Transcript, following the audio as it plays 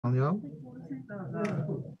Liao，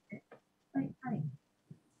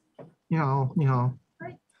你好，你好，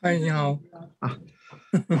嗨，你好啊，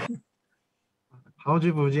好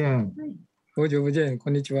久不见，好久不见，こ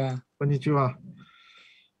んにちは。こんにちは。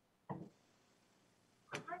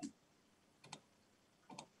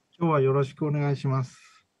今日はよろしくお願いします。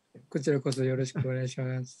こちらこそよろしくお願いし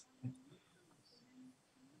ます。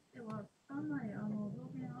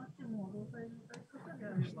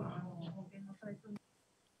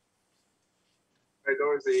Hi,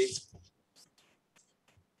 Dorothy.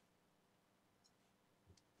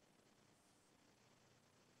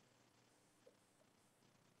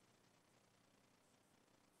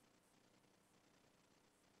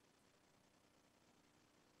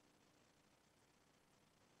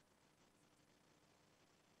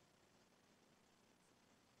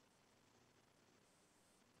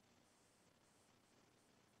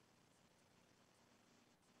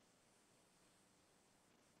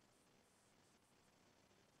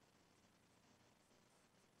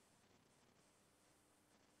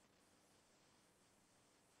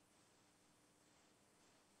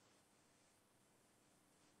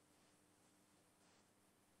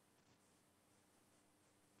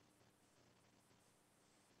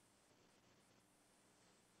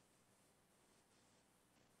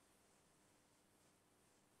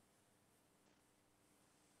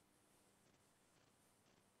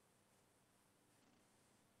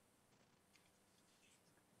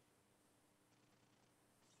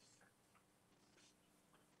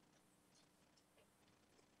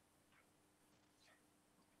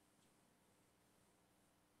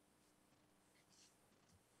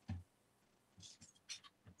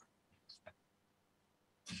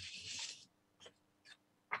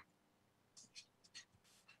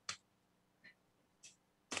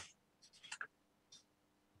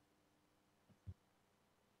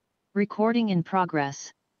 Recording in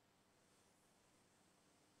progress.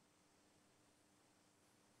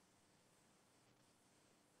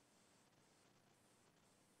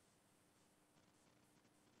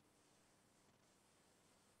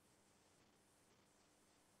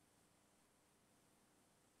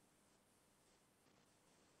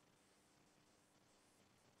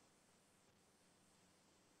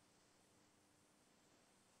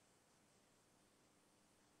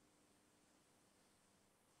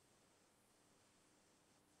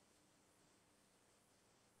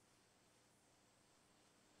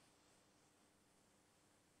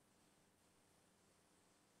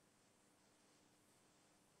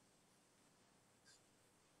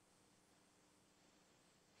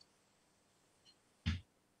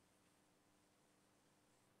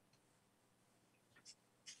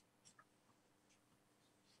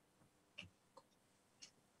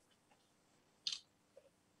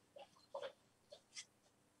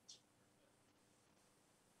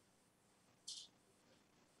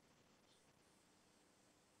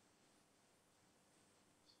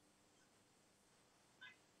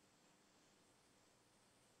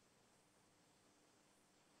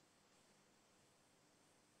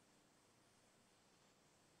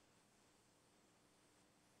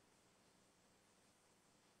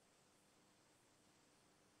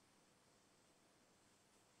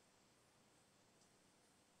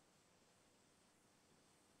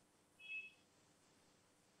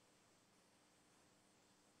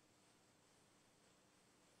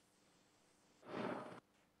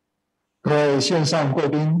 Ladies and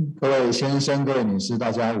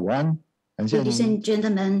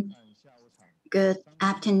gentlemen, good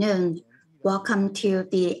afternoon. Welcome to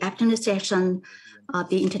the afternoon session of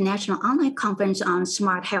the International Online Conference on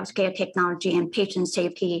Smart Healthcare Technology and Patient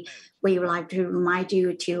Safety. We would like to remind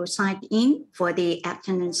you to sign in for the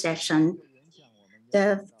afternoon session.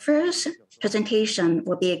 The first presentation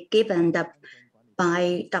will be given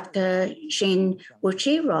by Dr. Shin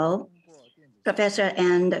Ushiro, Professor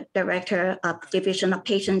and Director of Division of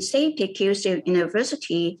Patient Safety, Kyushu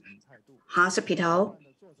University Hospital.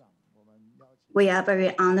 We are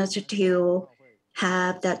very honored to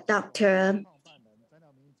have Dr.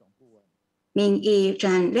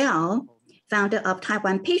 Mingi Liao, founder of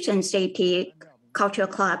Taiwan Patient Safety Cultural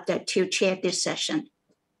Club, to chair this session.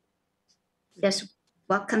 Yes,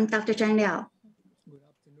 welcome, Dr. Liao. Good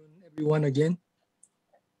afternoon, everyone again.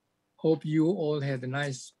 Hope you all had a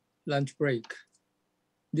nice lunch break.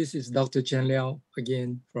 This is Dr. Chen Liao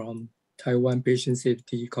again from Taiwan Patient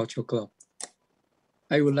Safety Cultural Club.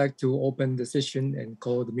 I would like to open the session and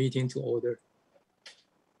call the meeting to order.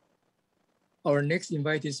 Our next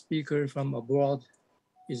invited speaker from abroad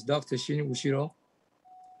is Dr. Shin Ushiro.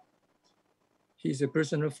 He is a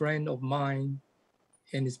personal friend of mine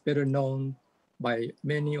and is better known by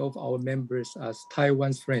many of our members as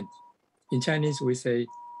Taiwan's friend. In Chinese, we say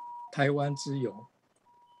Taiwan 之友.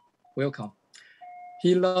 Welcome.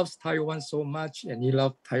 He loves Taiwan so much, and he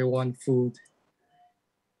loves Taiwan food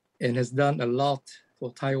and has done a lot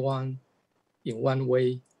for Taiwan in one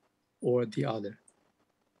way or the other.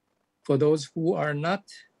 For those who are not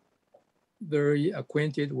very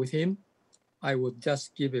acquainted with him, I would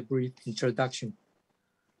just give a brief introduction.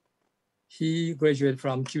 He graduated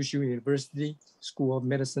from Kyushu University School of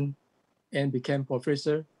Medicine and became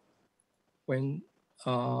professor when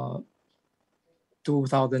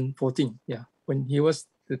 2014. Yeah, when he was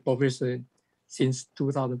the professor since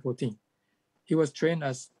 2014. He was trained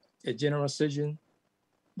as a general surgeon,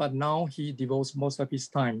 but now he devotes most of his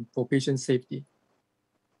time for patient safety.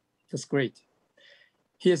 That's great.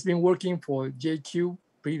 He has been working for JQ,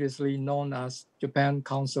 previously known as Japan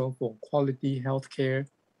Council for Quality Healthcare,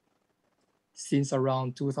 since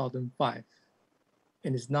around 2005,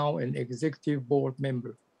 and is now an executive board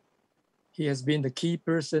member. He has been the key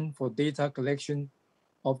person for data collection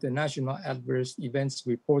of the National Adverse Events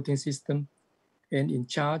Reporting System and in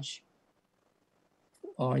charge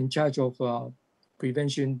of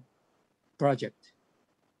prevention project.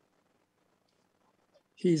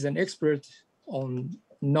 He is an expert on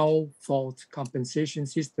no-fault compensation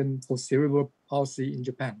system for cerebral palsy in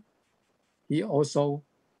Japan. He also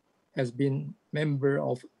has been member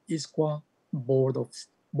of ISQA board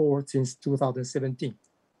since 2017.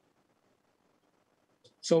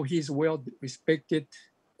 So he's well-respected,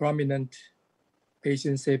 prominent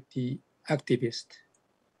patient safety activist,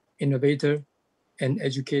 innovator, and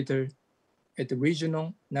educator at the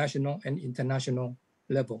regional, national, and international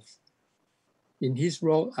levels. In his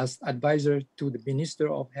role as advisor to the Minister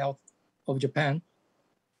of Health of Japan,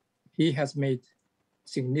 he has made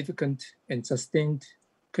significant and sustained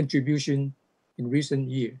contribution in recent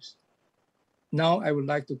years. Now I would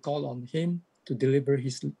like to call on him to deliver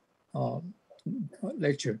his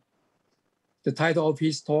lecture. The title of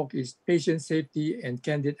his talk is Patient Safety and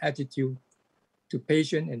Candid Attitude to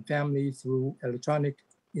Patient and Family Through Electronic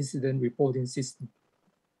Incident Reporting System.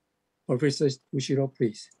 Professor Ushiro,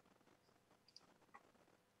 please.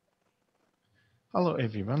 Hello,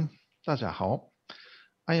 everyone. 大家好.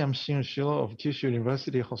 I am Shin Ushiro of Kyushu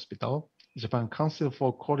University Hospital, Japan Council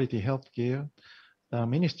for Quality Healthcare, the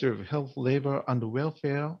Ministry of Health, Labor, and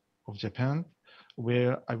Welfare of Japan,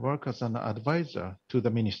 where I work as an advisor to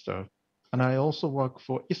the minister. And I also work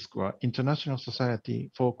for ISQA, International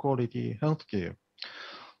Society for Quality Healthcare.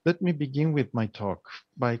 Let me begin with my talk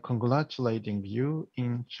by congratulating you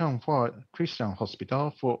in Changhua Christian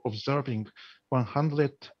Hospital for observing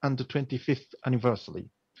 125th anniversary.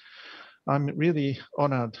 I'm really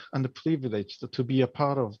honored and privileged to be a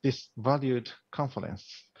part of this valued conference.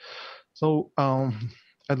 So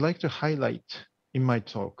I'd like to highlight in my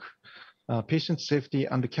talk patient safety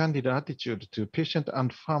and candid attitude to patient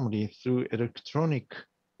and family through electronic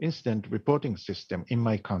incident reporting system in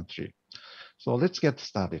my country. So let's get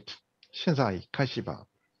started. 现在开始吧.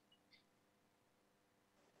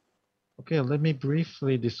 Okay, let me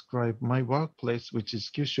briefly describe my workplace, which is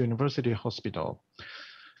Kyushu University Hospital.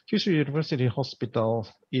 Kyushu University Hospital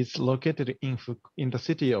is located in the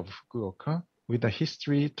city of Fukuoka with a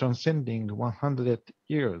history transcending 100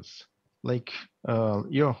 years, like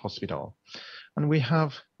your hospital. And we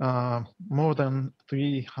have more than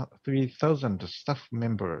 3,000 staff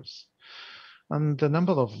members. And the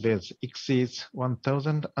number of beds exceeds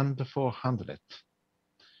 1,400.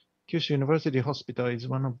 Kyushu University Hospital is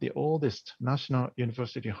one of the oldest national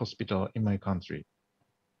university hospital in my country.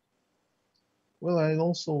 Well, I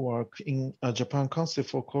also work in a Japan Council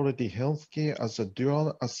for Quality Healthcare as a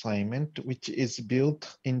dual assignment, which is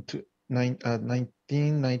built into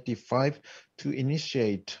 1995 to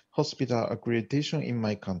initiate hospital accreditation in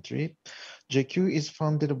my country. JQ is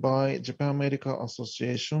funded by Japan Medical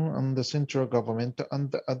Association and the central government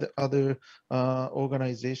and other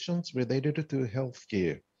organizations related to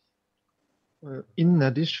healthcare. In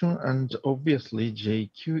addition, and obviously,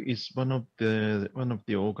 JQ is one of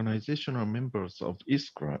the organizational members of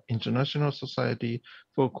ISQA, International Society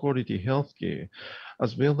for Quality Healthcare,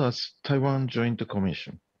 as well as Taiwan Joint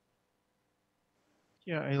Commission.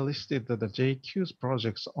 Here I listed the JQ's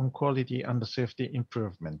projects on quality and safety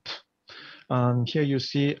improvement. Here you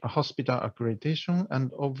see a hospital accreditation,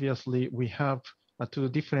 and obviously we have two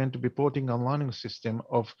different reporting and learning system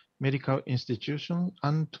of medical institutions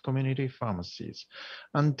and community pharmacies.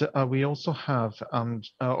 And we also have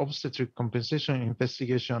obstetric compensation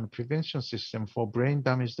investigation and prevention system for brain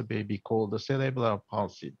damaged baby called the cerebral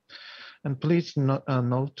palsy. And please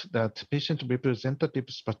note that patient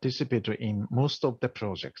representatives participate in most of the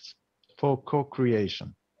projects. for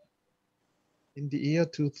co-creation. In the year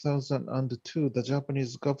 2002, the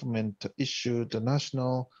Japanese government issued a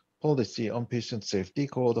national policy on patient safety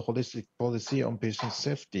called the Holistic Policy on Patient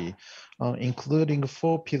Safety, including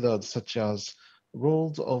 4 pillars such as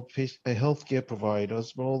roles of healthcare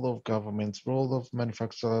providers, role of governments, role of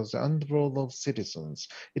manufacturers, and role of citizens.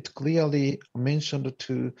 It clearly mentioned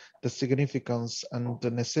to the significance and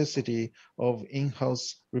the necessity of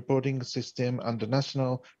in-house reporting system and the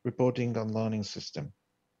national reporting and learning system.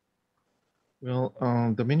 Well,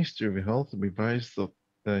 the Ministry of Health revised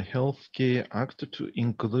the Healthcare Act to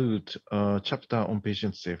include a chapter on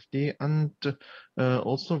patient safety and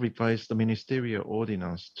also revised the ministerial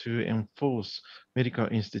ordinance to enforce medical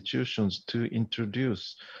institutions to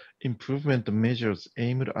introduce improvement measures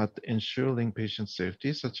aimed at ensuring patient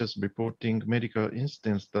safety, such as reporting medical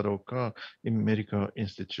incidents that occur in medical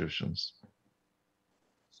institutions.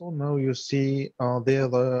 So now you see there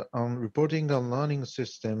are reporting and learning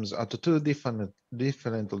systems at 2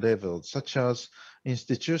 different levels, such as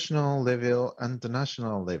institutional level and the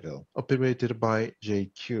national level, operated by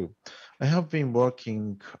JQ. I have been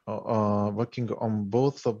working on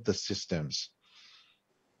both of the systems.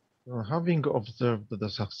 Having observed the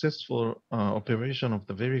successful operation of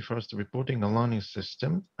the very first reporting and learning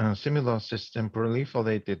system, a similar system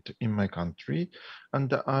proliferated in my country,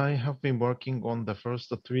 and I have been working on the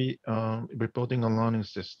first 3 reporting and learning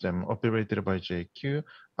system operated by JQ,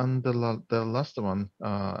 and the last one,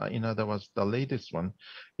 in other words, the latest one,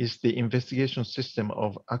 is the investigation system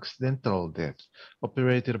of accidental death,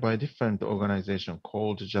 operated by a different organization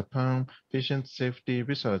called Japan Patient Safety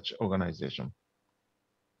Research Organization.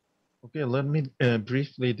 Okay, let me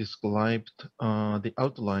briefly describe the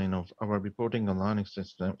outline of our reporting and learning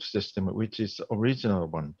system, which is original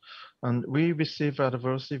one. And we receive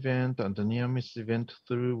adverse event and near-miss event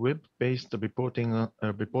through web-based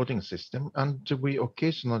reporting system, and we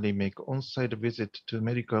occasionally make on-site visit to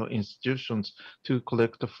medical institutions to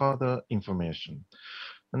collect further information.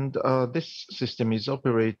 And this system is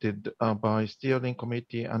operated by steering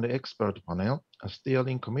committee and expert panel. A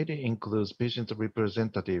steering committee includes patient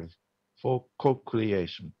representative for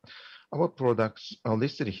co-creation. Our products are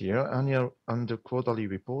listed here: annual and quarterly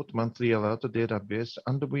report, monthly alert database,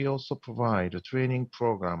 and we also provide a training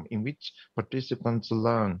program in which participants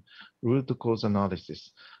learn root cause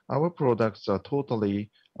analysis. Our products are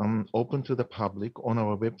totally open to the public on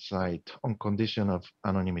our website on condition of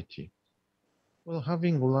anonymity. Well,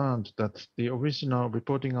 having learned that the original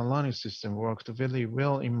reporting and learning system worked very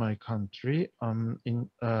well in my country,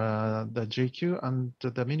 the JQ and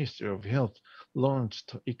the Ministry of Health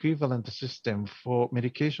launched equivalent system for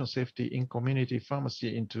medication safety in community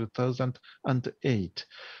pharmacy in 2008.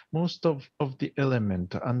 Most of the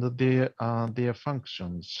element and their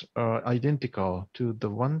functions are identical to the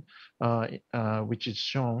one which is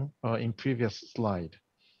shown in previous slide.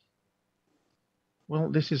 Well,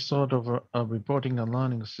 this is sort of a reporting and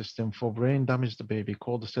learning system for brain-damaged baby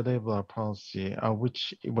called cerebral palsy,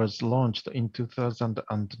 which was launched in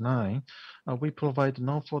 2009. We provide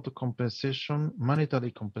no-fault compensation,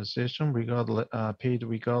 monetary compensation paid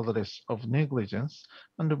regardless of negligence,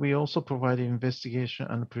 and we also provide investigation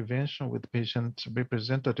and prevention with patient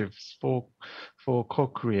representatives for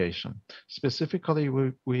co-creation. Specifically,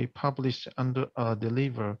 we publish and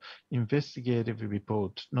deliver investigative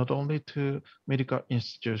report not only to medical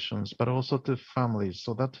institutions but also to families,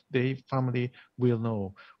 so that the family will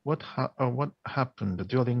know what happened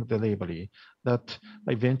during the delivery that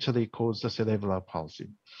eventually caused the cerebral palsy.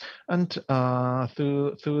 And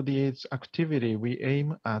through this activity, we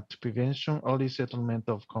aim at prevention, early settlement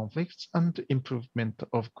of conflicts, and improvement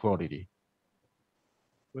of quality.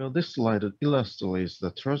 Well, this slide illustrates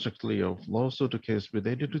the trajectory of lawsuit case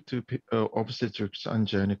related to obstetrics and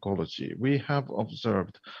gynecology. We have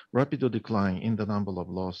observed rapid decline in the number of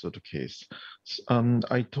lawsuit cases.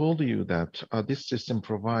 I told you that this system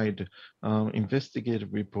provides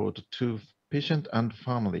investigative report to patient and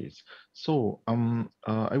families. So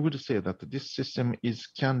I would say that this system is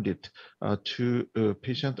candid to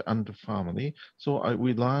patient and family. So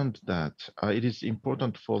we learned that it is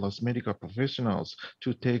important for us medical professionals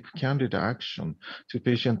to take candid action to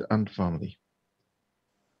patient and family.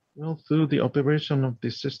 Well, through the operation of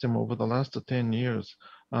this system over the last 10 years,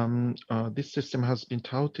 this system has been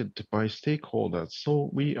touted by stakeholders, so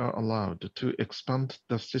we are allowed to expand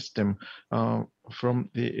the system from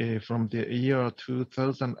the year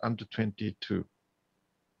 2022.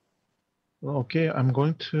 Okay, I'm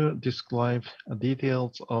going to describe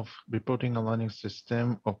details of reporting and learning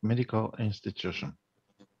system of medical institution.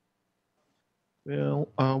 Well,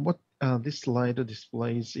 this slide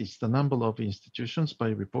displays is the number of institutions by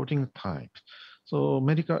reporting type. So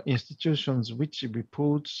medical institutions which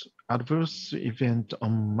reports adverse event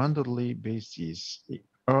on monthly basis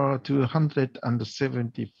are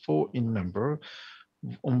 274 in number.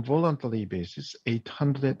 On voluntary basis,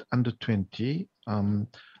 820.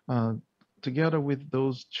 Together with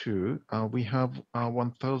those two, we have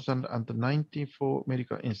 1,094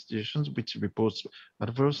 medical institutions which reports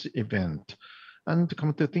adverse event. And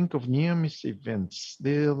come to think of near-miss events,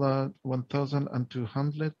 there are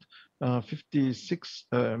 1,256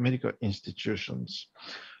 medical institutions.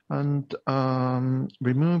 And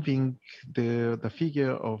removing the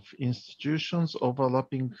figure of institutions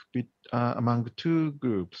overlapping among two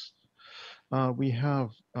groups, we have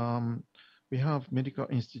medical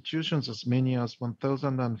institutions as many as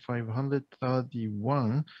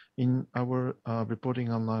 1,531 in our reporting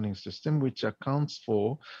and learning system, which accounts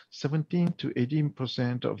for 17 to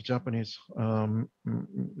 18% of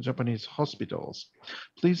Japanese hospitals.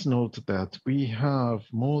 Please note that we have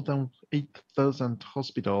more than 8,000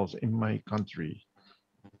 hospitals in my country.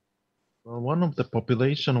 Well, one of the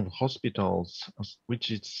population of hospitals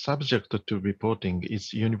which is subject to reporting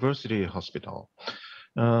is University Hospital.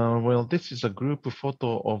 Well, this is a group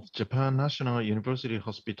photo of Japan National University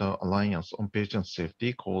Hospital Alliance on patient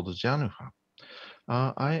safety called Changhua.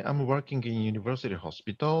 I am working in University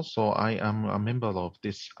Hospital, so I am a member of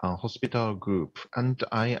this hospital group, and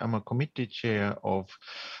I am a committee chair of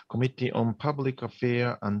Committee on Public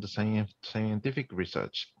Affairs and Scientific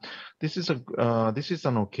Research. This is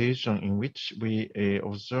an occasion in which we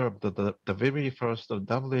observed the very first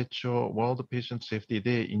WHO World Patient Safety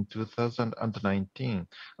Day in 2019.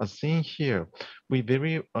 As seen here, we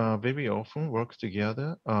very often work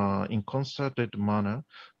together in concerted manner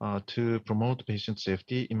to promote patient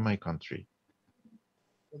safety in my country.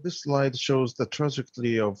 This slide shows the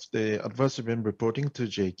trajectory of the adverse event reporting to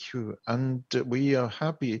JQ, and we are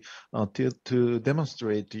happy to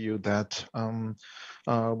demonstrate to you that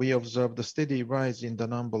we observed a steady rise in the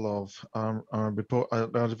number of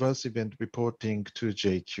adverse event reporting to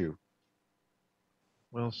JQ.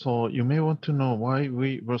 Well, so you may want to know why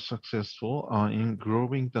we were successful in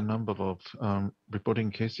growing the number of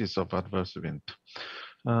reporting cases of adverse event.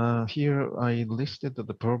 Here I listed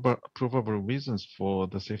the probable reasons for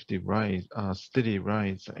the safety steady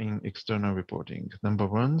rise in external reporting. Number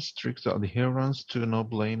one, strict adherence to no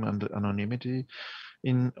blame and anonymity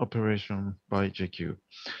in operation by JQ.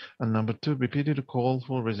 And number two, repeated call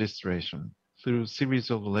for registration through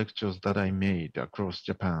series of lectures that I made across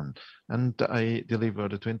Japan. And I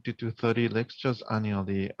delivered 20 to 30 lectures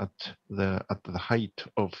annually at the height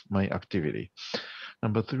of my activity.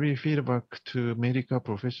 Number three, feedback to medical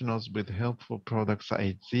professionals with helpful products,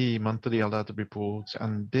 IZ, monthly alert reports,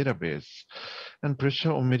 and database, and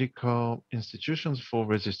pressure on medical institutions for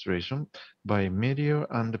registration by media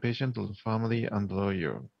and the patient, family, and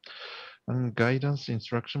lawyer. And guidance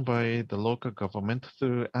instruction by the local government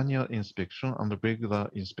through annual inspection and regular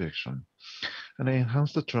inspection. And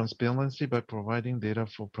enhance the transparency by providing data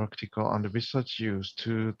for practical and research use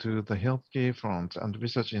to the healthcare front and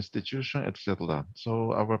research institution, etc.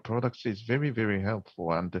 So our products is very, very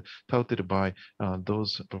helpful and touted by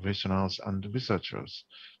those professionals and researchers.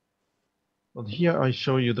 Well, here I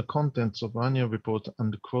show you the contents of annual report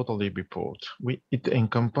and quarterly report. It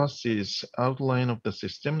encompasses outline of the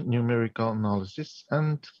system, numerical analysis,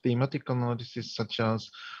 and thematic analysis, such as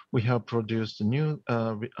we have produced new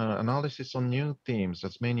analysis on new themes,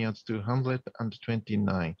 as many as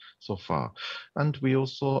 229 so far. And we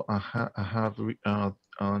also have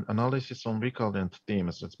analysis on recurrent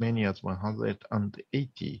themes, as many as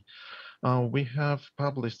 180. We have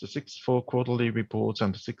published 64 quarterly reports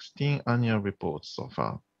and 16 annual reports so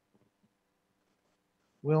far.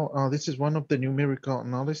 Well, this is one of the numerical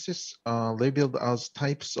analysis labeled as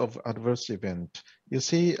types of adverse event. You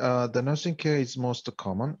see, the nursing care is most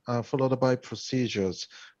common, followed by procedures,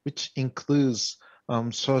 which includes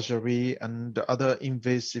surgery and other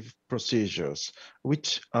invasive procedures,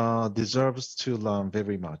 which deserves to learn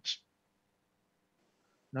very much.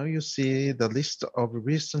 Now you see the list of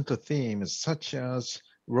recent themes, such as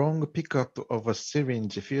wrong pickup of a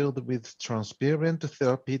syringe filled with transparent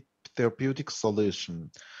therapeutic solution,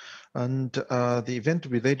 and the event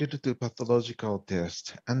related to pathological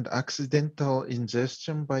test, and accidental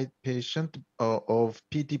ingestion by patient of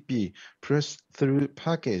PDP, pressed through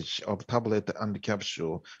package of tablet and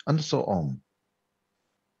capsule, and so on.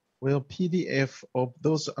 Well, PDF of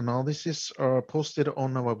those analyses are posted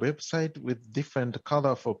on our website with different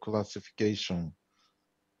color for classification.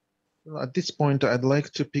 Well, at this point, I'd like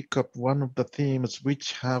to pick up one of the themes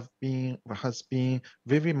which has been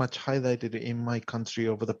very much highlighted in my country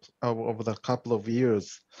over the couple of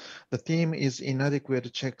years. The theme is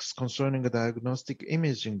inadequate checks concerning a diagnostic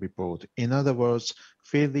imaging report. In other words,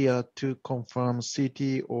 failure to confirm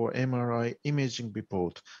CT or MRI imaging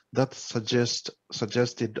report that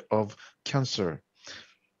suggested of cancer.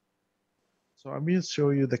 So I will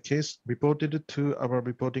show you the case reported to our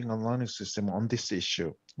reporting online system on this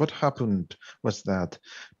issue. What happened was that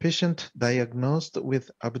patient diagnosed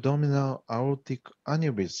with abdominal aortic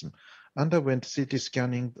aneurysm underwent CT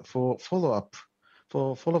scanning for following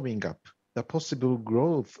up the possible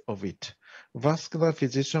growth of it. Vascular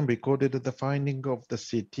physician recorded the finding of the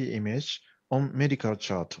CT image on medical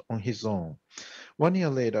chart on his own. 1 year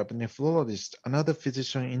later, the nephrologist, another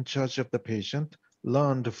physician in charge of the patient,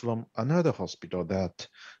 learned from another hospital that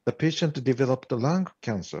the patient developed lung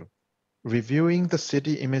cancer. Reviewing the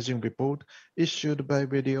CT imaging report issued by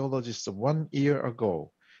radiologists 1 year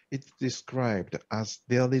ago, it's described as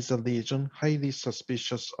there is a lesion highly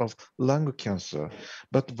suspicious of lung cancer,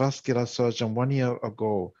 but vascular surgeon 1 year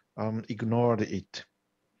ago ignored it.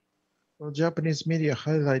 Well, Japanese media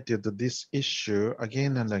highlighted this issue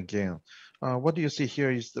again and again. What you see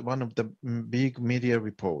here is one of the big media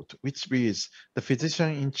report, which reads, the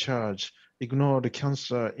physician in charge ignored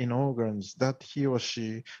cancer in organs that he or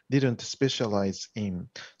she didn't specialize in.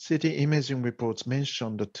 CT imaging reports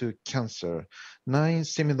mentioned 2 cancer. 9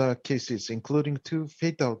 similar cases, including 2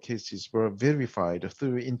 fatal cases, were verified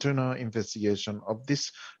through internal investigation of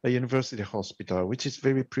this university hospital, which is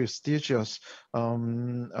very prestigious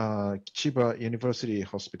Chiba University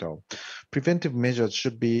Hospital. Preventive measures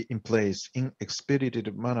should be in place in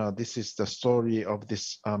expedited manner. This is the story of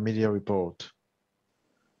this media report.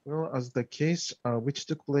 Well, as the case which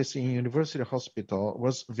took place in University Hospital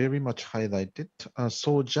was very much highlighted,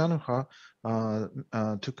 so Changhua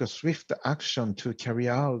took a swift action to carry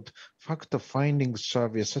out factor findings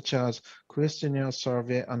survey such as questionnaire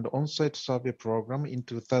survey and on-site survey program in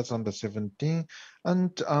 2017.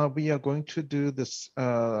 And we are going to do this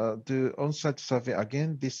the on-site survey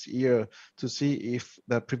again this year to see if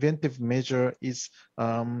the preventive measure is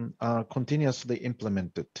continuously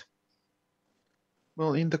implemented.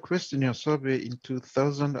 Well, in the questionnaire survey in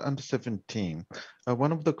 2017,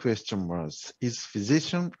 one of the questions was, is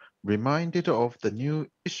physician reminded of the new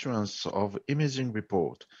issuance of imaging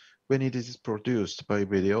report when it is produced by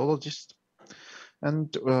radiologist?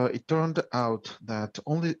 And it turned out that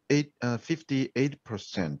only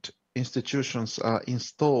 58% institutions are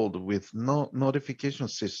installed with no notification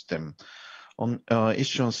system on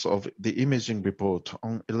issuance of the imaging report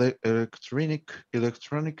on electronic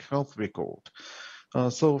health record.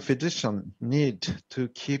 So physicians need to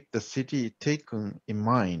keep the CT taken in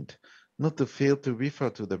mind, not to fail to refer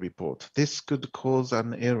to the report. This could cause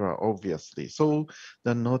an error, obviously. So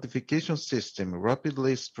the notification system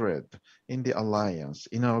rapidly spread in the alliance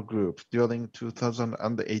in our group during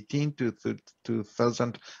 2018 to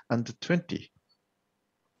 2020.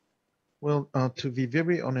 Well, to be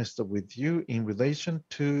very honest with you, in relation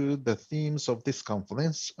to the themes of this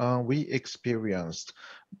conference, we experienced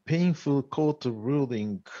painful court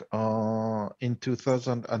ruling in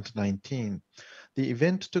 2019. The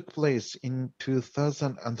event took place in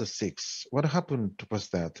 2006. What happened was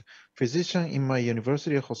that physician in my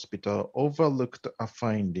university hospital overlooked a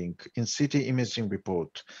finding in CT imaging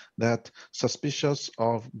report that suspicious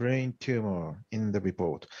of brain tumor in the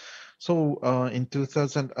report. So in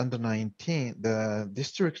 2019, the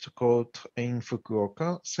district court in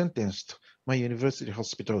Fukuoka sentenced my university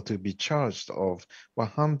hospital to be charged of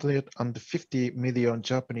 150 million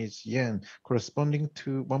Japanese yen, corresponding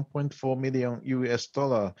to 1.4 million US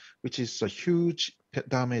dollar, which is a huge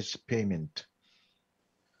damage payment.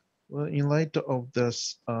 Well, in light of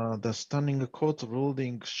this, the stunning court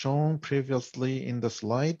ruling shown previously in the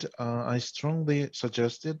slide, I strongly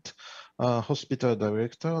suggested hospital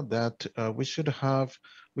director that we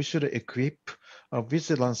should equip a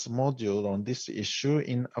vigilance module on this issue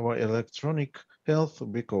in our electronic health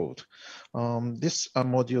record. This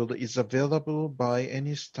module is available by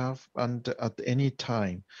any staff and at any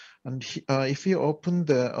time. And if you open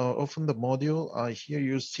the module, here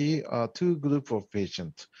you see 2 groups of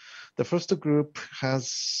patients. The first group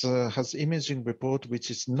has imaging report which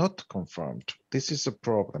is not confirmed. This is a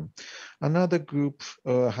problem. Another group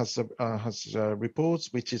has reports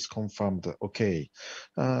which is confirmed. Okay,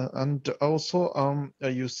 and also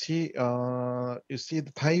you see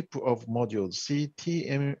the type of modules: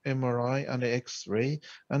 CT, MRI, and X-ray,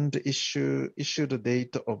 and issue the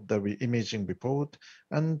date of the imaging report.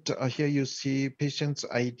 And here you see patient's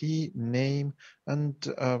ID, name, and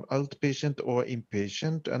outpatient or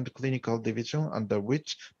inpatient, and clinical division under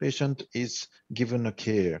which patient is given a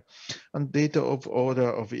care, and data of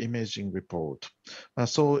order of imaging report.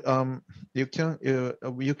 So you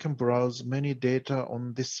can browse many data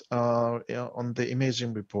on this on the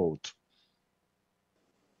imaging report.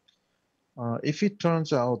 If it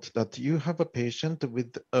turns out that you have a patient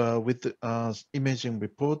with imaging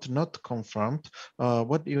report not confirmed,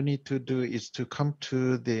 what you need to do is to come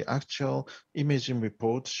to the actual imaging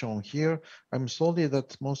report shown here. I'm sorry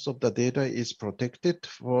that most of the data is protected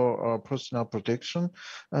for personal protection,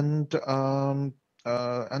 and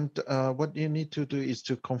what you need to do is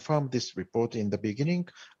to confirm this report in the beginning,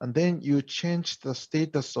 and then you change the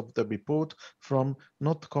status of the report from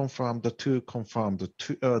not confirmed to confirmed.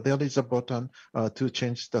 There is a button to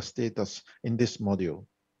change the status in this module.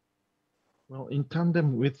 Well, in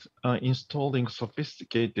tandem with installing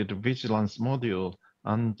sophisticated vigilance module,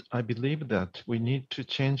 and I believe that we need to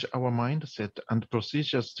change our mindset and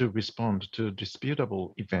procedures to respond to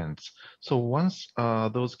disputable events. So once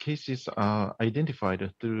those cases are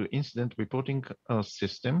identified through incident reporting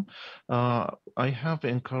system, I have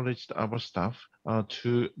encouraged our staff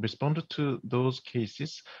to respond to those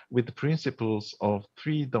cases with principles of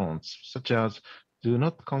 3 don'ts, such as do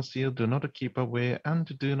not conceal, do not keep away, and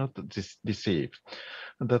do not deceive.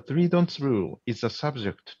 The 3 don'ts rule is a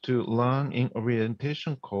subject to learn in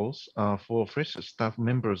orientation course for fresh staff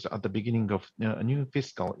members at the beginning of a new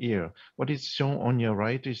fiscal year. What is shown on your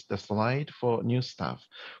right is the slide for new staff.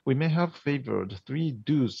 We may have favored 3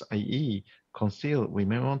 do's, i.e. conceal, we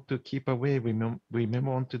may want to keep away, we may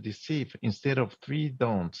want to deceive instead of 3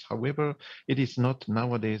 don'ts. However, it is not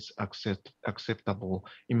nowadays acceptable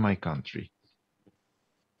in my country.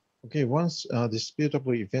 Okay, once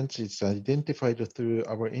disputable events is identified through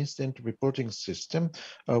our incident reporting system,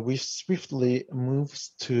 we swiftly move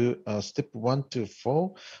to step 1 to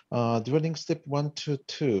 4. During step 1 to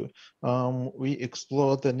 2, we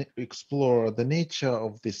explore the nature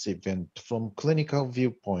of this event from clinical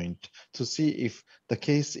viewpoint to see if the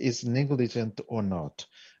case is negligent or not.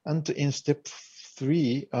 And in step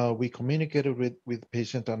 3, we communicated with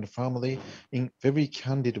patient and family in very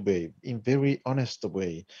candid way, in very honest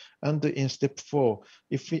way. And in step 4,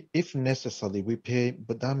 if necessary, we pay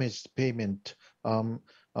damage payment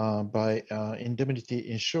by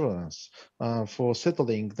indemnity insurance for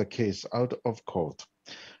settling the case out of court.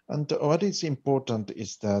 And what is important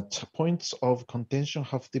is that points of contention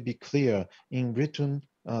have to be clear in written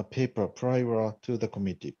paper prior to the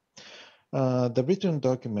committee. The written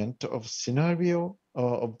document of scenario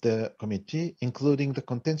of the committee, including the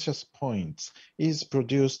contentious points, is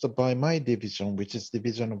produced by my division, which is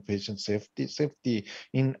Division of Patient Safety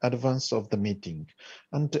in advance of the meeting.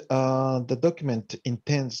 And the document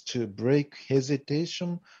intends to break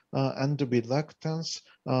hesitation and reluctance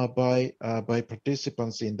by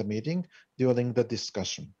participants in the meeting during the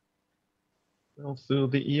discussion. Well, through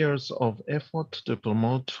the years of effort to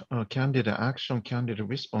promote candid action, candid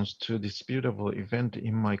response to disputable event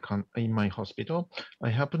in my hospital, I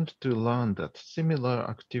happened to learn that similar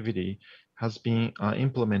activity has been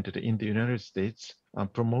implemented in the United States,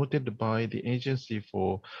 promoted by the Agency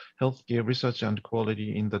for Healthcare Research and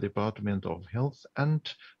Quality in the Department of Health and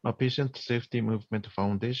Patient Safety Movement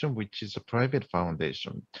Foundation, which is a private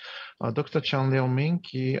foundation. Dr. Liao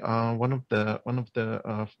Mingi, one of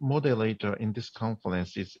the moderator in this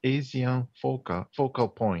conference, is Asian focal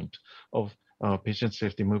point of Patient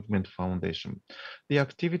Safety Movement Foundation. The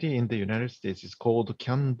activity in the United States is called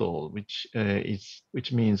Candid,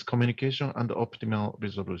 which means communication and optimal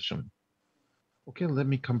resolution. Okay, let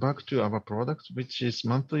me come back to our product, which is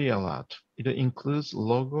monthly alert. It includes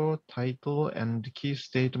logo, title, and key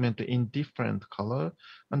statement in different color.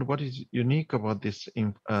 And what is unique about this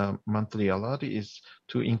monthly alert is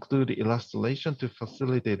to include illustration to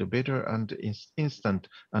facilitate a better and instant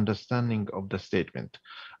understanding of the statement.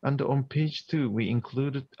 And on page 2, we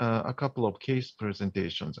included a couple of case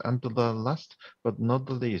presentations. And the last but not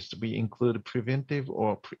the least, we include preventive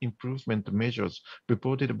or improvement measures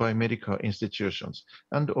reported by medical institutions.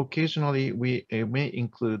 And occasionally, we may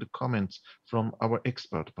include comments from our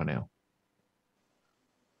expert panel.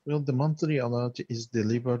 Well, the monthly alert is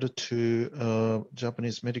delivered to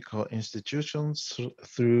Japanese medical institutions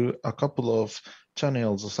through a couple of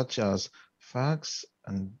channels, such as fax,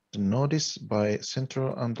 and notice by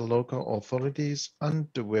central and local authorities and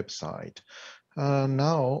the website.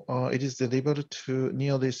 Now it is delivered to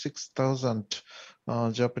nearly 6,000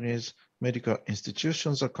 Japanese medical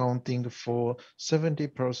institutions, accounting for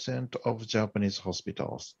 70% of Japanese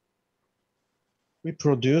hospitals. We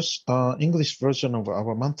produce English version of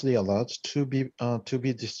our monthly alert to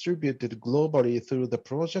be distributed globally through the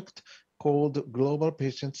project called Global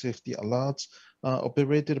Patient Safety Alerts,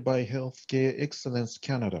 operated by Healthcare Excellence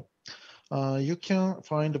Canada. You can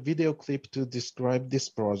find a video clip to describe this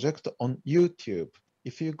project on YouTube.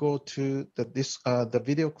 If you go to the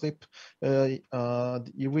video clip,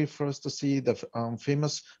 you will first see the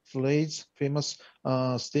famous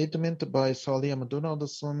statement by Sir Liam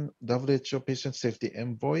Donaldson, WHO Patient Safety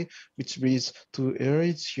Envoy, which reads, "To err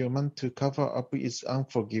is human, to cover up is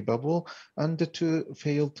unforgivable, and to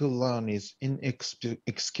fail to learn is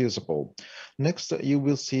inexcusable." Next, you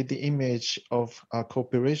will see the image of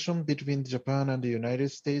cooperation between Japan and the United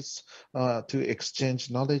States to exchange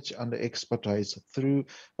knowledge and expertise through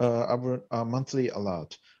our monthly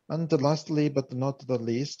alert. And lastly, but not the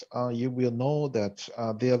least, you will know that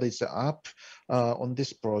there is an app on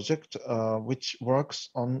this project which works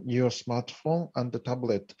on your smartphone and the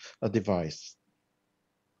tablet device.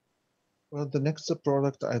 Well, the next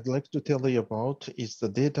product I'd like to tell you about is the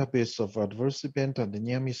database of adverse event and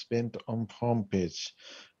near-miss event on homepage.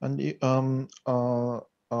 And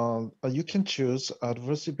you can choose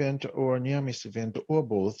adverse event or near-miss event or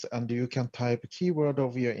both, and you can type keyword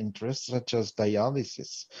of your interest, such as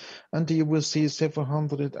dialysis. And you will see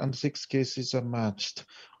 706 cases are matched.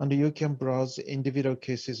 And you can browse individual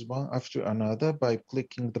cases one after another by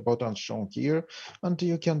clicking the button shown here. And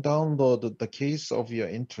you can download the case of your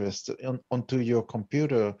interest onto your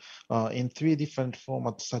computer in 3 different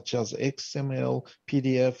formats, such as XML,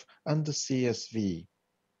 PDF, and CSV.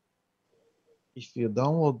 If you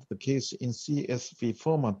download the case in CSV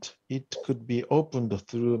format, it could be opened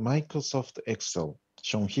through Microsoft Excel,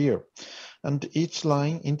 shown here. And each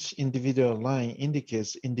individual line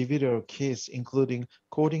indicates individual case, including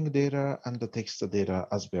coding data and the text data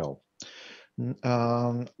as well.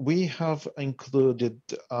 We have included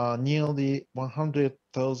nearly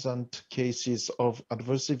 100,000 cases of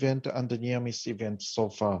adverse event and near-miss events so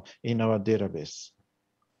far in our database.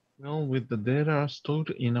 Well, with the data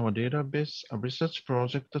stored in our database, a research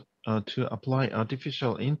project to apply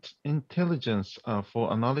artificial intelligence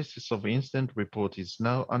for analysis of incident report is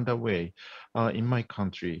now underway in my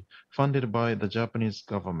country, funded by the Japanese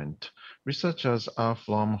government. Researchers are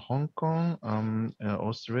from Hong Kong,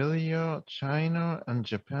 Australia, China, and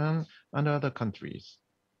Japan, and other countries.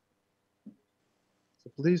 So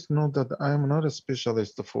please note that I am not a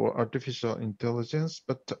specialist for artificial intelligence,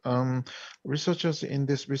 but researchers in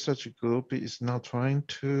this research group is now trying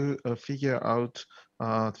to figure out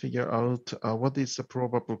what is the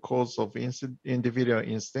probable cause of individual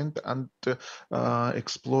incident and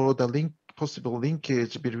explore the possible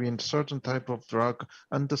linkage between certain type of drug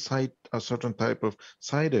and a certain type of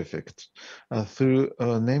side effect through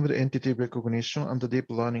named entity recognition and the deep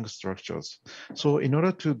learning structures. So in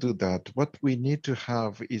order to do that, what we need to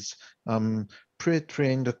have is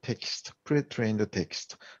pre-trained text.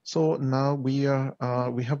 So now we are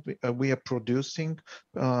producing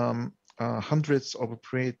hundreds of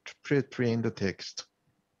pre-trained text.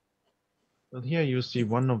 Well, here you see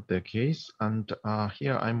one of the case, and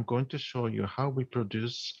here I'm going to show you how we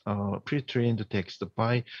produce pre-trained text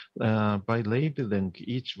by labeling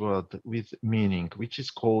each word with meaning, which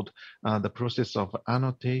is called the process of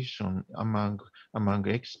annotation among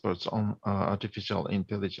experts on artificial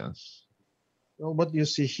intelligence. Well, what you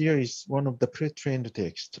see here is one of the pre-trained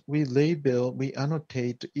text. We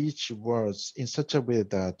annotate each words in such a way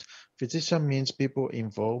that physician means people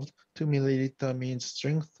involved, 2 milliliter means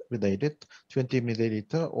strength related, 20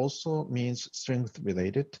 milliliter also means strength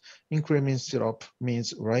related, increment syrup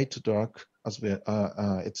means right drug as well,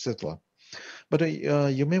 etc. But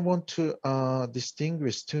you may want to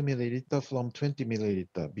distinguish 2 milliliter from 20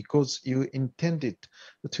 milliliter because you intended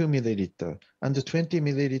the 2 milliliter and the 20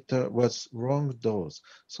 milliliter was wrong dose.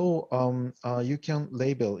 So you can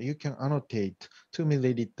annotate 2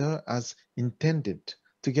 milliliter as intended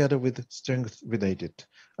together with strength related.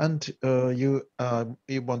 And you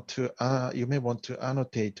may want to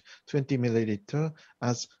annotate 20 milliliter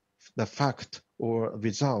as the fact or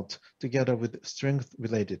result together with strength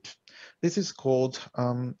related. This is called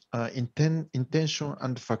intention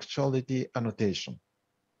and factuality annotation.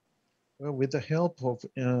 Well, with the help of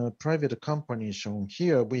private companies shown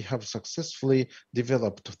here, we have successfully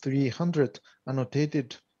developed 300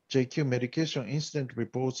 annotated JQ medication incident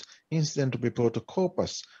report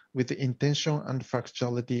corpus with the intention and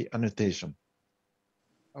factuality annotation.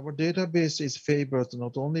 Our database is favored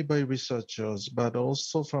not only by researchers, but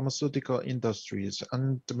also pharmaceutical industries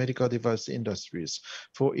and medical device industries.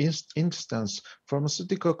 For instance,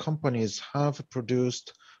 pharmaceutical companies have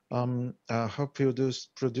produced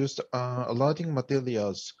alerting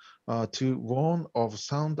materials to warn of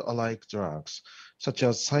sound-alike drugs, such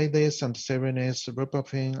as Cides and Serenase,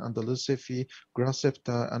 Rubapin and Lucifi,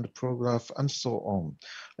 Gracefta and Prograf, and so on.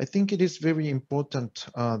 I think it is very important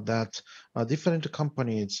that different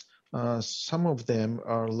companies, some of them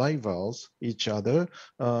are rivals each other,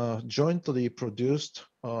 jointly produced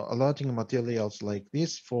alerting materials like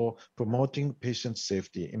this for promoting patient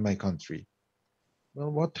safety in my country. Well,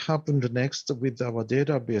 what happened next with our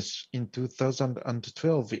database in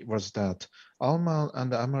 2012 was that Almal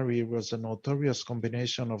and Amari was a notorious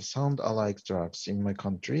combination of sound-alike drugs in my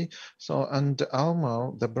country. And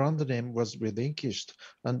Almal, the brand name, was relinquished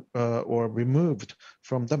and or removed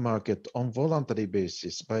from the market on voluntary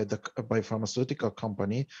basis by pharmaceutical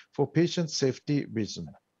company for patient safety reason.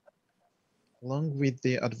 Along with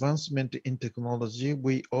the advancement in technology,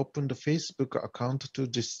 we opened a Facebook account to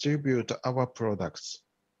distribute our products.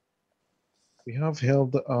 We have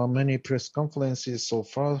held many press conferences so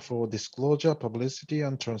far for disclosure, publicity,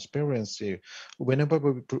 and transparency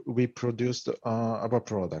whenever we produced our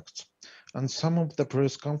products. And some of the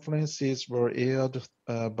press conferences were aired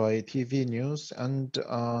by TV news and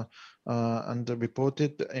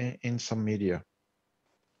reported in some media.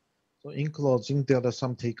 So in closing, there are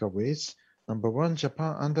some takeaways. Number one,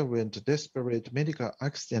 Japan underwent a desperate medical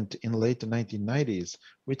accident in late 1990s,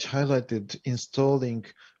 which highlighted installing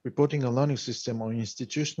reporting and learning system on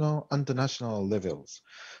institutional and national levels.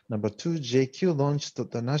 Number two, JQ launched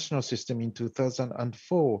the national system in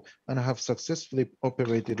 2004 and have successfully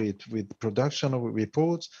operated it with production of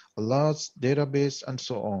reports, alerts, database, and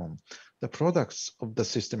so on. The products of the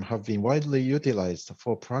system have been widely utilized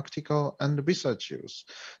for practical and research use.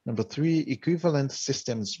 Number three, equivalent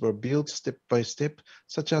systems were built step by step,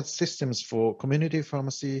 such as systems for community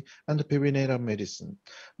pharmacy and perinatal medicine.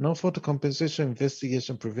 No-fault compensation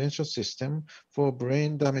investigation prevention system for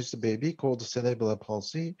brain-damaged baby called cerebral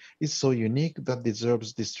palsy is so unique that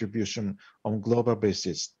deserves distribution on global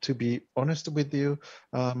basis. To be honest with you,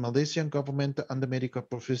 Malaysian government and the medical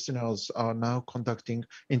professionals are now conducting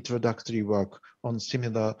introductory work on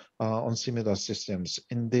similar systems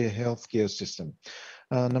in their healthcare system.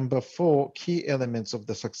 Number four, key elements of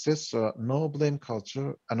the success are no blame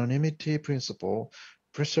culture, anonymity principle,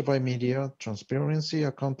 pressure by media, transparency,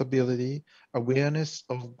 accountability, awareness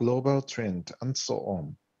of global trend, and so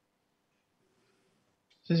on.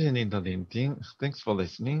 Thanks for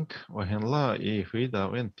listening.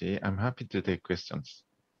 I'm happy to take questions.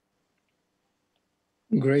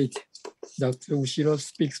 Great. Dr. Ushiro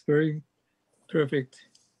speaks very perfect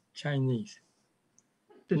Chinese.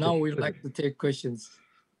 Now we'd like to take questions.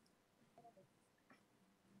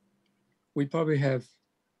 We probably have,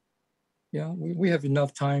 we have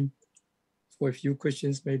enough time for a few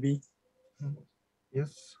questions maybe.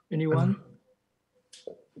 Yes. Anyone?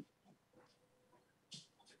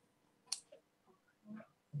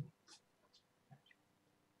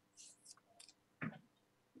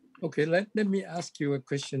 Okay, let me ask you a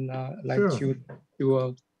question. Like sure.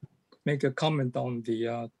 you make a comment on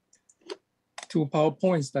the two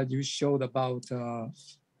PowerPoints that you showed about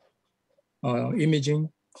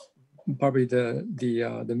imaging, probably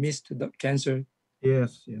the missed cancer.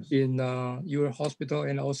 Yes. In your hospital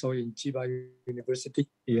and also in Chiba University.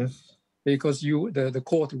 Yes. Because the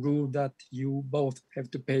court ruled that you both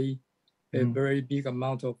have to pay a very big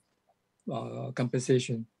amount of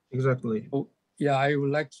compensation. Exactly. So, yeah, I would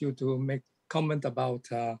like you to make comment about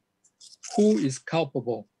who is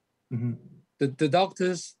culpable. The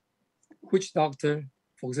doctors, which doctor,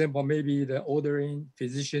 for example, maybe the ordering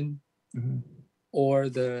physician or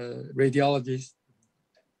the radiologist,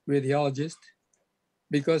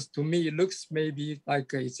 because to me it looks maybe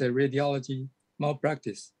like it's a radiology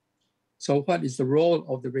malpractice. So what is the role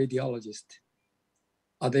of the radiologist?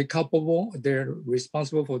 Are they culpable? They're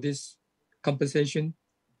responsible for this compensation?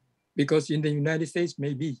 Because in the United States,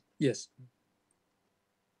 maybe, yes.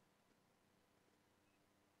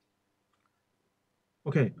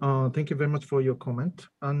 Okay, thank you very much for your comment.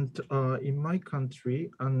 And in my country,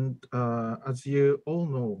 and as you all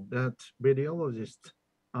know, that radiologists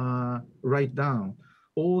write down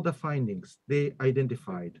all the findings they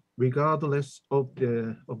identified, regardless of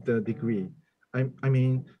the degree. I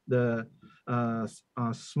mean,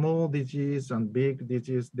 small disease and big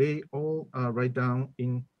disease, they all write down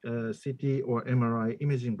in CT or MRI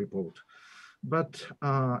imaging report. But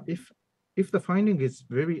if the finding is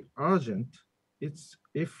very urgent,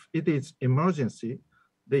 if it is emergency,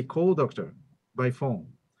 they call doctor by phone.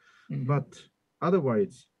 But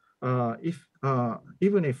otherwise,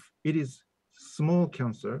 even if it is small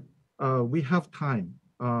cancer, we have time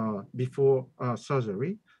before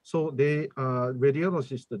surgery. So they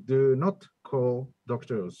radiologists do not call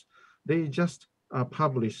doctors. They just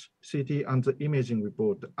publish CT and the imaging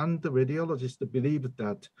report. And the radiologists believe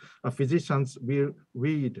that physicians will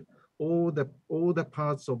read all the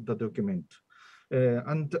parts of the document.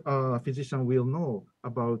 And physician will know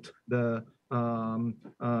about the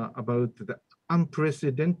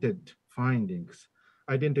unprecedented findings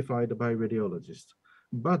identified by radiologists.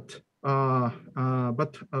 But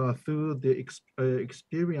through the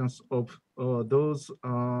experience of those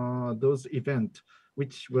events,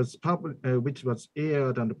 which was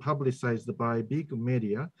aired and publicized by big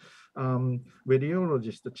media,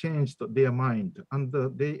 radiologists changed their mind and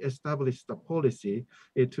they established a policy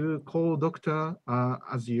to call doctor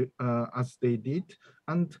as they did,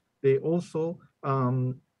 and they also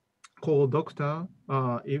call doctor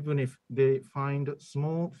even if they find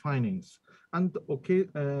small findings. And okay,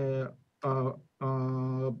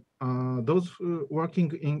 those who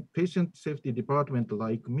working in patient safety department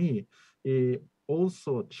like me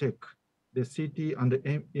also check the CT and the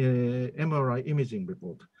MRI imaging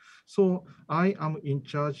report. So I am in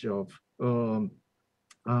charge of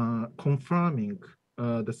confirming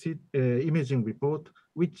the imaging report,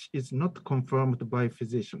 which is not confirmed by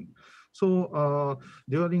physician. So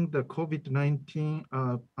during the COVID-19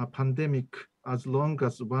 pandemic, as long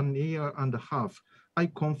as 1.5 years, I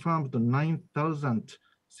confirmed 9,000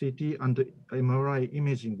 CT and MRI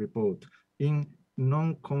imaging report in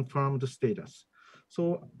non-confirmed status.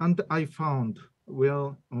 So, and I found,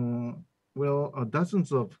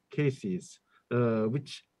 dozens of cases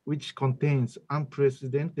which contains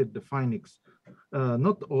unprecedented findings.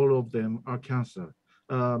 Not all of them are cancer.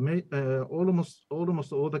 Almost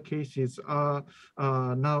all the cases are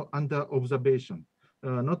now under observation,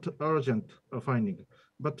 not urgent finding.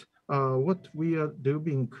 But what we are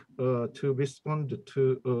doing to respond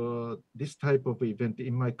to this type of event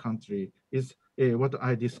in my country is what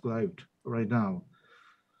I described right now.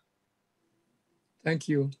 Thank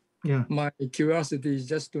you. Yeah. My curiosity is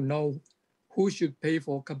just to know who should pay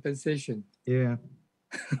for compensation. Yeah.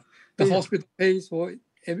 The hospital pays for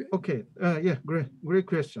every... Okay. Yeah. Great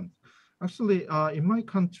question. Actually, in my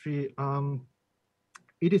country,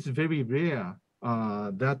 it is very rare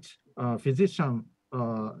that physician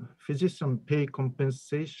pay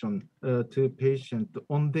compensation to patient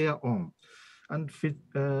on their own, and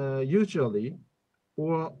usually,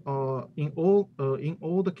 or in all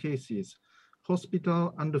the cases,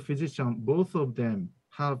 hospital and the physician, both of them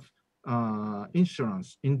have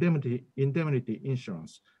insurance, indemnity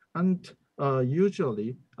insurance, and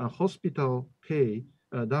usually a hospital pay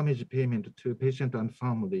damage payment to patient and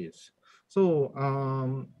families. So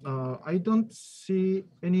I don't see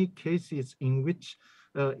any cases in which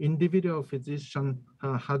individual physician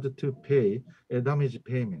had to pay a damage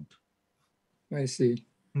payment. I see.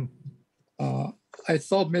 I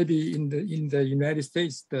thought maybe in the United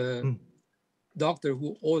States, the doctor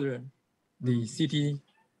who ordered the CT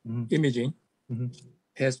imaging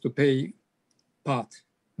has to pay part,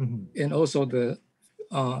 and also the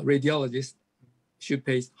radiologist should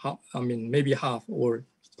pay half. I mean, maybe half or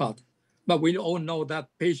part. But we all know that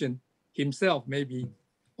patient himself maybe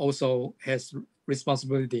also has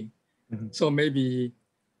responsibility. So maybe,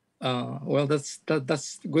 well, that's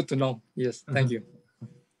good to know. Yes, thank you.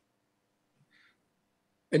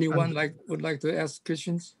 Anyone would like to ask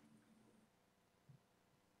questions?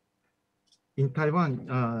 In Taiwan,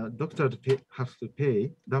 doctors have to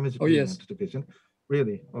pay damage payment to patient.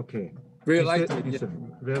 Really? Okay. Very likely.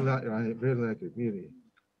 Very likely, really.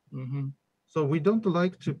 So we don't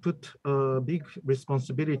like to put big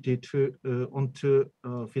responsibility onto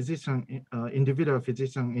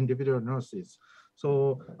individual nurses.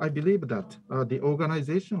 So I believe that the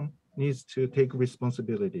organization needs to take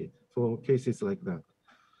responsibility for cases like that.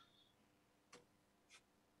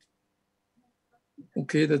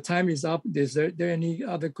 Okay, the time is up. Is there any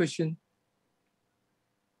other question?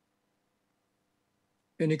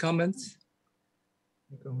 Any comments?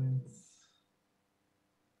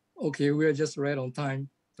 Okay, we are just right on time.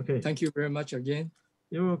 Okay. Thank you very much again.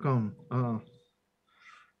 You're welcome.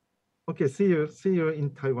 Okay, see you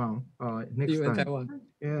in Taiwan next time. In Taiwan.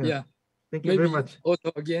 Yeah. Thank you very much.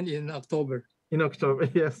 Also again in October. In October,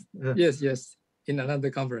 yes. Yes. In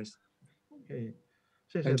another conference. OK，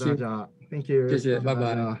谢谢 Thank 大 you 家，Thank you，谢谢，大拜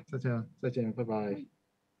拜。家，再见，拜拜。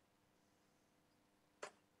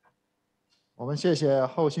我们谢谢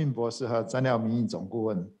后信博士和詹廖民意总顾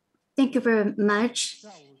问。Thank you very much.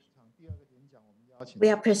 We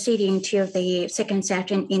are proceeding to the second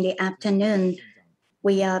session in the afternoon.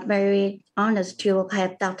 We are very honored to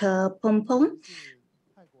have Dr. Pong Pong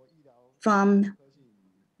from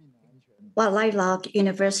Liao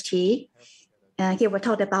University. He will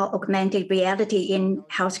talk about augmented reality in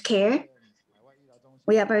healthcare.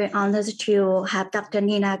 We are very honored to have Dr.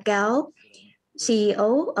 Nina Gao,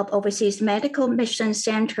 CEO of Overseas Medical Mission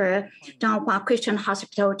Center, Changhua Christian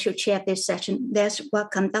Hospital, to chair this session. Let's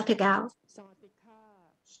welcome Dr. Gao.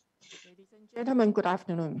 Ladies and gentlemen, good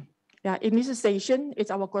afternoon. Yeah, in this session, it's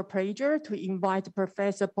our great pleasure to invite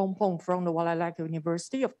Professor Pong Pong from the Liao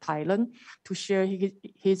University of Thailand to share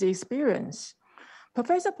his experience.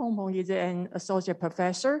 Professor Pong Pong is an associate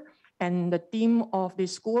professor and the dean of the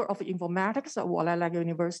School of Informatics at Liao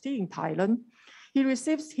University in Thailand. He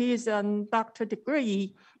receives his doctorate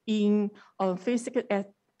degree in physics at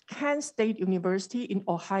Kent State University in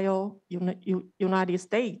Ohio, United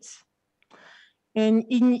States. And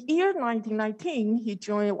in year 1919, he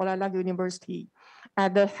joined Liao University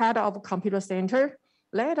as the head of computer center.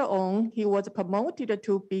 Later on, he was promoted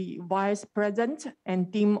to be vice president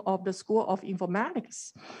and dean of the School of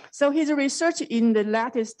Informatics. So his research in the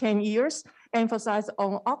latest 10 years emphasized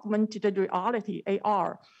on augmented reality,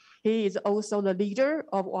 AR. He is also the leader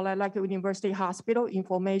of Liao University Hospital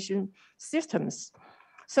Information Systems.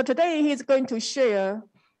 So today he's going to share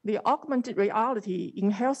the augmented reality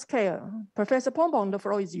in healthcare. Professor Pong Pong, the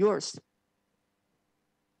floor is yours.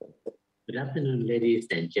 Good afternoon, ladies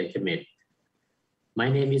and gentlemen. My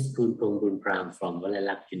name is Kun Pong Bunpram from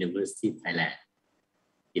Liao University, Thailand.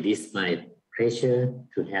 It is my pleasure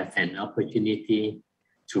to have an opportunity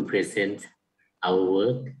to present our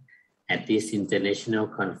work at this international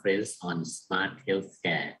conference on smart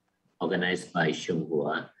healthcare organized by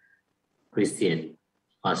Changhua Christian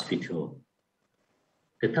Hospital.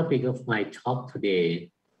 The topic of my talk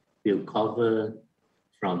today will cover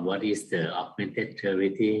from what is the augmented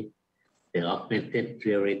reality, the augmented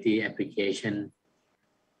reality application,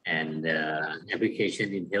 and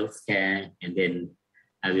application in healthcare, and then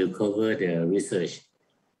I will cover the research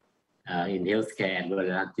in healthcare at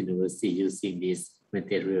Liao University using this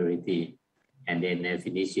augmented reality, and then I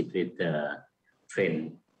finish it with the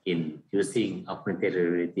trend in using augmented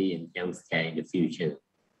reality in healthcare in the future.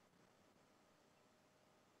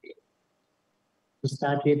 To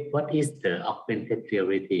start with, what is the augmented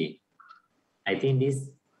reality? I think this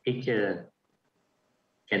picture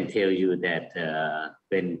can tell you that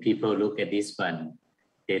when people look at this one,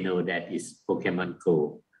 they know that it's Pokemon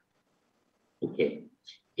Go. Okay.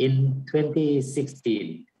 In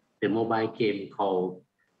 2016, the mobile game called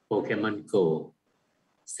Pokemon Go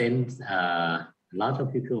sent a lot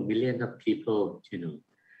of people, millions of people,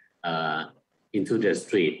 into the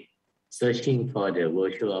street, searching for the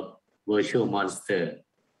virtual monster.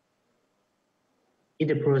 In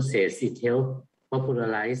the process, it helped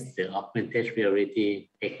popularize the augmented reality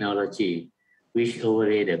technology, which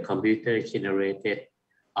overlay the computer-generated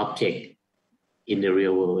object in the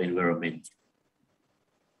real-world environment.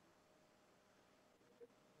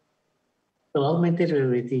 So augmented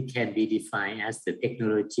reality can be defined as the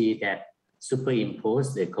technology that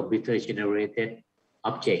superimposes the computer-generated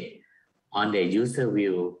object on the user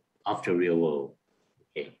view of the real world.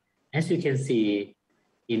 Okay. As you can see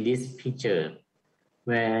in this picture,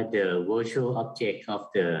 where the virtual object of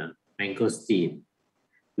the mangosteen,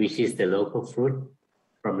 which is the local fruit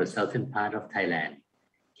from the southern part of Thailand,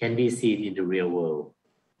 can be seen in the real world,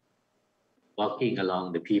 walking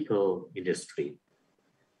along the people in the street.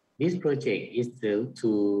 This project is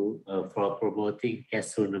for promoting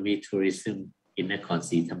gastronomy tourism in Nakhon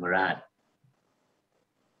Si Thammarat.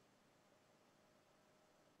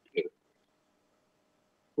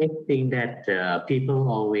 Next thing that people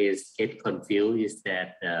always get confused is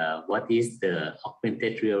that what is the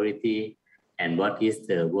augmented reality and what is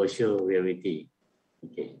the virtual reality?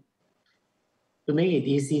 Okay. To make it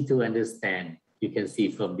easy to understand, you can see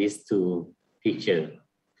from these two pictures.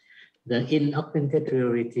 In augmented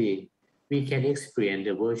reality, we can experience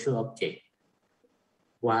the virtual object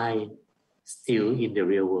while still in the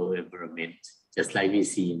real world environment, just like we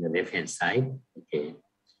see in the left-hand side. Okay.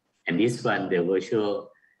 And this one, the virtual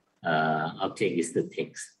object is the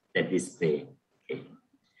text that display. Okay.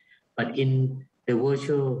 But in the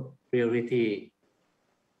virtual reality,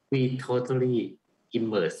 we totally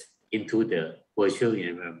immerse into the virtual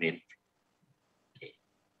environment. Okay.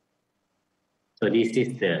 So this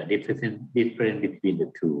is the difference between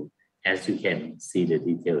the two. as you can see the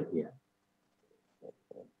detail here.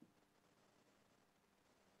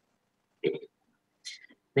 Okay.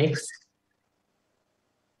 Next,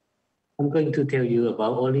 I'm going to tell you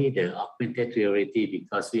about only the augmented reality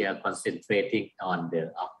because we are concentrating on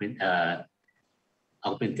the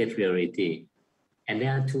augmented reality. And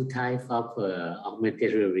there are two types of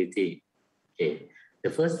augmented reality. Okay. The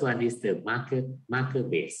first one is the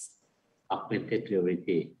marker-based augmented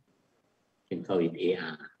reality. You can call it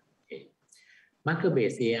AR. Okay.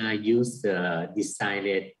 Marker-based AR use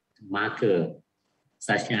designed marker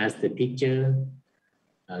such as the picture,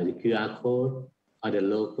 the QR code, or the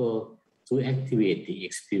logo to activate the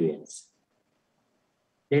experience.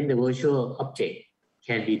 Then the virtual object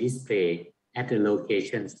can be displayed at the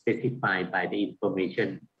location specified by the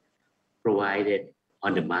information provided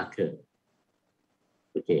on the marker.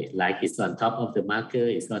 Okay, like it's on top of the marker,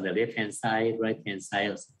 it's on the left-hand side, right-hand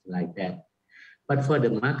side, or something like that. But for the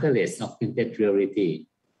markerless augmented reality,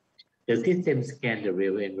 the system scans the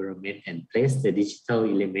real environment and place the digital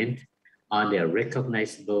element on the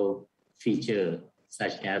recognizable feature,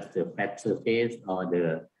 such as the flat surface or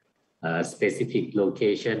the specific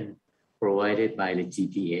location provided by the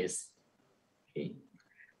GPS. Okay.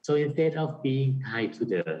 So instead of being tied to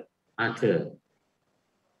the marker,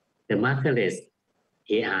 the markerless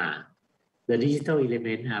AR, the digital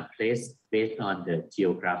elements are placed based on the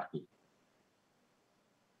geography.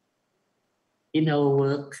 In our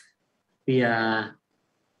work, we are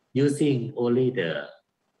using only the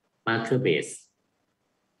marker-based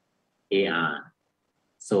AR.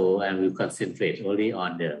 So I will concentrate only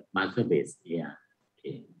on the marker-based AR.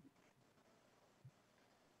 Okay.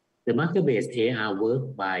 The marker-based AR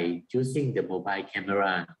work by using the mobile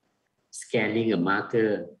camera, scanning a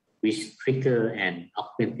marker which trigger an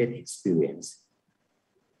augmented experience,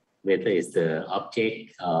 whether it's the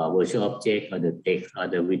object, virtual object, or the text, or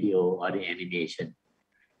the video, or the animation.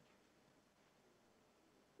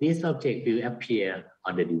 This object will appear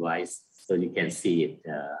on the device, so you can see it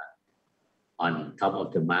on top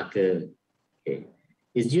of the marker. Okay.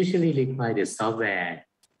 It's usually requires the software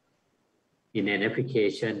in an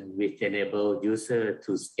application which enables user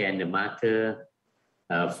to scan the marker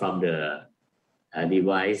from the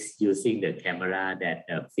device using the camera that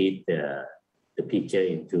feed the picture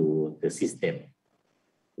into the system.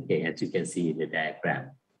 Okay, as you can see in the diagram.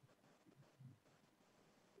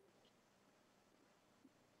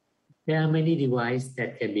 There are many devices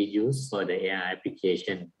that can be used for the AR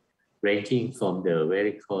application, ranging from the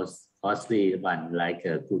very costly one like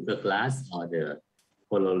a Google Glass or the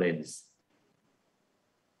HoloLens,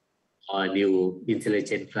 or new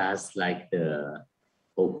intelligent glass like the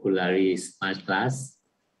Oculus Smart Glass.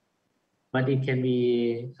 But it can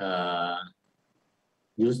be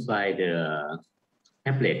used by the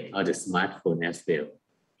tablet or the smartphone as well.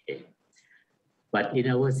 Okay. But in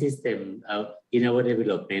our system, in our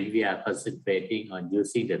development, we are concentrating on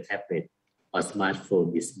using the tablet or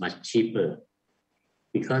smartphone is much cheaper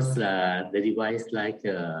because the device like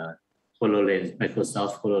HoloLens,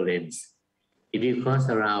 Microsoft HoloLens, it will cost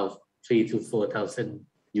around $3,000 to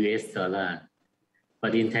 $4,000.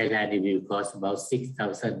 But in Thailand, it will cost about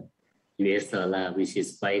 $6,000, which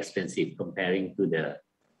is quite expensive comparing to the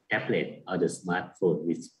tablet or the smartphone,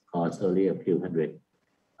 which costs only a few hundred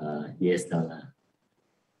 $.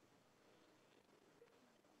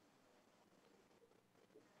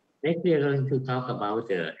 Next, we are going to talk about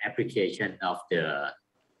the application of the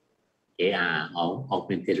AR or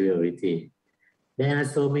augmented reality. There are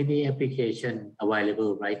so many applications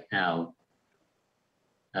available right now,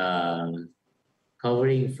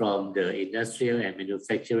 covering from the industrial and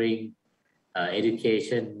manufacturing,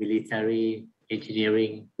 education, military,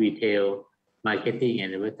 engineering, retail, marketing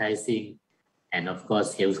and advertising, and of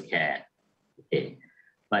course, healthcare. Okay.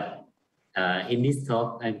 But in this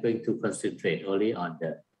talk, I'm going to concentrate only on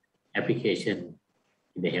the application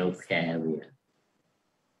in the healthcare area.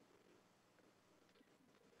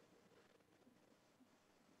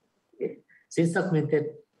 Okay. Since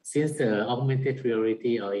the augmented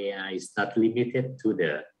reality or AI is not limited to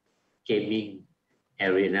the gaming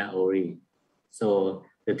arena only, so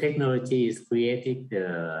the technology is creating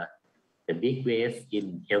the big wave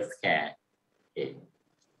in healthcare. Okay.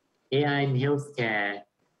 AI in healthcare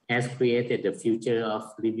has created the future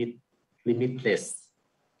of limitless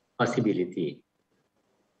possibility.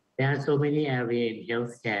 There are so many areas in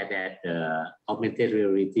healthcare that augmented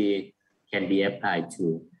reality can be applied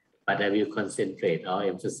to, but I will concentrate or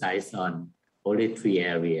emphasize on only 3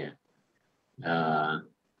 areas,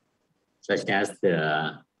 such as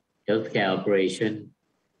the healthcare operation,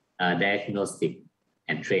 diagnostic,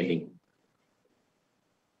 and training.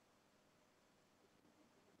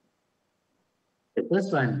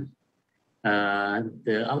 first one,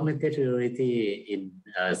 the augmented reality in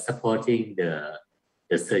supporting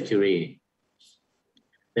the surgery.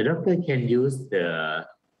 The doctor can use a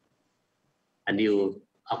new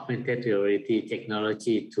augmented reality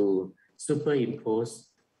technology to superimpose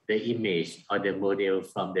the image or the model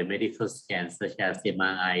from the medical scan, such as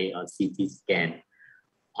MRI or CT scan,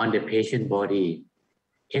 on the patient body,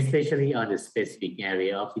 especially on the specific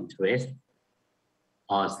area of interest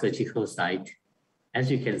or surgical site, as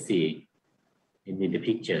you can see in the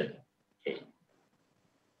picture. Okay.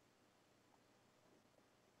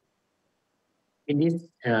 In this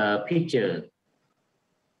picture,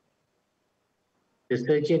 the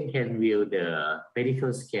surgeon can view the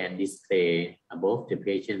medical scan display above the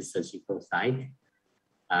patient's surgical site,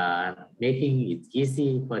 making it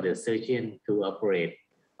easy for the surgeon to operate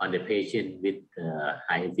on the patient with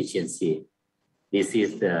high efficiency. This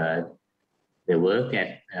is the work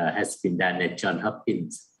that has been done at Johns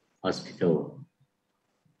Hopkins Hospital.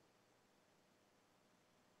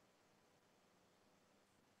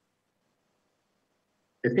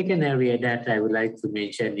 The second area that I would like to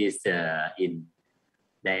mention is in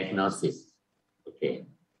diagnosis. Okay.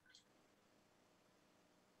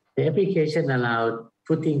 The application allowed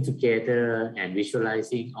putting together and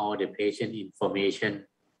visualizing all the patient information,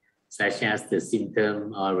 such as the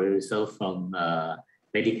symptom or result from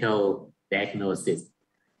medical diagnosis.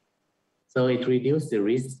 So it reduced the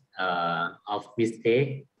risk of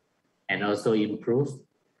mistake and also improved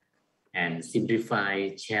and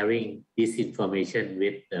simplify sharing this information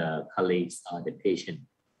with colleagues or the patient.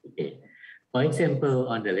 Okay. For example,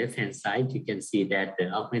 on the left-hand side, you can see that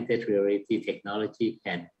the augmented reality technology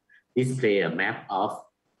can display a map of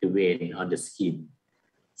the vein on the skin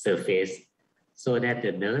surface so that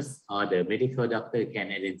the nurse or the medical doctor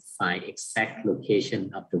can identify exact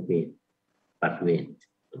location of the vein, blood vein.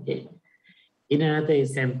 Okay. In another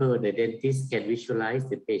example, the dentist can visualize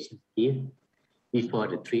the patient's teeth before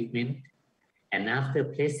the treatment, and after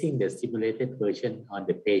placing the simulated version on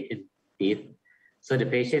the patient's teeth, so the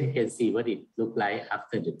patient can see what it looked like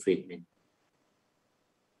after the treatment.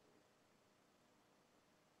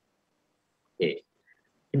 Okay.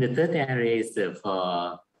 In the third area is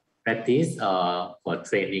for practice or for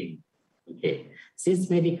training. Okay. Since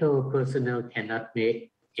medical personnel cannot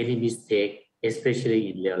make any mistake,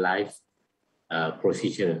 especially in real life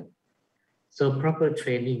procedure, so proper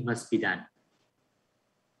training must be done.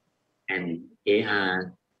 And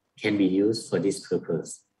AR can be used for this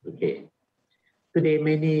purpose. Okay. Today,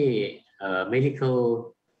 many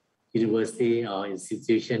medical university or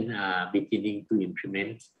institutions are beginning to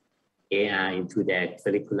implement AR into their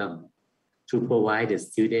curriculum to provide the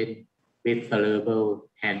student with valuable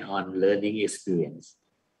hand-on learning experience.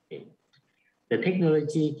 Okay. The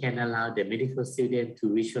technology can allow the medical student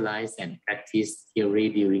to visualize and practice theory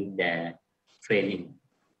during their training.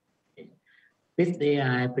 Okay. With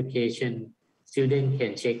AR application, students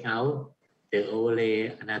can check out the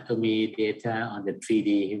overlay anatomy data on the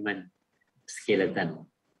 3D human skeleton.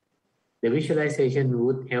 The visualization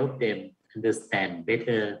would help them understand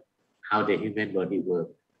better how the human body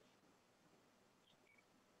works.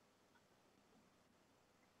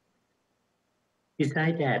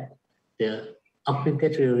 Besides that, the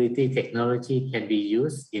augmented reality technology can be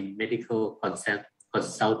used in medical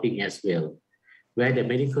consulting as well, where the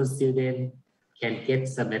medical student can get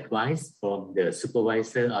some advice from the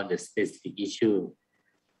supervisor on the specific issue.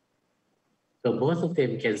 So both of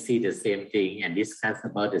them can see the same thing and discuss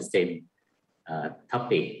about the same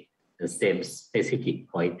topic, the same specific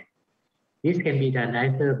point. This can be done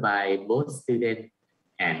either by both student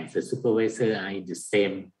and the supervisor are in the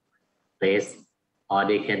same place, or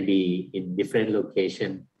they can be in different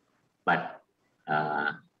locations, but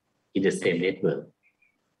in the same network.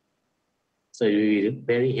 So it will be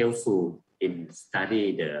very helpful in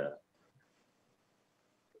study the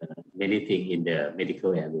many things in the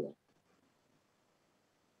medical area.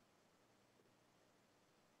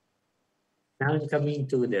 Now coming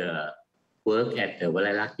to the work at the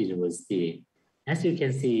Walalak University. As you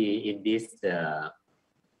can see in this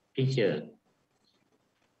picture,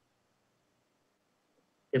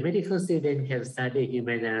 the medical student can study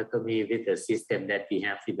human anatomy with the system that we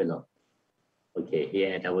have developed. Okay,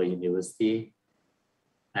 here at our university.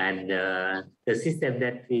 And the system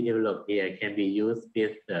that we developed here can be used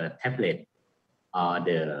with the tablet or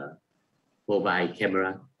the mobile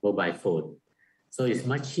camera, mobile phone. So it's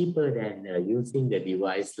much cheaper than using the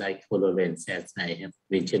device like HoloLens, as I have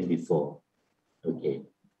mentioned before. Okay.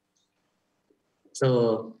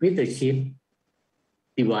 So with the cheap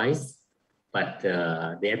device, but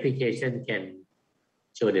the application can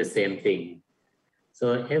show the same thing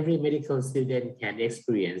So every medical student can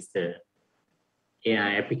experience the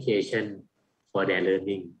AI application for their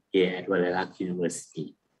learning here at Walalak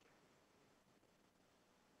University.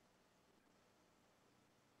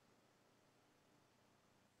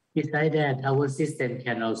 Besides that, our system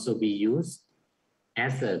can also be used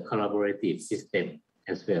as a collaborative system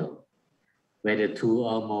as well, where the two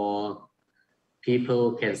or more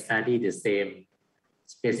people can study the same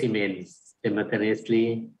specimens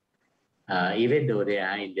simultaneously, even though they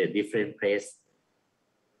are in the different place.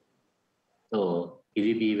 So it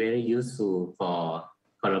will be very useful for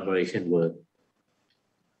collaboration work.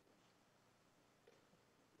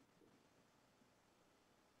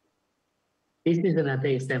 This is another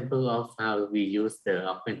example of how we use the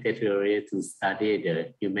augmented theory to study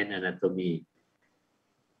the human anatomy,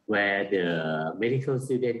 where the medical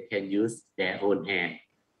student can use their own hand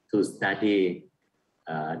to study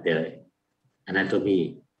the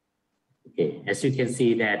anatomy. Okay, as you can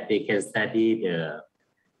see that they can study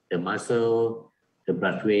the muscle, the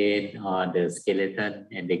blood vein, or the skeleton,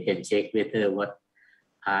 and they can check whether what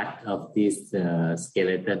part of this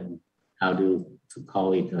skeleton, how to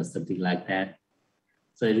call it or something like that.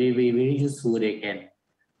 So it will be very useful. They can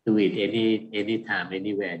do it any time,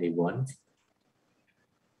 anywhere they want.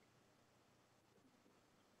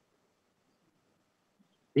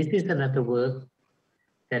 This is another work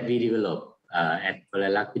that we developed at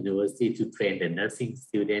Walalak University to train the nursing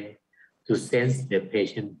student to sense the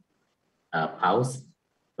patient pulse,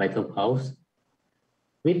 vital pulse.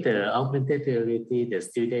 With the augmented reality, the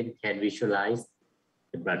student can visualize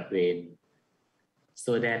the blood vein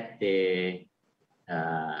so that they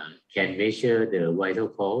can measure the vital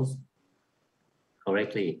pulse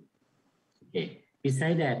correctly. Okay.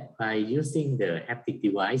 Besides that, by using the haptic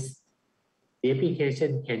device, the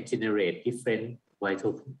application can generate different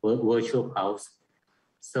virtual pulse,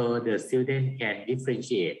 so the student can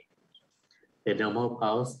differentiate the normal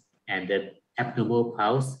pulse and the abnormal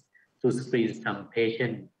pulse to screen some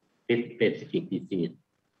patient with specific disease.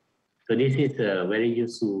 So this is very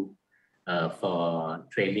useful for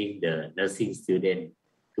training the nursing student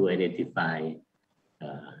to identify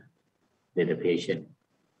the patient.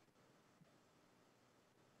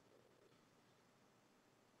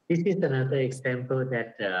 This is another example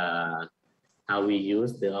that how we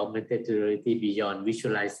use the augmented reality beyond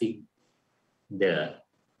visualizing the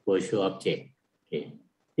virtual object. Okay.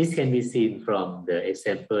 This can be seen from the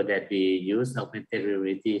example that we use augmented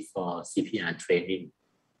reality for CPR training.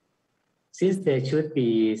 Since there should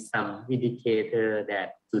be some indicator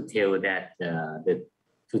that to tell that the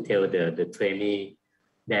trainee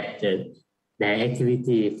that their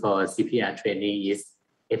activity for CPR training is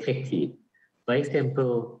effective. For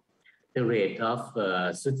example, the rate of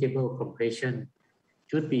suitable compression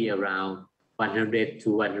should be around 100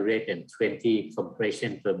 to 120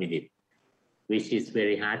 compression per minute, which is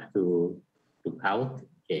very hard to count,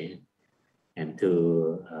 okay, and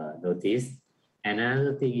to notice.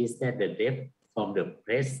 Another thing is that the depth from the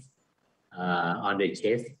press on the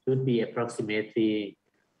chest should be approximately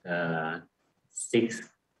 6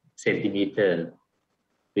 centimeters,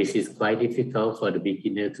 which is quite difficult for the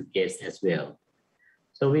beginner to guess as well.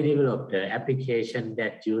 So we developed the application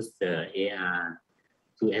that uses the AR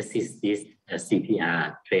to assist this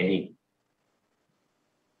CPR training.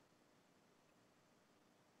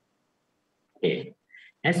 Okay.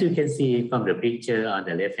 As you can see from the picture on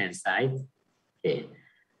the left-hand side, okay,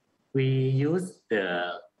 we use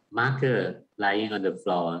the marker lying on the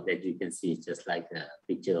floor that you can see, just like a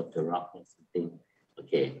picture of the rock or something.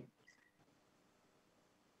 Okay.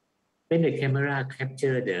 When the camera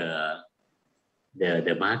capture the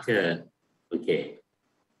marker, okay,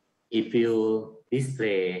 if you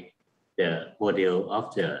display the model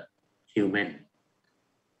of the human,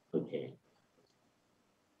 okay,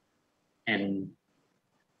 and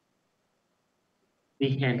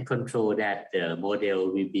we can control that the model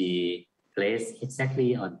will be placed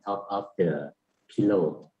exactly on top of the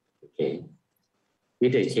pillow, okay,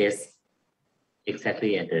 with the chest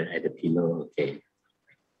exactly at the pillow, okay.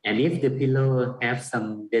 And if the pillow have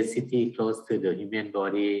some density close to the human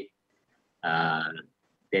body,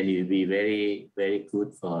 then it will be very, very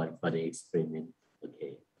good for the experiment,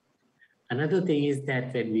 okay. Another thing is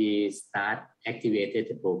that when we start activated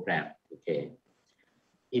the program, okay,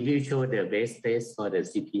 it will show the best place for the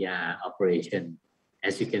CPR operation,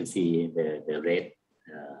 as you can see the red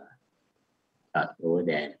dot over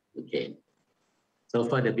there, okay. So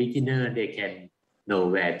for the beginner, they can know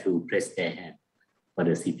where to press their hand for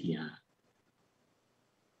the CPR.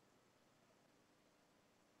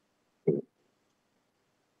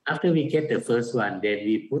 After we get the first one, then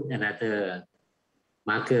we put another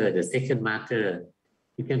marker, the second marker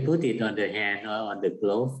You can put it on the hand or on the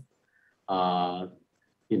glove, or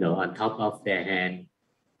on top of their hand.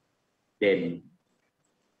 Then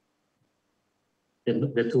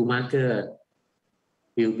the two marker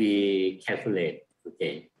will be calculated.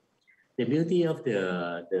 Okay. The beauty of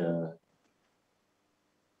the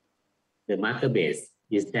marker base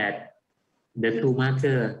is that the two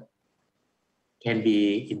marker can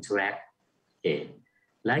be interact. Okay.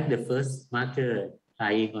 Like the first marker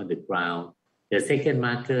lying on the ground, the second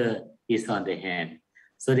marker is on the hand.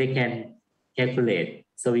 So they can calculate.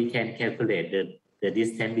 So we can calculate the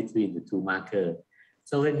distance between the two markers.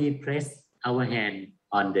 So when we press our hand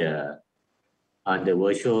on the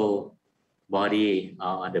virtual body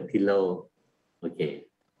or on the pillow, okay,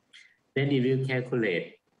 then it will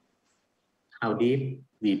calculate how deep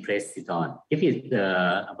we press it on. If it's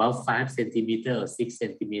about 5 centimeters or 6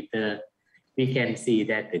 centimeters, we can see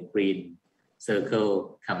that the green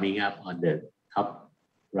circle coming up on the top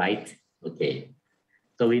right. Okay,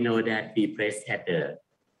 so we know that we press at the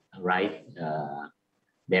right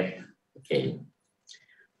depth. Okay,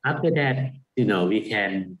 after that, we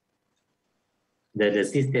can the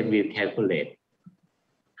system will calculate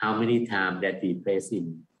how many times that we press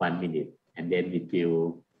in 1 minute, and then it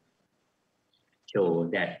will show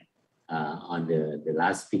that on the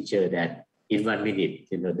last picture that in 1 minute,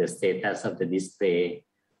 the status of the display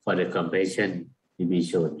for the compression will be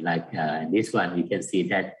shown. Like this one, we can see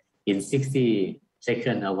that in 60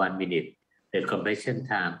 seconds or 1 minute, the compression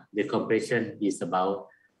time, the compression is about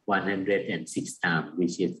 106 times,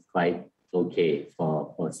 which is quite okay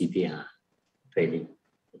for CPR training.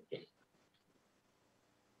 Okay.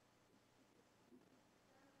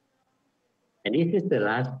 And this is the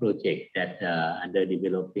last project that under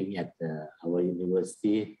developing at our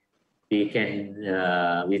university. We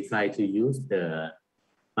try to use the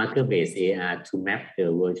marker-based AR to map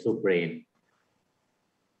the virtual brain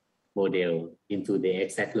model into the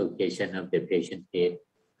exact location of the patient head.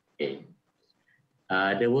 Okay.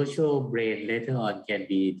 The virtual brain later on can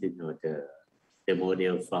be the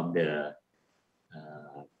model from the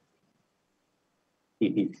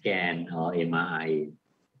CT scan or MRI.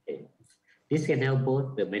 Okay. This can help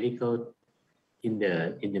both the medical in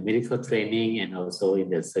the medical training and also in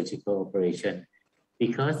the surgical operation,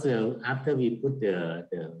 because after we put the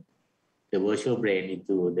virtual brain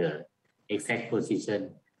into the exact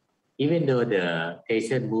position, even though the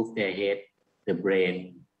patient moves their head, the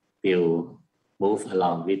brain will move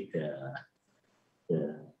along with the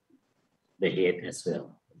head as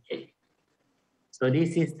well. Okay. So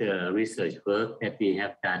this is the research work that we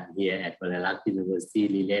have done here at Liao University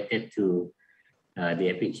related to the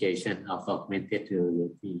application of augmented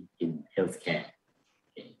reality in healthcare.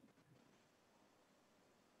 Okay.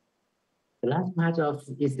 The last part of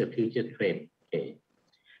is the future trend. Okay.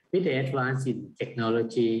 With the advance in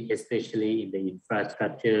technology, especially in the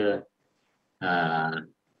infrastructure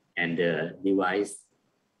and the device,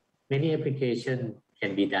 many applications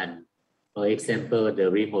can be done. For example,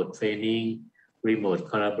 the remote training, remote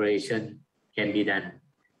collaboration can be done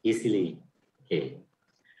easily. Okay.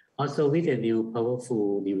 Also with a new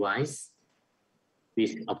powerful device,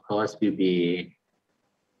 which of course will be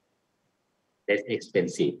less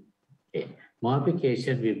expensive. Okay. More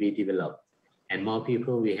applications will be developed and more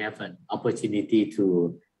people will have an opportunity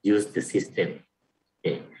to use the system.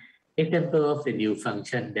 Okay. Example of the new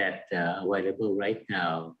function that available right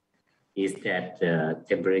now is that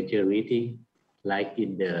temperature reading, like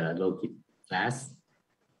in the low-kit class,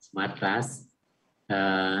 smart class.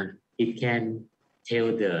 It can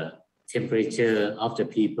tell the temperature of the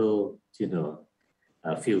people,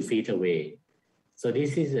 a few feet away. So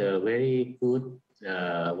this is a very good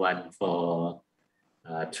one for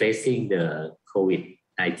tracing the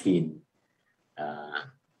COVID-19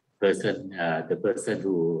 person, the person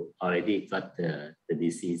who already got the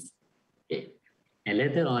disease. Okay. And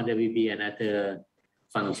later on, there will be another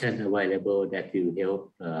function available that will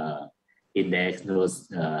help in diagnose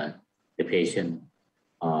the patient,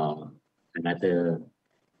 or another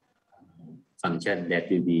function that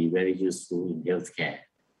will be very useful in healthcare.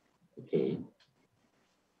 Okay.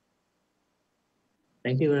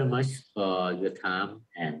 Thank you very much for your time.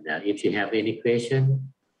 And if you have any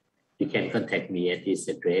question, you can contact me at this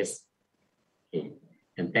address. Okay.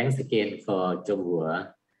 And thanks again for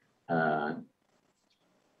Changhua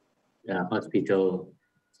Hospital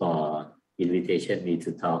for invitation me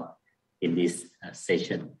to talk in this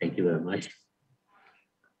session. Thank you very much.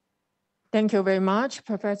 Thank you very much,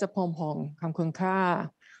 Professor Pongpong. ขอบคุณค่ะ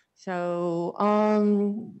So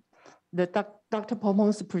Dr.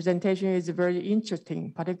 Pongpong's presentation is very interesting,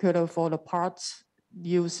 particularly for the parts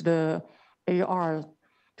use the AR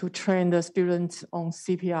to train the students on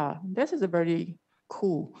CPR. This is a very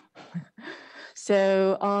cool.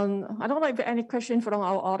 So I don't know if any question from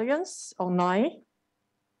our audience online.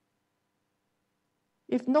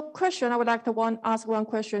 If no question, I would like to ask one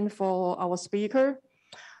question for our speaker.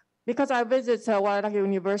 Because I visited Wailaki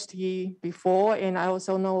University before, and I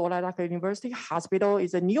also know Wailaki University Hospital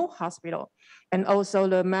is a new hospital, and also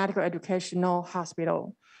the medical educational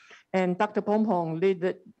hospital. And Dr. Pompong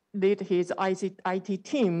lead his IT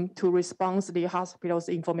team to respond to the hospital's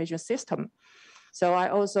information system. So I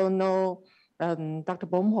also know Dr.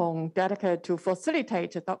 Pompong dedicated to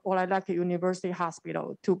facilitate the Wailaki University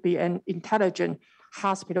Hospital to be an intelligent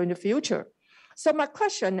hospital in the future. So my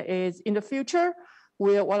question is, in the future,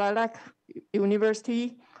 will Wailaki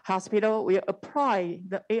University Hospital will apply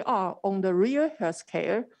the AR on the real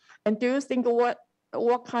healthcare? And do you think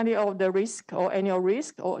what kind of the risk or any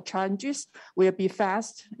risk or challenges will be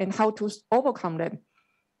faced and how to overcome them?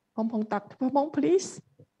 Dr. Pompong, please.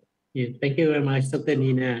 Yeah, thank you very much, Dr.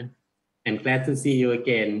 Nina. I'm glad to see you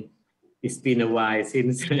again. It's been a while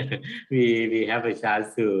since we have a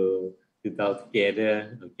chance to talk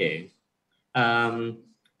together. Okay.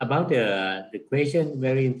 About the question,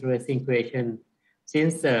 very interesting question.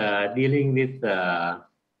 Since dealing with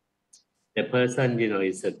the person,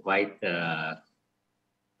 is a quite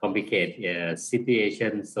complicated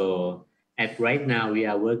situation. So right now we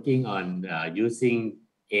are working on using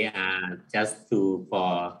AR just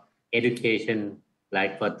for education,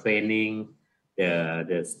 like for training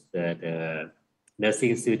the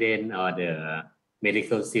nursing student or the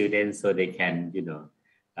medical students, so they can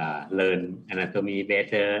learn anatomy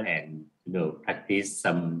better and practice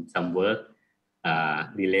some work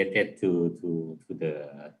related to the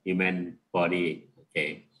human body.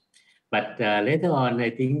 Okay, but later on,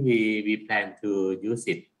 I think we plan to use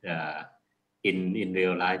it in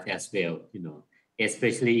real life as well.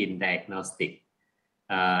 Especially in diagnostic.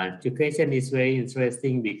 The question is very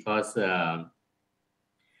interesting because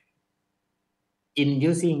in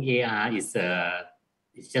using AR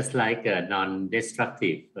it's just like a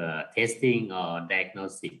non-destructive testing or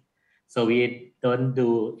diagnostic. So we don't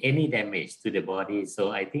do any damage to the body.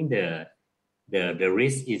 So I think the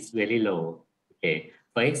risk is very low. Okay.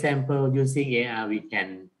 For example, using AR, we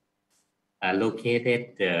can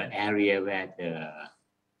locate the area where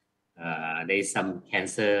there is some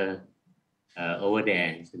cancer over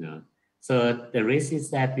there. So the risk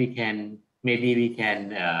is that we can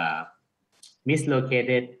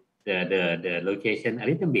mislocate the location a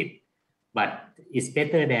little bit, but it's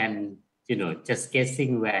better than just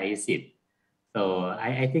guessing where is it. So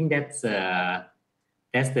I think that's the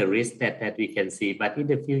risk that we can see. But in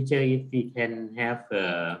the future, if we can have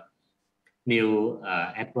new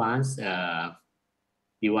advanced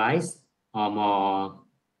device or more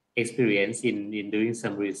experience in doing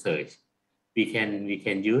some research, we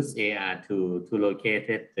can use AR to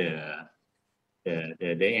locate the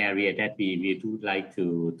area that we would like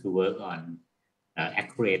to work on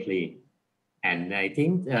accurately. And I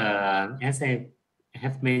think as I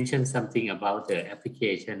have mentioned something about the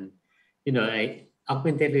application,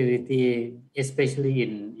 augmented reality, especially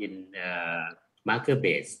in marker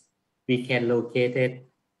base, we can locate it,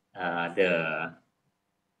 the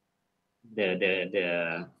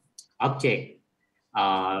object,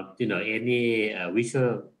 any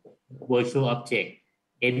virtual object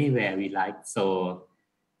anywhere we like. So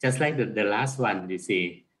just like the last one, you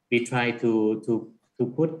see, we try to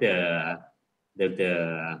put the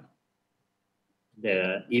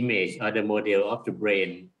image or the model of the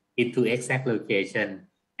brain into exact location,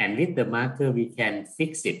 and with the marker we can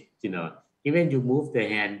fix it. Even you move the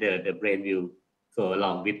hand, the brain will go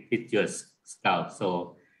along with your scalp.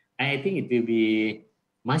 So I think it will be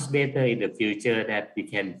much better in the future that we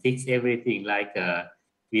can fix everything, like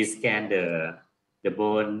we scan the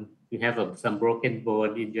bone. You have some broken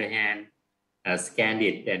bone in your hand, scan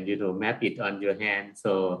it and map it on your hand,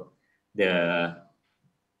 so the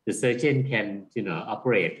surgeon can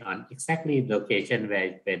operate on exactly the location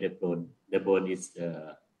where the bone is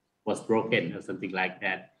was broken or something like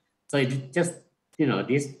that. So it just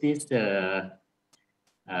this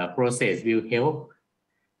process will help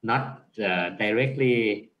not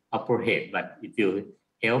directly operate, but it will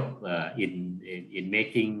help in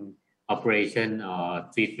making operation or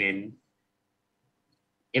treatment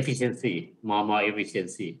efficiency, more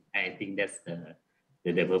efficiency. I think that's the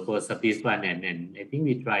purpose of this one, and I think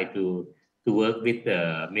we try to work with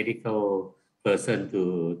the medical person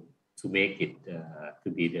to make it to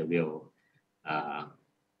be the real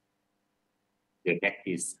the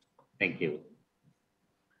practice. Thank you.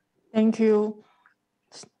 Thank you.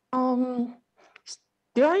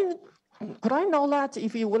 Could I know that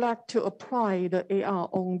if you would like to apply the AR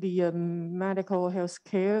on the medical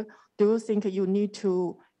healthcare, do you think you need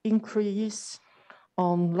to increase a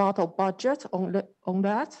lot of budget on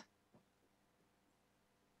that?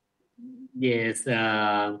 Yes.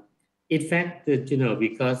 In fact,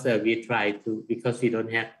 because because we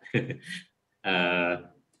don't have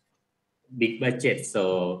big budget,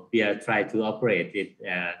 so we are trying to operate it,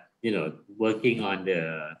 working on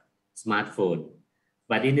the smartphone.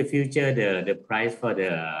 But in the future, the price for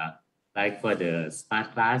the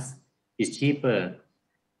smart glass is cheaper,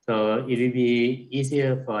 so it will be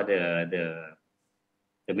easier for the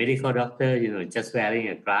medical doctor, just wearing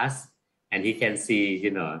a glass, and he can see,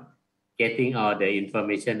 getting all the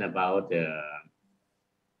information about the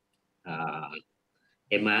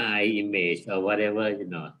MRI image or whatever,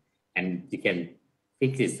 and you can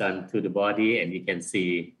fix it onto the body and you can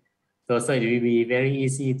see. So it will be very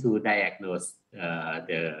easy to diagnose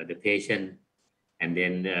the patient, and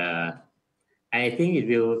then I think it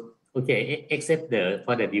will except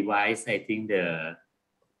for the device. I think the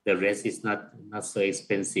rest is not so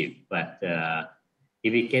expensive. But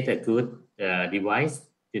if we get a good device,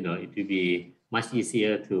 it will be much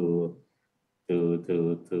easier to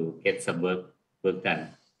get some work done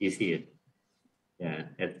easier. Yeah,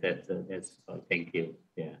 that's all. Thank you.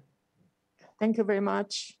 Yeah. Thank you very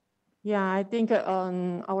much. Yeah, I think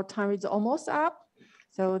our time is almost up.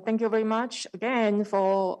 So thank you very much again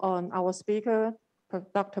for our speaker,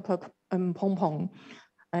 Dr. Pong Pong.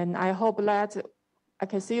 And I hope that I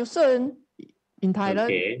can see you soon in Thailand.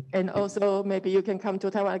 Okay. And also maybe you can come to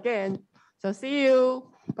Taiwan again. So see you.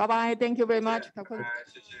 Bye-bye. Thank you very much. Thank you very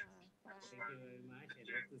much, and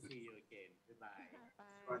hope to see you again. Goodbye.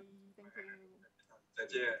 Bye. Thank you. 再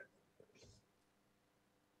见。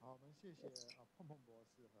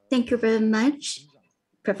 Thank you very much,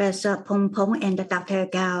 Professor Pong Pong and Dr.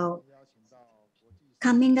 Gao.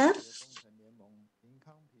 Coming up,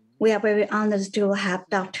 we are very honored to have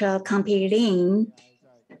Dr. Kampi Lin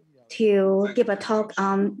to give a talk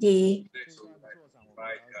on the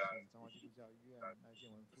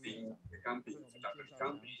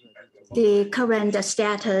current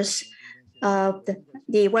status of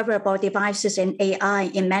the wearable devices and AI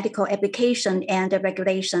in medical application and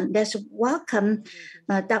regulation. Let's welcome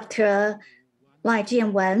Dr. Lai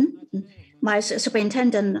Jianwen, Vice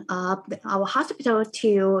Superintendent of our hospital,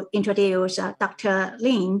 to introduce Dr.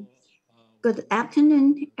 Lin. Good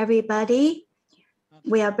afternoon, everybody.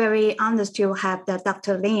 We are very honored to have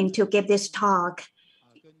Dr. Lin to give this talk.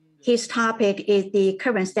 His topic is the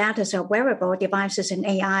current status of wearable devices and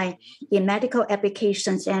AI in medical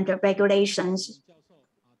applications and regulations.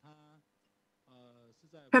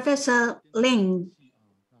 Professor Lin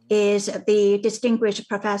is the distinguished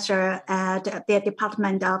professor at the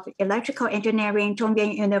Department of Electrical Engineering,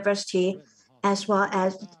 Zhongyuan University, as well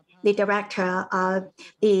as the director of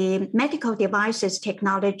the Medical Devices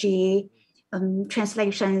Technology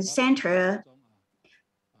Translation Center.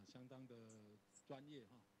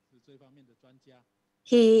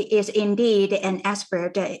 He is indeed an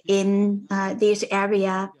expert in this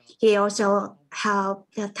area. He also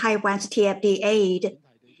helped Taiwan's Ph.D. aid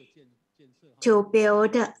to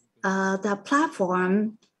build the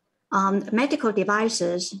platform on medical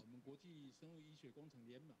devices.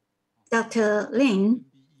 Dr. Lin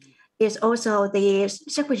is also the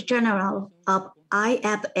Secretary General of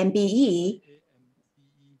IFMBE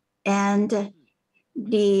and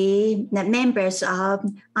the members of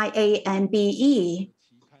IAMBE.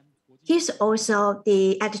 He's also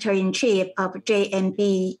the editor-in-chief of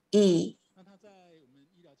JMBE.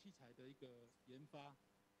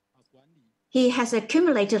 He has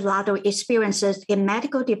accumulated a lot of experiences in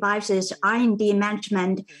medical devices, R&D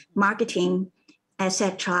management, marketing,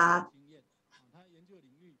 etc.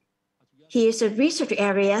 His research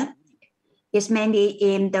area is mainly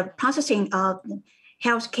in the processing of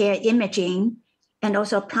healthcare imaging and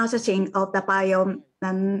also processing of the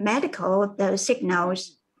biomedical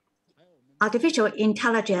signals. Artificial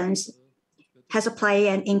intelligence has played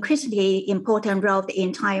an increasingly important role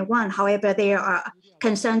in Taiwan. However, there are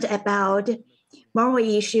concerns about moral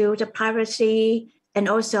issues, privacy, and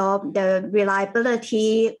also the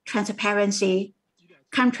reliability, transparency.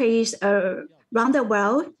 Countries around the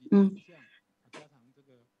world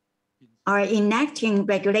are enacting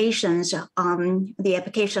regulations on the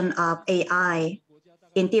application of AI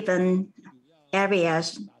in different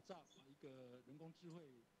areas.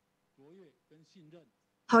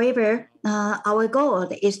 However, our goal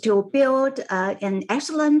is to build an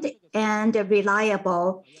excellent and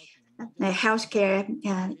reliable healthcare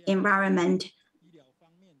environment.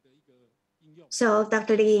 So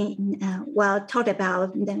Dr. Lee talked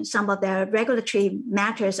about some of the regulatory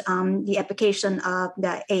matters on the application of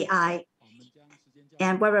the AI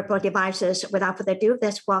and wearable devices. Without further ado,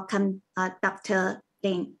 let's welcome Dr.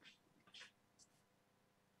 Ling.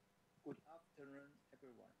 Good afternoon,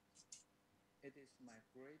 everyone. It is my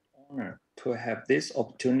great honor to have this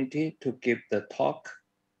opportunity to give the talk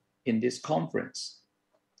in this conference.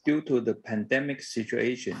 Due to the pandemic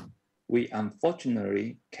situation, we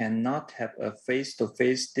unfortunately cannot have a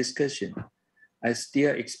face-to-face discussion. I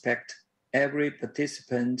still expect every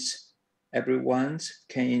participant, everyone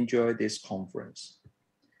can enjoy this conference.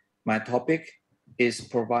 My topic is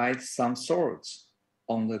provide some thoughts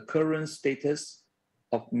on the current status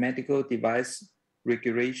of medical device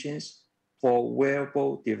regulations for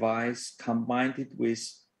wearable device combined with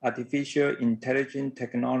artificial intelligence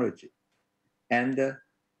technology and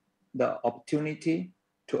the opportunity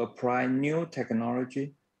to apply new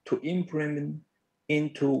technology to implement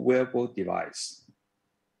into wearable device.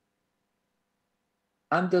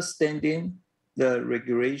 Understanding the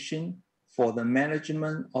regulation for the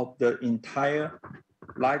management of the entire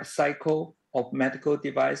life cycle of medical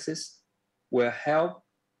devices will help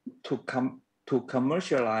to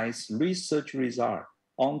commercialize research results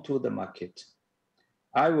onto the market.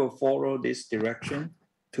 I will follow this direction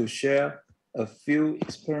to share a few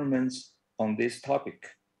experiments on this topic.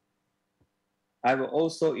 I will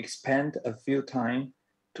also expand a few time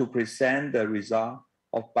to present the result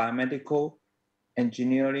of biomedical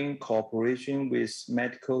engineering cooperation with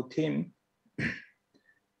medical team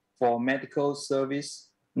for medical service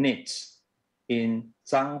needs in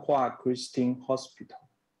Changhua Christian Hospital.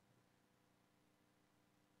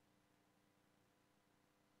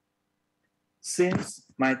 Since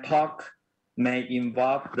my talk may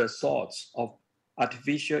involve the thoughts of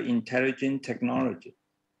artificial intelligence technology,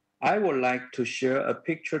 I would like to share a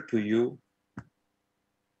picture to you.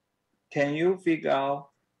 Can you figure out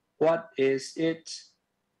what is it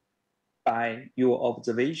by your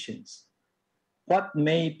observations? What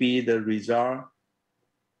may be the result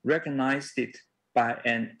recognized it by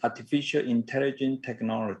an artificial intelligence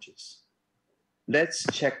technologies? Let's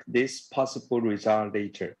check this possible result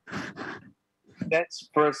later. Let's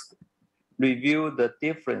first review the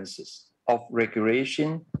differences of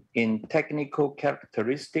regulation in technical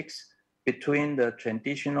characteristics between the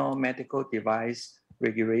traditional medical device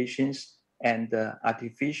regulations and the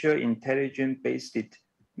artificial intelligence-based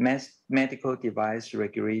medical device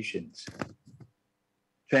regulations.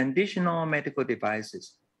 Traditional medical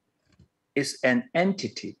devices is an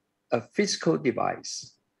entity, a physical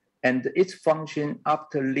device, and its function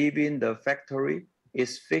after leaving the factory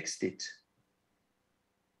is fixed.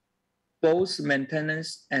 Both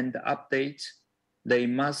maintenance and updates, they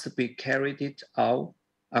must be carried out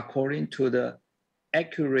according to the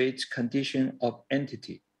accurate condition of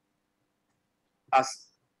entity. As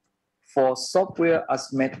for software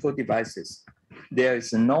as medical devices, there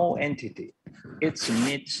is no entity. It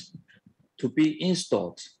needs to be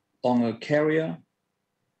installed on a carrier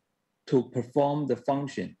to perform the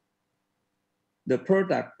function. The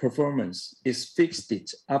product performance is fixed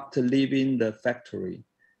after leaving the factory,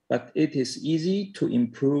 but it is easy to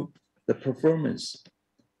improve the performance,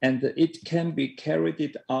 and it can be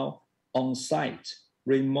carried out on site,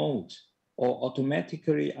 remote, or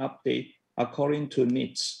automatically update according to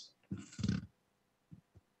needs.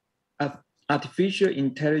 Artificial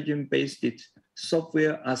intelligence-based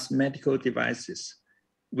software as medical devices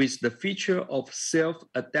with the feature of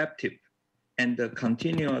self-adaptive and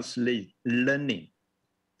continuous learning.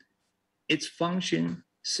 Its function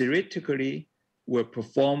theoretically will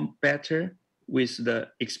perform better with the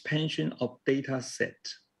expansion of data set.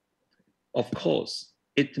 Of course,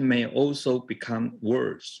 it may also become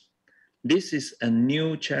worse. This is a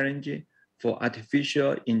new challenge for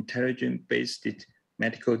artificial intelligence-based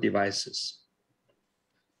medical devices.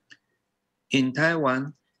 In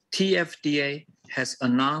Taiwan, TFDA has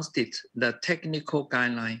announced the technical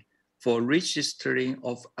guideline for registering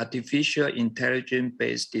of artificial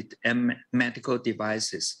intelligence-based medical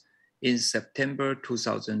devices in September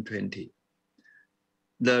 2020.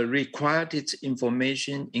 The required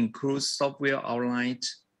information includes software outline,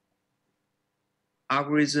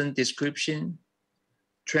 algorithm description,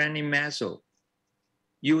 training method,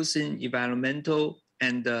 using environmental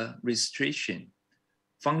and restriction,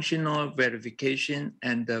 functional verification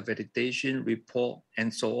and validation report,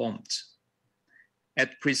 and so on.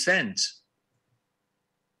 At present,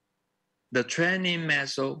 the training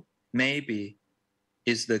method maybe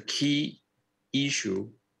is the key issue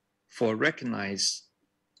for recognize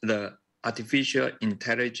the artificial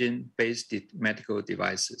intelligence-based medical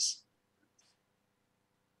devices.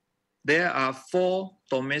 There are 4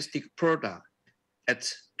 domestic products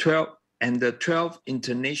at 12 and the 12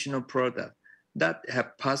 international products that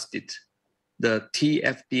have passed the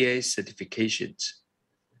TFDA certifications.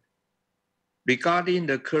 Regarding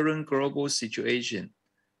the current global situation,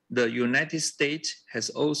 the United States has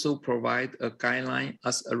also provided a guideline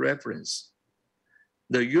as a reference.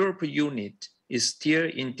 The Europe unit is still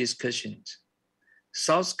in discussion.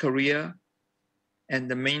 South Korea and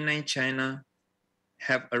the mainland China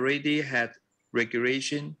have already had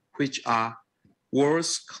regulations which are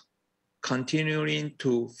worth continuing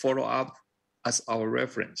to follow up as our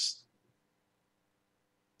reference.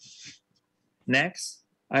 Next,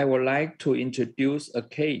 I would like to introduce a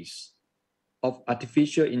case of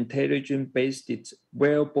artificial intelligence-based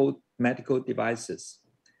wearable medical devices.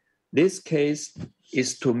 This case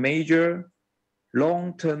is to measure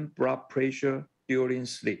long-term blood pressure during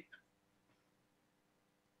sleep.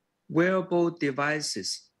 Wearable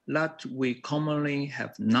devices that we commonly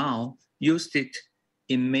have now used it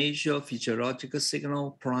in measure physiological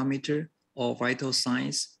signal parameter or vital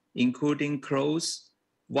signs, including clothes,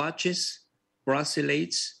 watches,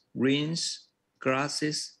 bracelets, rings,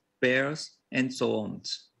 glasses, belts, and so on.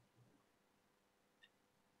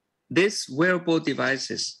 These wearable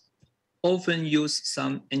devices often use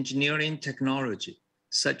some engineering technology,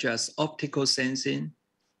 such as optical sensing,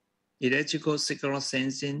 electrical signal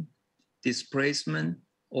sensing, displacement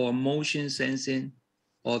or motion sensing,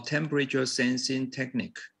 or temperature sensing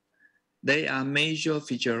technique. They are measure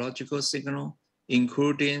physiological signal,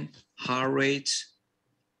 including heart rate,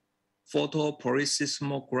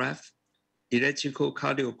 photoporisismograph, electrical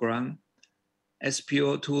cardiogram,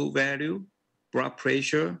 SpO2 value, blood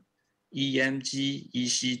pressure, EMG,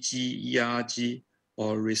 ECG, ERG,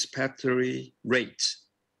 or respiratory rate.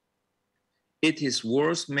 It is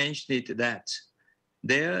worth mentioning that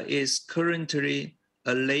there is currently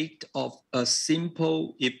a lack of a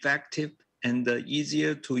simple, effective, and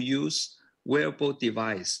easier to use wearable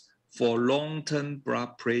device for long-term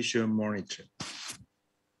blood pressure monitoring.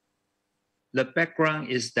 The background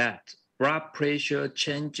is that blood pressure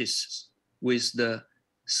changes with the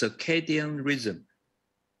circadian rhythm.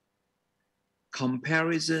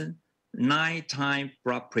 Comparison nighttime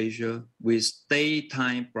blood pressure with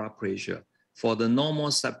daytime blood pressure for the normal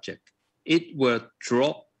subject, it will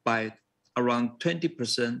drop by around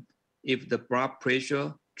 20% if the blood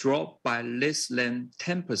pressure drop by less than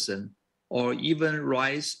 10% or even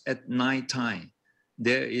rise at nighttime.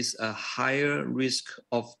 There is a higher risk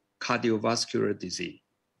of cardiovascular disease.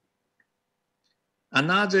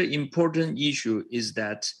 Another important issue is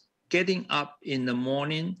that getting up in the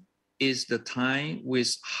morning is the time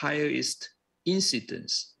with highest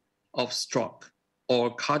incidence of stroke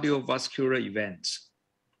or cardiovascular events.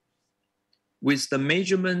 With the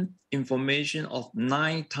measurement information of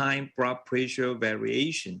nighttime blood pressure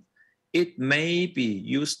variation, it may be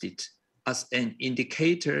used as an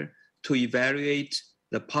indicator to evaluate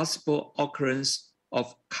the possible occurrence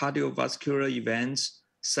of cardiovascular events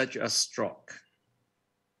such as stroke.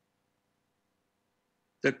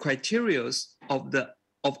 The criteria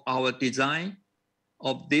of our design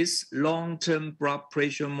of this long-term blood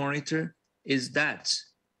pressure monitor is that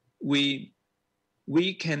we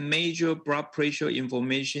can measure blood pressure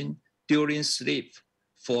information during sleep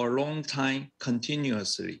for a long time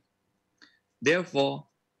continuously. Therefore,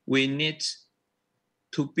 we need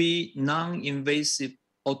to be non-invasive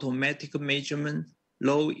automatic measurement,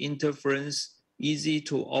 low interference, easy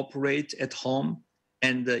to operate at home,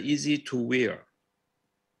 and easy to wear.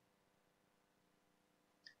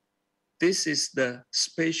 This is the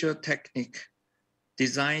spatial technique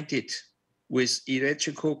designed with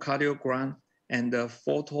electrical cardiogram and the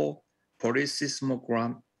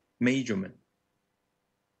photoporisismogram measurement.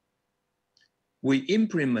 We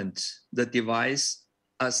implement the device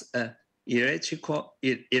as an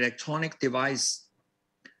electronic device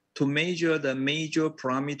to measure the major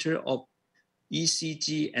parameter of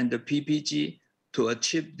ECG and the PPG to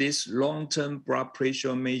achieve this long-term blood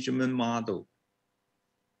pressure measurement model.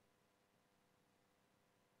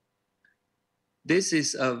 This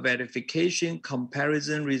is a verification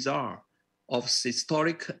comparison result of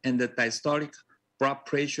systolic and diastolic blood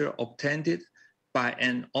pressure obtained by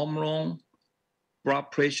an Omron blood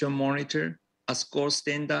pressure monitor as gold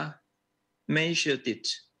standard, measured it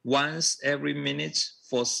once every minute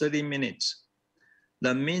for 30 minutes.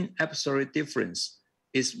 The mean absolute difference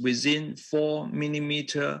is within 4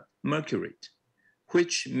 millimeter mercury,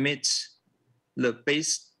 which meets the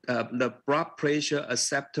blood pressure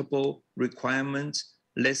acceptable requirement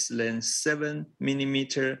less than 7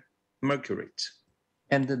 millimeter mercury.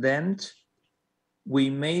 And then we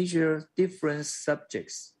measure different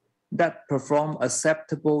subjects that perform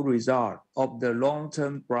acceptable result of the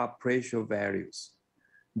long-term blood pressure values.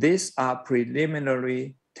 These are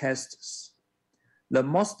preliminary tests. The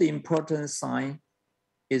most important sign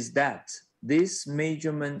is that this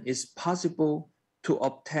measurement is possible to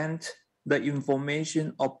obtain the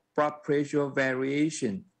information of blood pressure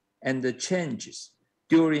variation and the changes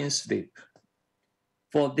during sleep.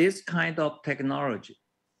 For this kind of technology,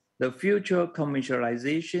 the future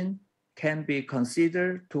commercialization can be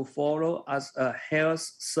considered to follow as a health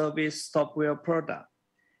service software product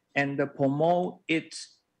and promote it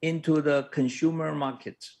into the consumer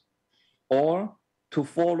market, or to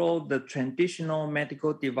follow the traditional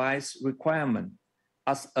medical device requirement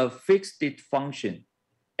as a fixed function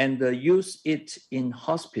and use it in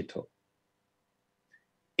hospital.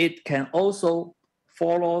 It can also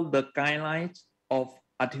follow the guidelines of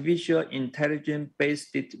artificial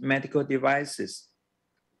intelligence-based medical devices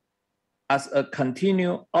as a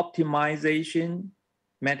continued optimization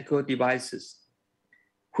medical devices,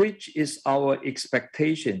 which is our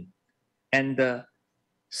expectation, and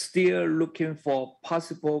still looking for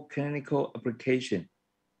possible clinical application.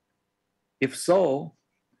 If so,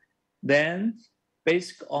 then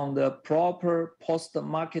based on the proper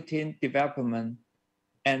post-marketing development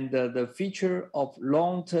and the feature of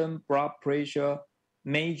long-term blood pressure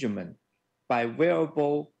measurement by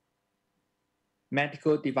wearable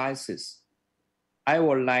medical devices, I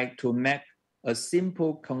would like to make a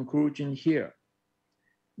simple conclusion here.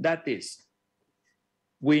 That is,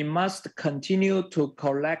 we must continue to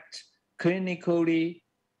collect clinically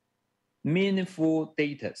meaningful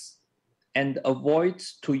data and avoid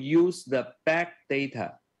to use the bad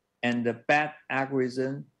data and the bad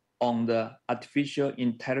algorithm on the artificial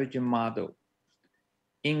intelligence model.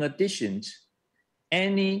 In addition,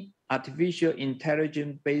 any artificial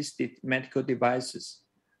intelligence-based medical devices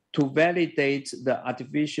to validate the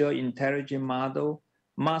artificial intelligence model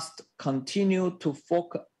must continue to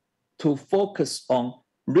focus on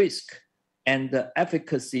risk and the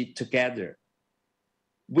efficacy together.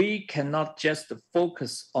 We cannot just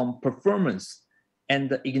focus on performance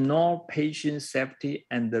and ignore patient safety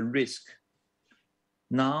and the risk.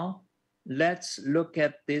 Now, let's look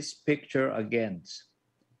at this picture again.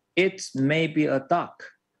 It may be a duck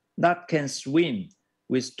that can swim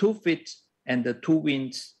with 2 feet and 2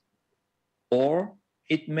 wings, or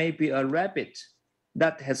it may be a rabbit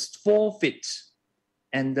that has 4 feet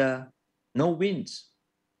and no wings.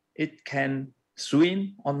 It can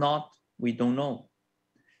swim or not, we don't know.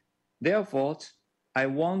 Therefore, I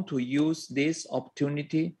want to use this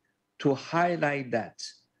opportunity to highlight that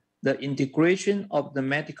the integration of the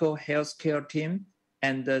medical healthcare team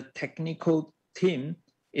and the technical team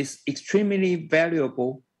is extremely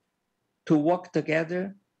valuable to work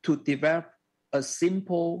together to develop a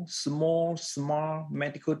simple, small, smart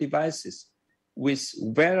medical devices with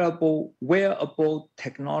wearable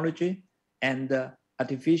technology and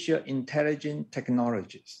artificial intelligence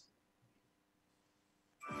technologies.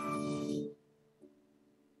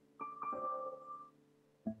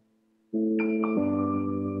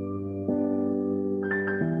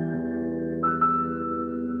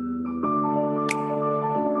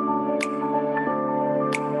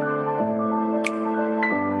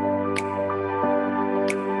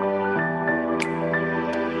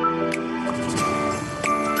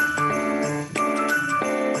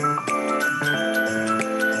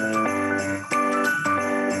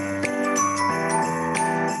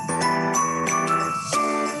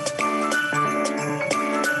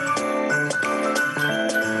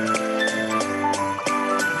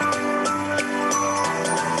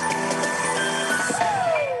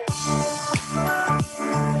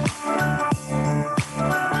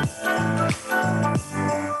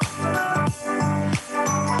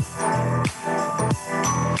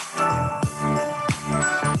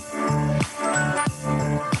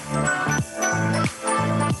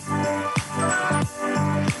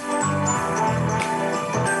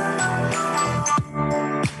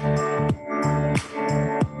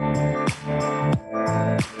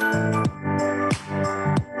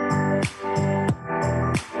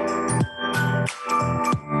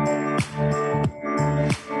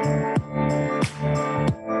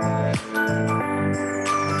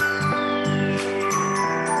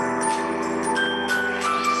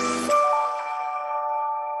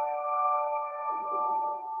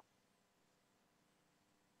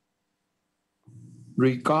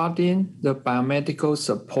 Regarding the biomedical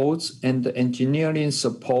supports and the engineering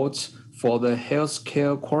supports for the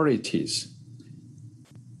healthcare qualities,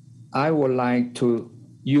 I would like to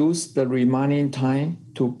use the remaining time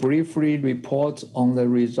to briefly report on the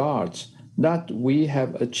results that we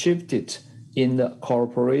have achieved in the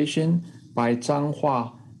cooperation by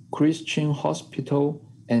Changhua Christian Hospital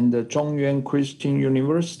and the Zhongyuan Christian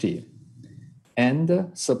University, and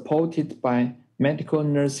supported by medical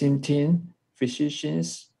nursing team,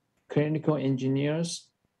 physicians, clinical engineers,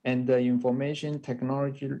 and the information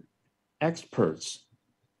technology experts.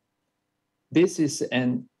 This is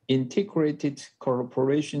an integrated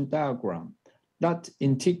cooperation diagram that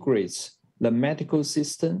integrates the medical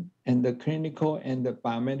system and the clinical and the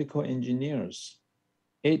biomedical engineers.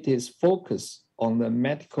 It is focused on the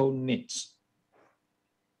medical needs.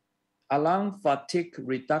 Alarm fatigue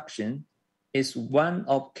reduction is one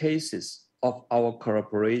of cases of our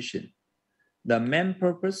collaboration. The main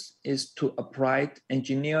purpose is to apply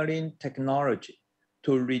engineering technology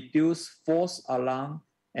to reduce false alarm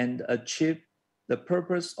and achieve the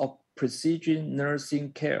purpose of precision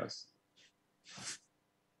nursing care.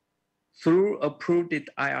 Through approved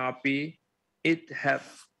IRB, it has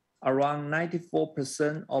around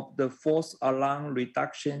 94% of the false alarm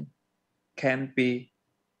reduction can be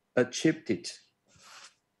achieved.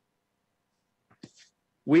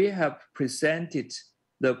 We have presented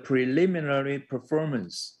the preliminary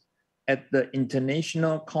performance at the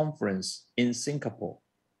international conference in Singapore.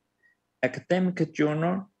 Academic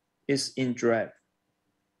journal is in draft.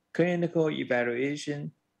 Clinical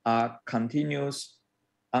evaluation are continuous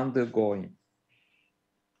undergoing.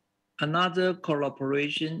 Another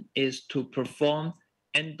collaboration is to perform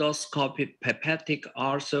endoscopic hepatic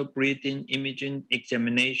ulcer breathing imaging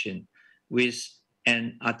examination with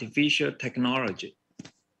an artificial technology.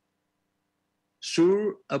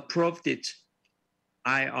 Through approved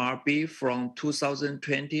IRB from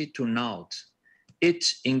 2020 to now, it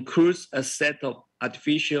includes a set of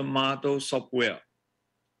artificial model software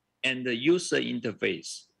and the user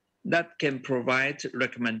interface that can provide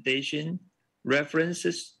recommendation,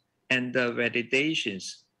 references, and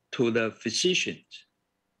validations to the physicians.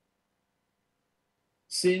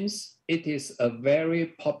 Since it is a very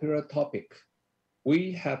popular topic,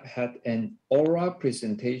 we have had an oral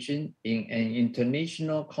presentation in an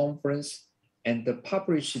international conference and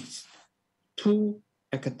published 2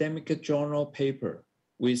 academic journal papers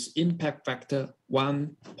with impact factor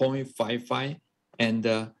 1.55 and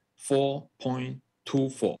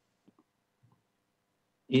 4.24.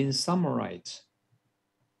 In summary,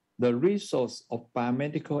 the resource of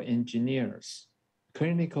biomedical engineers,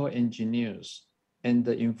 clinical engineers, and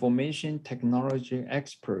the information technology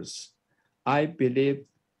experts, I believe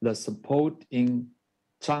the support in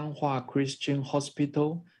Changhua Christian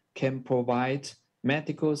Hospital can provide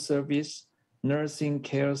medical service, nursing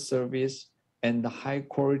care service, and high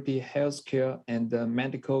quality healthcare and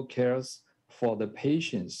medical cares for the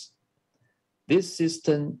patients. This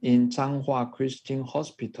system in Changhua Christian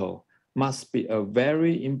Hospital must be a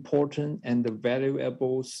very important and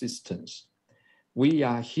valuable system. We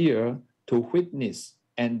are here to witness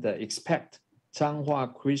and expect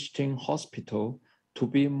Changhua Christian Hospital to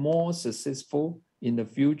be more successful in the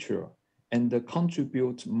future and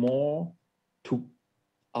contribute more to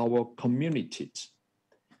our communities.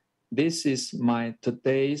 This is my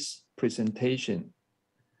today's presentation.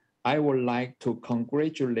 I would like to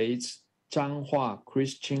congratulate Changhua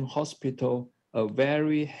Christian Hospital a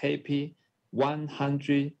very happy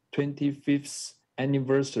 125th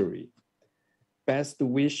anniversary. Best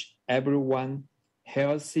wish everyone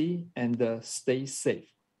healthy and stay safe.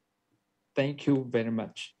 Thank you very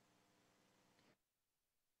much.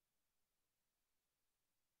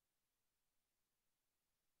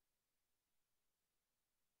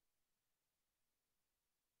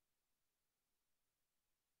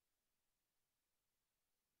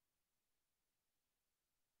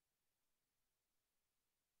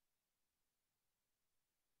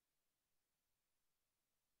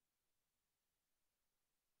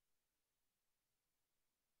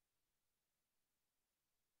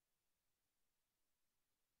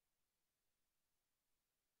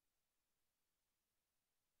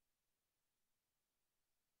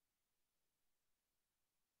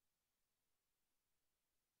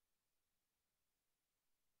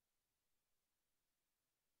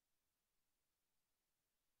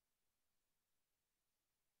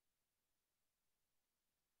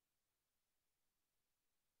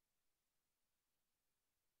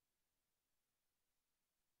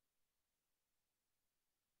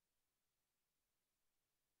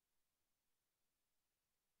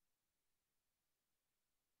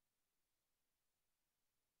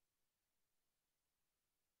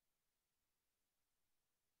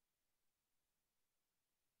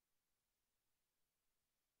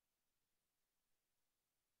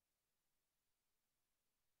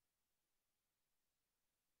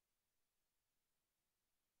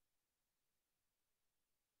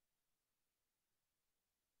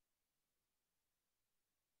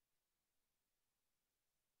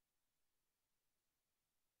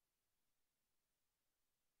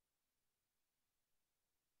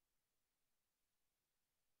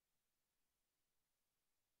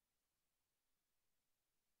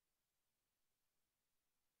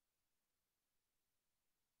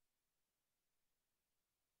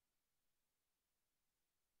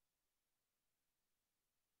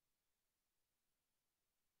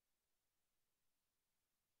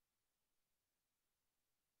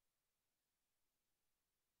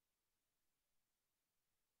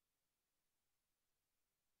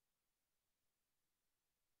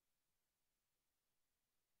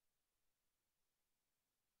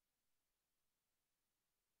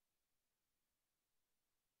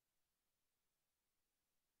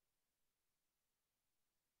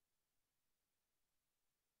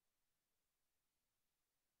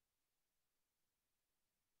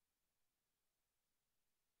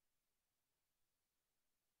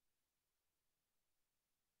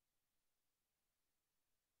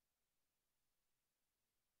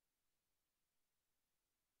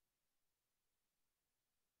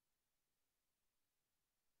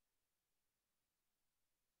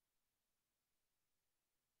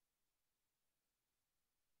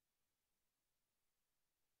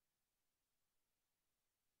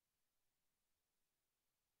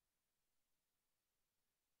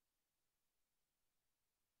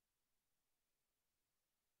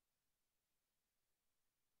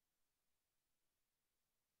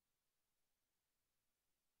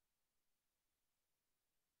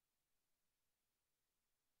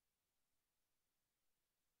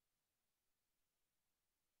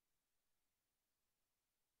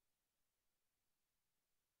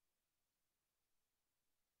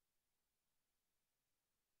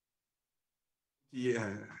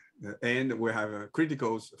 and we have a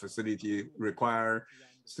critical facility required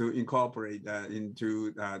to incorporate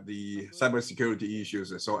into the cybersecurity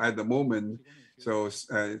issues. So at the moment,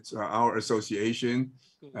 it's our association,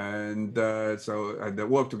 and they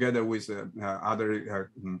work together with other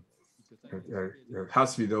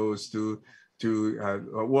hospitals to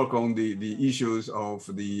work on the issues of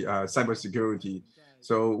the cybersecurity.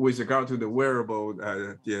 So with regard to the wearable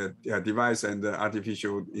device and the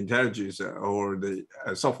artificial intelligence or the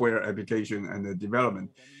software application and the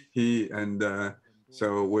development,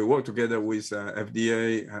 so we work together with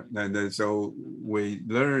FDA, and so we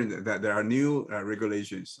learned that there are new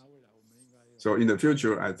regulations. So in the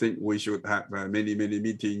future, I think we should have many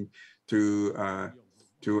meetings to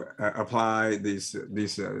apply this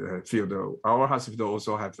field. Our hospital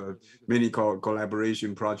also have many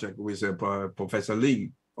collaboration projects with Professor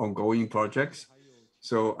Lin, ongoing projects.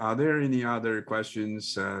 So are there any other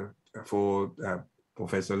questions for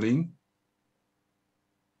Professor Lin?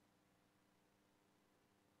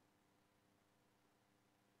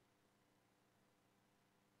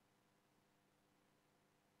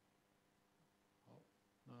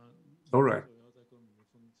 All right.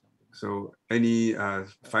 So any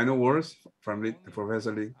final words from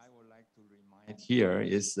Professor Lee? I would like to remind here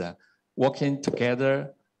is working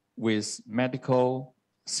together with medical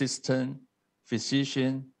system,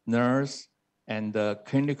 physician, nurse, and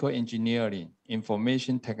clinical engineering,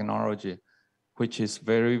 information technology, which is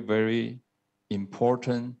very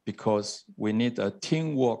important because we need a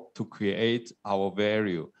teamwork to create our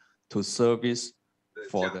value to service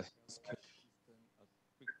for the healthcare system,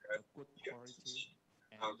 a good quality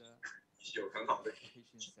and patient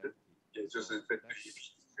safety. 也就是对于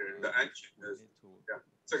人的安全的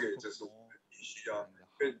这个也就是我们必须要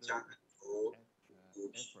更加能够努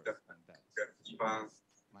力的一个地方，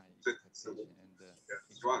这是我们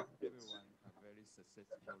希望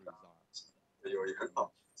有一个很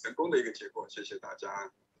好成功的一个结果。谢谢大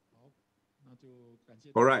家。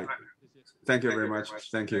All right, thank you very much.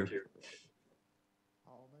 Thank you.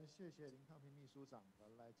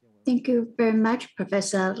 Thank you very much,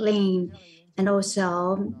 Professor Lin, and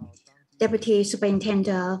also Deputy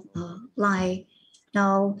Superintendent Lai.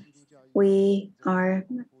 Now, we are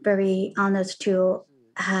very honored to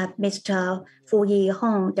have Mr. Fu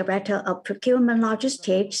Yihong, Director of Procurement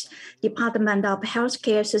Logistics, Department of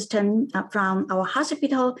Healthcare System from our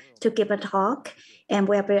hospital, to give a talk. And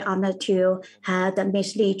we are very honored to have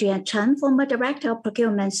Ms. Li Juan-Chen, former Director of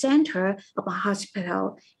Procurement Center of our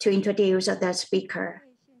hospital, to introduce the speaker.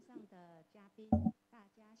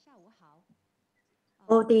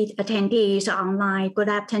 All the attendees online, good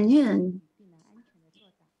afternoon.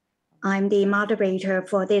 I'm the moderator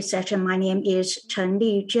for this session. My name is Chen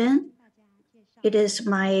Li Zhen. It is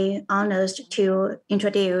my honor to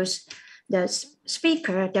introduce the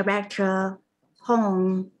speaker, Director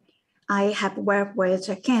Hong. I have worked with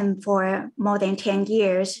him for more than 10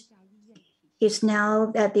 years. He's now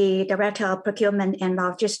the Director of Procurement and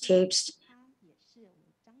Logistics.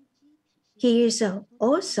 He is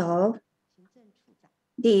also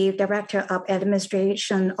the Director of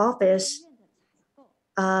Administration Office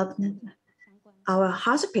of our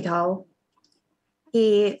hospital.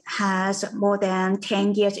 He has more than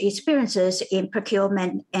 10 years experiences in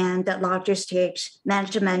procurement and logistics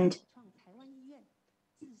management.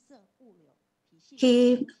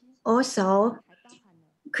 He also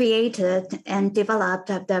created and developed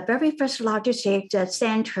the very first logistics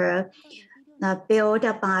center built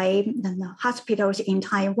by hospitals in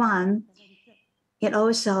Taiwan. It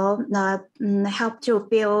also helped to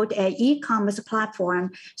build an e-commerce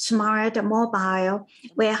platform, smart mobile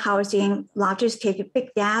warehousing, logistics,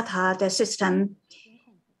 big data, the system,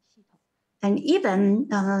 and even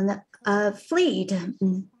a fleet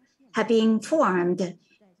have been formed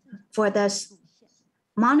for the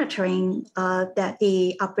monitoring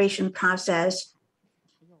the operation process.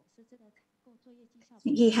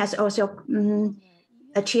 He has also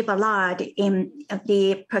achieve a lot in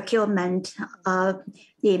the procurement of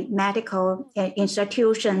the medical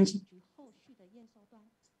institutions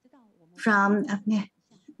from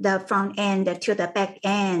the front end to the back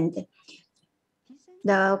end.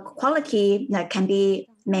 The quality that can be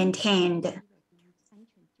maintained.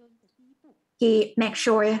 He makes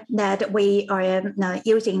sure that we are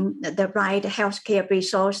using the right healthcare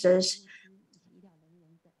resources.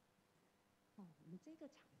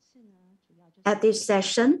 At this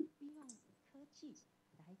session,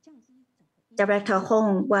 Director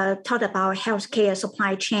Hong will talk about healthcare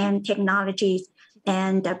supply chain technologies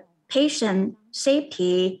and patient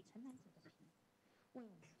safety.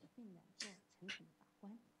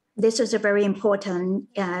 This is a very important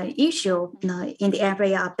issue in the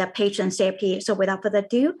area of the patient safety. So without further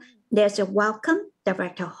ado, let's welcome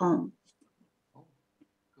Director Hong.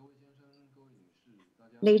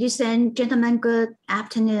 Ladies and gentlemen, good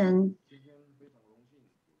afternoon.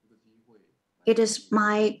 It is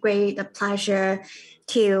my great pleasure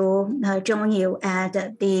to join you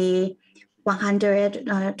at the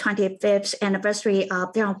 125th anniversary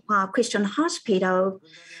of Changhua Christian Hospital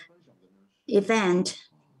event.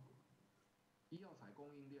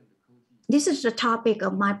 This is the topic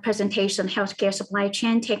of my presentation, healthcare supply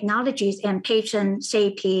chain technologies and patient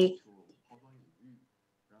safety.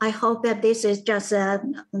 I hope that this is just a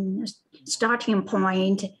starting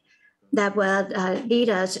point that will lead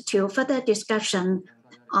us to further discussion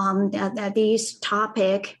on this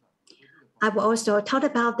topic. I will also talk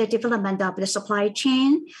about the development of the supply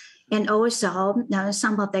chain and also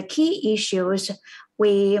some of the key issues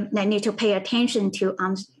we need to pay attention to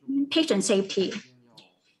on patient safety.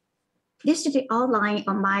 This is the outline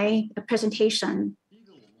of my presentation.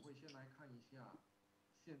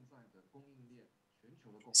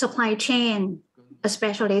 Supply chain,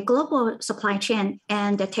 especially global supply chain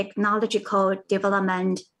and the technological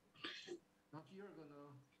development.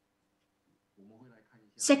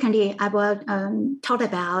 Secondly, I will talk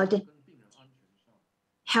about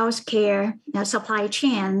healthcare supply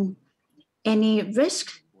chain, any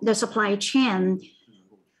risk the supply chain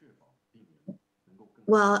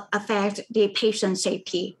will affect the patient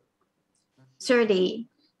safety. Thirdly,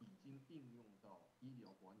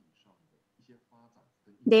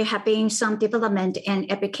 there have been some development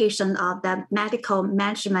and application of the medical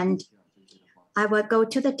management. I will go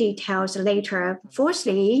to the details later.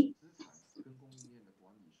 Fourthly,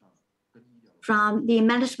 from the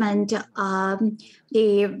management of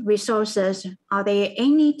the resources, are there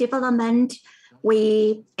any development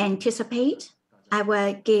we anticipate? I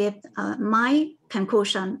will give my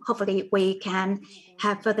conclusion. Hopefully, we can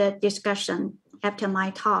have further discussion after my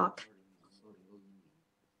talk.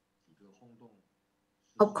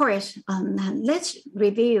 Of course, let's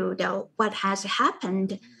review what has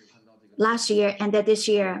happened last year and this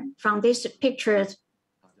year. From these pictures,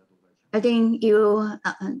 I think you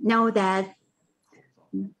know that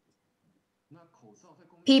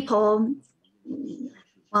people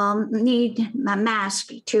need a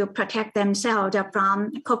mask to protect themselves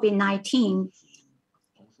from COVID-19.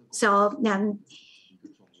 So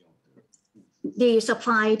the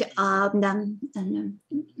supply of the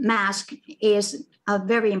mask is a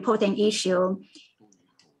very important issue.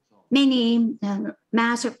 Many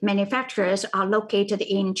mask manufacturers are located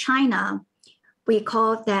in China. We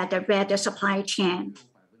call that the red supply chain.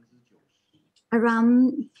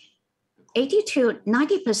 Around 80 to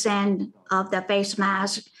 90% of the face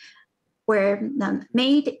masks were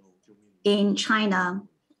made in China.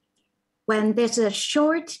 When there's a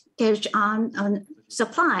shortage on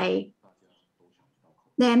supply,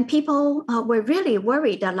 then people were really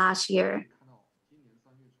worried last year.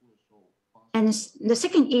 And the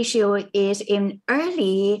second issue is in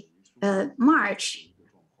early March,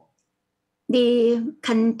 the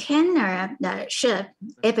container ship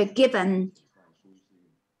Ever Given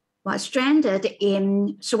was stranded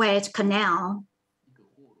in Suez Canal.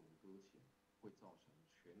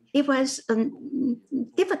 It was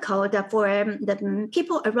difficult for the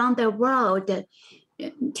people around the world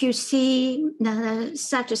to see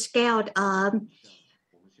such a scale of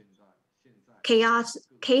chaos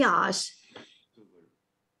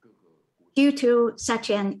due to such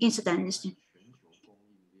an incident.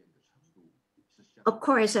 Of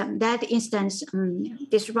course, that instance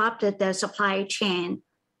disrupted the supply chain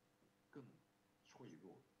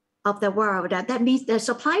of the world. That means the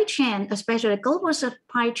supply chain, especially the global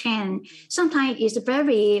supply chain, sometimes is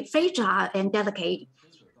very fragile and delicate.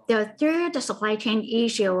 The third supply chain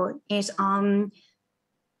issue is on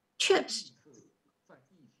chips,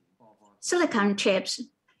 silicon chips.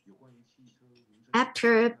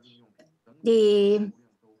 After the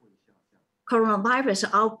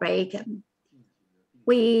coronavirus outbreak,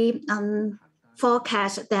 we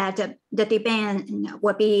forecast that the demand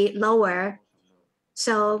will be lower.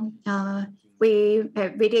 So we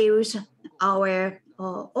reduce our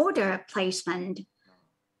order placement.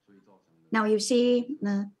 Now you see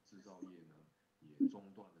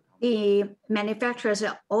the manufacturers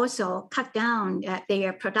also cut down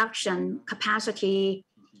their production capacity.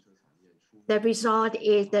 The result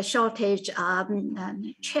is the shortage of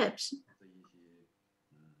chips.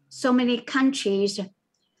 So many countries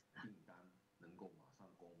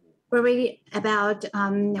worry about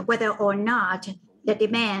whether or not the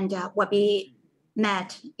demand will be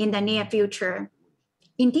met in the near future.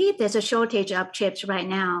 Indeed, there's a shortage of chips right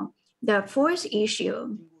now. The fourth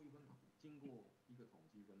issue,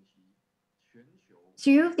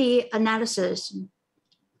 through the analysis,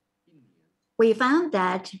 we found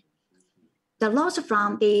that the loss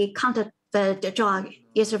from the counterfeit drug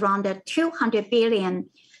is around 200 billion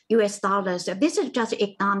US dollars. This is just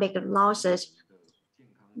economic losses.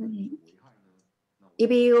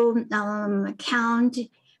 If you count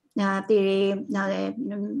the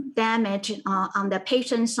damage on the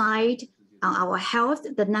patient side, on our health,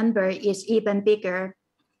 the number is even bigger.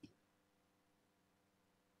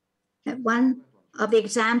 One of the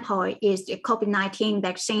examples is the COVID-19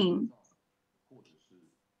 vaccine.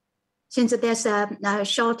 Since there's a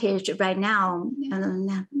shortage right now,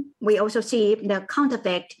 we also see the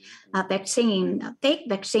counterfeit vaccine, fake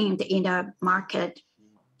vaccine in the market.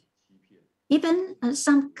 Even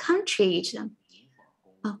some countries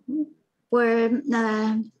were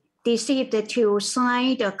deceived to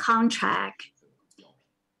sign a contract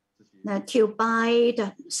to buy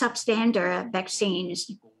the substandard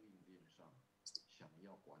vaccines.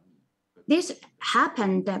 This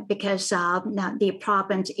happened because of the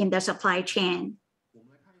problems in the supply chain.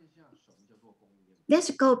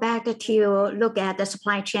 Let's go back to look at the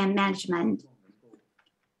supply chain management.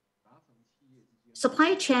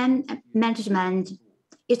 Supply chain management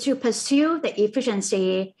is to pursue the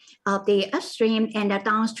efficiency of the upstream and the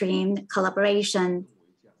downstream collaboration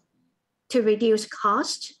to reduce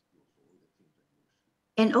cost,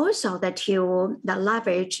 and also to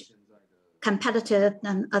leverage competitive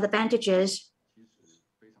advantages.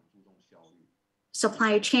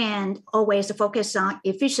 Supply chain always focus on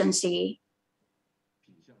efficiency.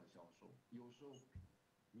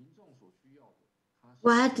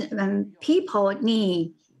 What people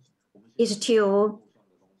need is to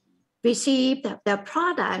receive the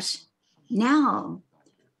products now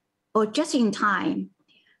or just in time.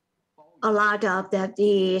 A lot of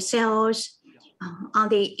the sales on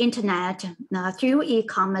the internet through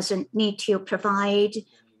e-commerce need to provide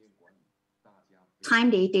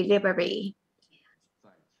timely delivery.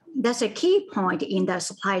 That's a key point in the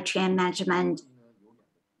supply chain management.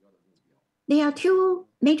 There are two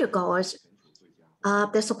major goals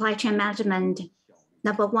of the supply chain management.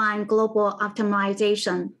 Number one, global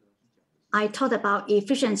optimization. I talked about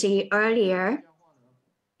efficiency earlier.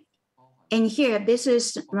 And here, this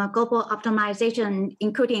is global optimization,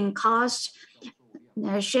 including cost,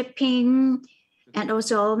 shipping, and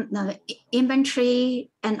also inventory,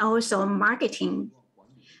 and also marketing.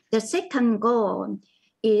 The second goal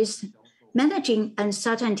is managing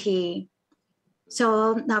uncertainty.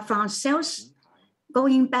 So from sales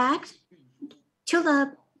going back to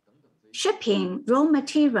the shipping, raw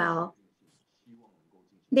material,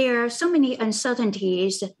 there are so many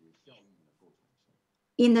uncertainties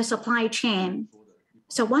in the supply chain.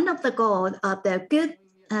 So one of the goals of the good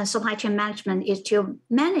supply chain management is to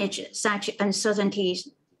manage such uncertainties.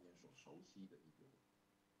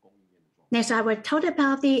 Next, I will talk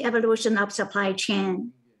about the evolution of supply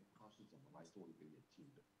chain.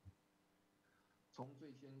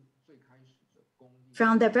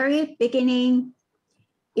 From the very beginning,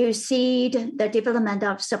 you see the development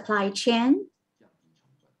of supply chain.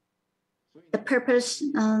 The purpose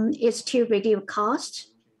is to reduce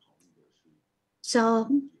costs. So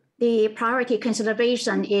the priority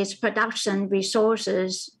consideration is production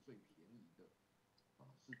resources.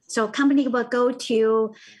 So company will go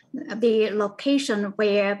to the location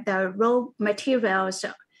where the raw materials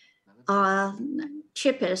are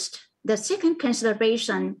cheapest. The second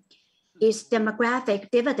consideration is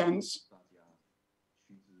demographic dividends.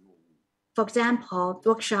 For example,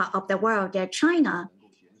 workshop of the world, China,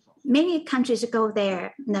 many countries go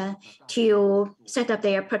there to set up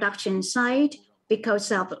their production site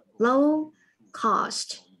because of low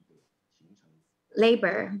cost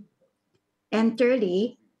labor. And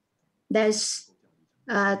thirdly, there's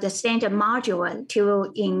the standard module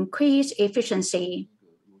to increase efficiency.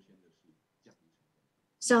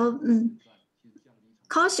 So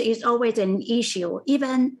cost is always an issue.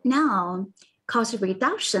 Even now, cost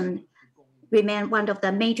reduction remain one of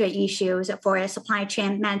the major issues for supply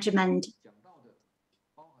chain management.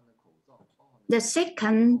 The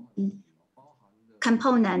second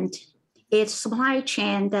component is supply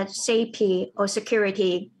chain safety or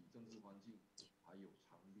security.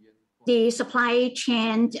 The supply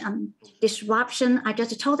chain disruption I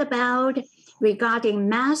just talked about regarding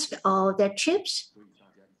masks or the chips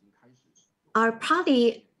are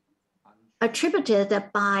probably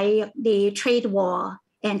attributed by the trade war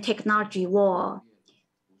and technology war.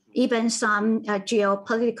 Even some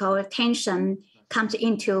geopolitical tension comes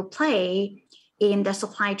into play in the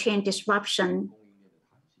supply chain disruption.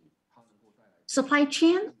 Supply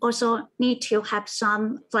chain also need to have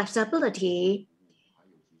some flexibility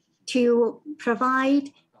to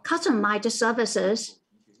provide customized services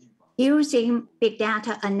using big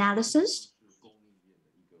data analysis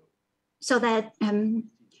so that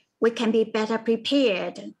we can be better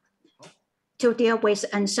prepared to deal with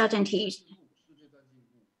uncertainties.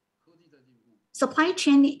 Supply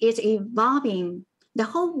chain is evolving. The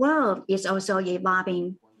whole world is also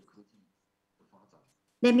evolving.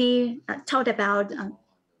 Let me talk about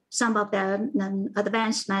some of the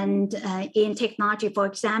advancement in technology, for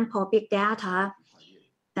example, big data,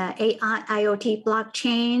 AI, IoT,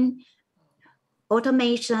 blockchain,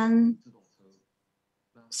 automation,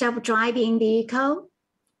 self-driving vehicle,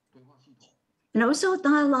 and also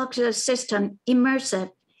dialogue system,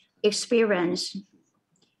 immersive experience,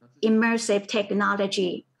 immersive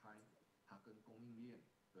technology.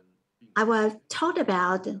 I will talk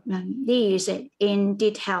about these in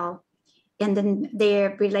detail and then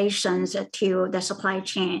their relations to the supply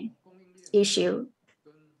chain issue.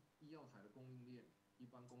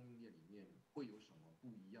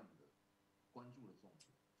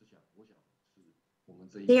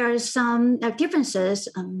 There are some differences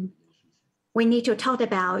we need to talk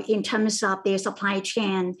about in terms of the supply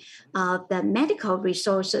chain of the medical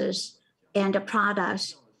resources and the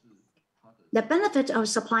products. The benefit of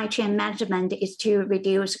supply chain management is to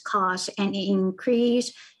reduce costs and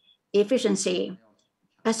increase efficiency,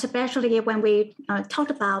 especially when we talk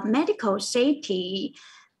about medical safety,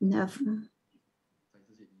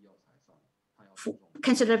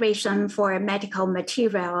 consideration for medical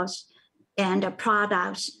materials and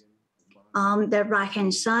products. On the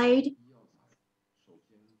right-hand side,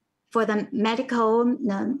 for the medical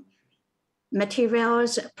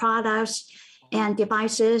materials, products, and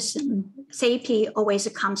devices, safety always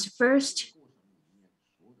comes first.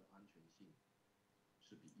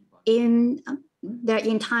 In the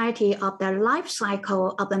entirety of the life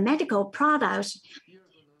cycle of the medical products,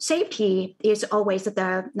 safety is always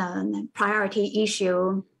the priority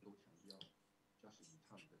issue.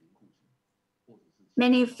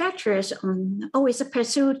 Manufacturers always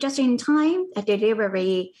pursue just-in-time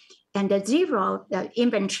delivery and the zero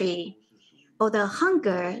inventory, or the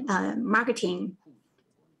hunger marketing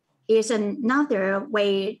is another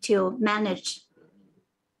way to manage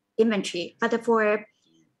inventory. But for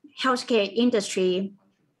healthcare industry,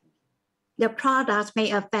 the products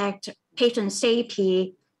may affect patient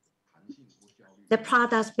safety. The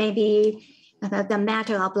products may be the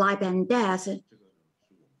matter of life and death.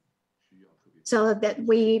 So that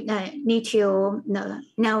we need to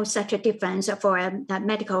know such a difference for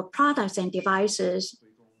medical products and devices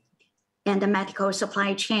and the medical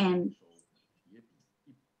supply chain.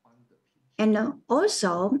 And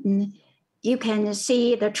also, you can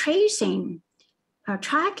see the tracing,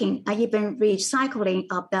 tracking, even recycling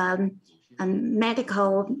of the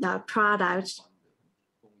medical products.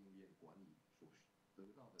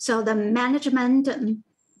 So the management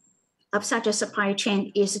of such a supply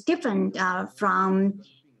chain is different from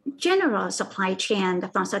general supply chain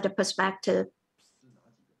from such a perspective.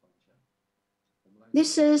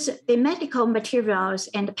 This is the medical materials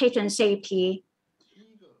and patient safety.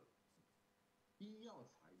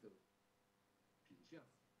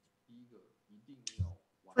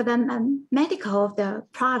 For the medical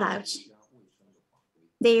products,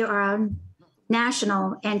 there are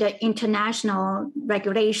national and international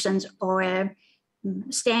regulations or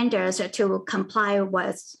standards to comply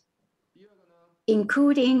with,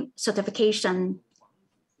 including certification.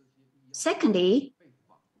 Secondly,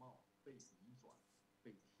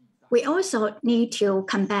 we also need to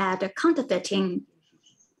combat counterfeiting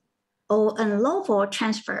or unlawful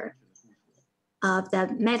transfer of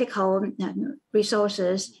the medical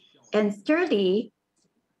resources. And thirdly,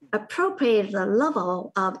 appropriate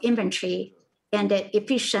level of inventory and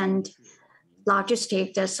efficient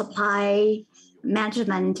logistics supply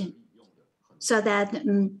management so that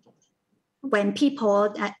when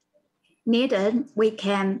people need it, we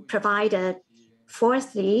can provide it.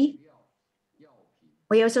 Fourthly,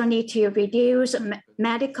 we also need to reduce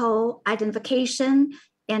medical identification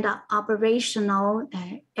and operational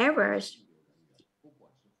errors.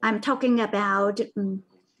 I'm talking about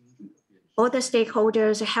all the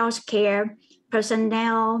stakeholders, healthcare,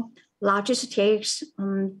 personnel, logistics,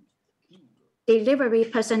 delivery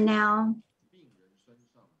personnel,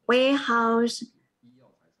 warehouse,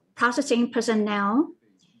 processing personnel.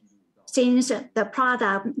 Since the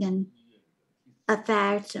product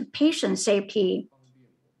affects patient safety,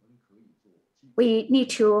 we need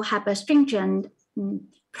to have a stringent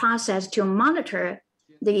process to monitor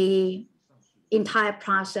the entire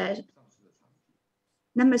process.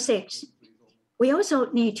 Number 6, We also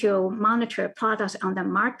need to monitor products on the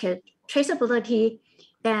market, traceability,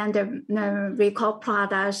 and recall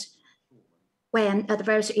products when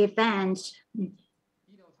adverse events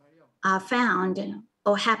are found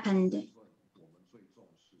or happened.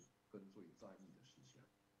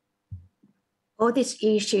 All these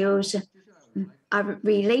issues are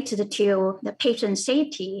related to the patient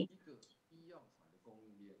safety.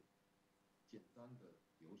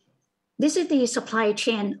 This is the supply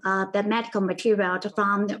chain of the medical material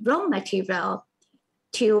from the raw material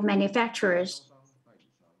to manufacturers,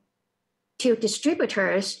 to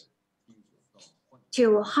distributors,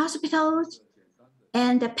 to hospitals,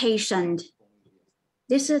 and the patient.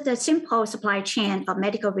 This is the simple supply chain of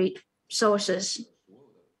medical resources.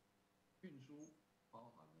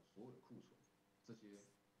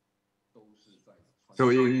 So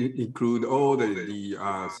it include all the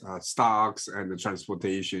stocks and the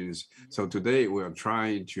transportations. So today we are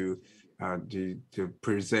trying to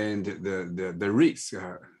present the risks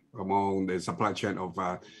among the supply chain of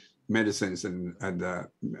medicines and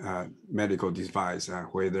medical device,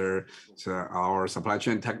 whether our supply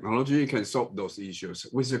chain technology can solve those issues.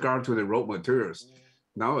 With regard to the raw materials,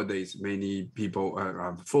 nowadays many people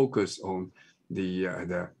are focused on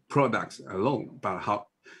the products alone, but how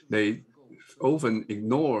they often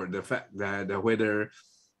ignore the fact that whether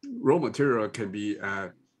raw material can be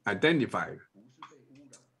identified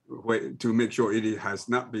to make sure it has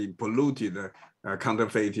not been polluted,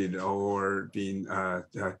 counterfeited, or been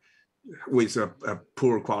with a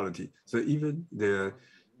poor quality. So even the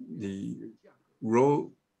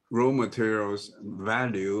raw materials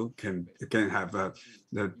value can have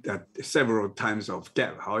several times of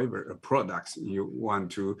gap. However, products, you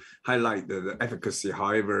want to highlight the efficacy.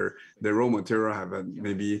 However, the raw material have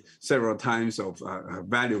maybe several times of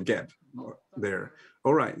value gap there.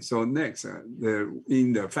 All right, so next,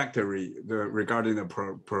 in the factory, regarding the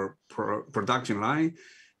production line,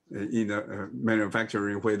 in the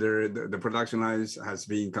manufacturing, whether the production lines has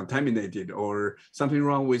been contaminated or something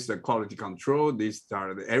wrong with the quality control, these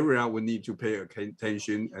are the area we need to pay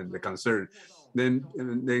attention and the concern.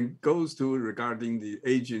 Then goes to regarding the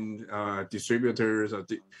agent distributors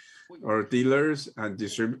or dealers and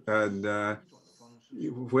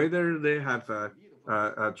whether they have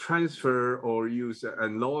a transfer or use a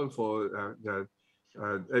loan for the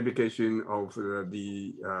application of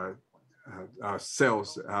the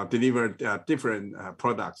sales delivered different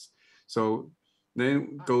products. So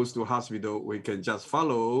then goes to hospital, we can just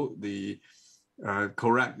follow the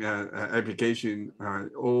correct application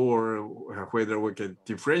or whether we can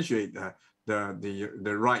differentiate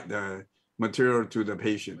the right material to the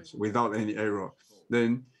patients without any error.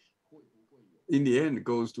 Then in the end, it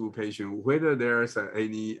goes to patient, whether there's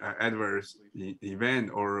any adverse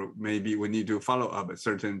event, or maybe we need to follow up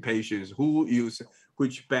certain patients who use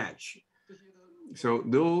which batch. So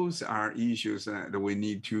those are issues that we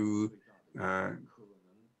need to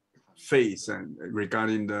face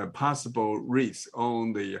regarding the possible risks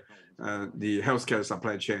on the healthcare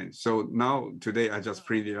supply chain. So now today I just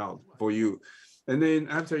printed out for you. And then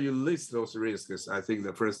after you list those risks, I think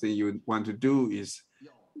the first thing you want to do is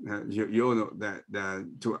you know that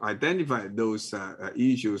to identify those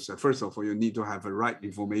issues, first of all, you need to have the right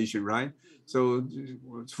information, right? So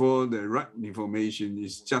for the right information,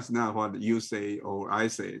 it's just not what you say or I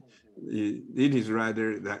say. It is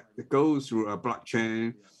rather that it goes through a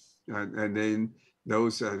blockchain, and then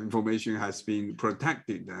those information has been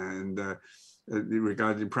protected and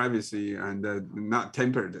regarding privacy and not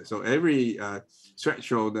tampered. So every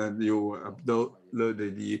threshold that you upload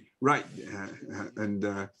the right and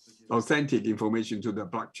authentic information to the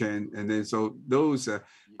blockchain, and then so those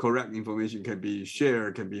correct information can be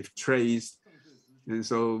shared, can be traced, and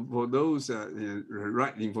so for those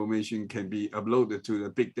right information can be uploaded to the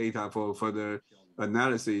big data for further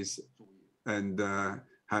analysis and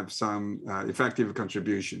have some effective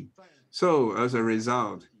contribution. So as a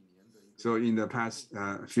result, so in the past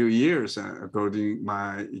few years, according to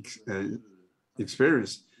my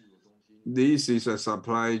experience, this is a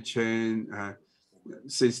supply chain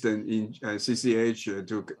system in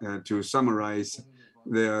CCH to summarize.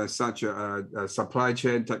 There's such a supply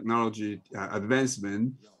chain technology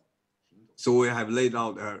advancement. So we have laid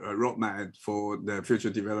out a roadmap for the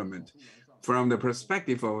future development. From the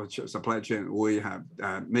perspective of supply chain, we have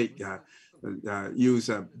use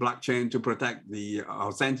a blockchain to protect the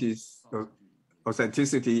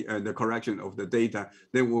authenticity and the correction of the data.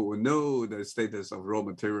 Then we will know the status of raw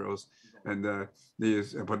materials and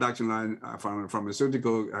the production line from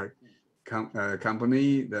pharmaceutical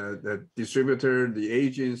company, the distributor, the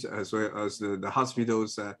agents, as well as the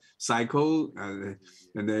hospital's cycle, and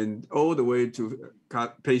then all the way to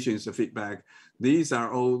patients' feedback. These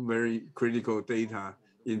are all very critical data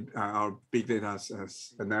in our big data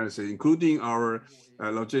analysis, including our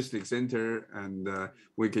logistics center, and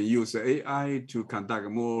we can use AI to conduct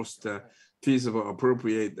most feasible,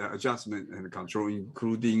 appropriate adjustment and control,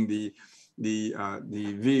 including the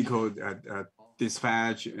vehicle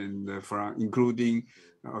dispatch, and including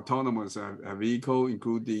autonomous vehicle,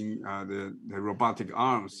 including the robotic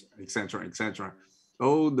arms, etc., etc.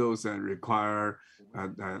 All those require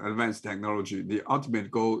advanced technology. The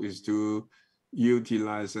ultimate goal is to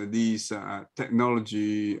utilize these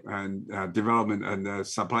technology and development and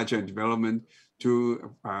supply chain development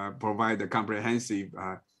to provide a comprehensive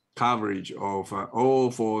coverage of all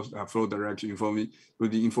four flow direction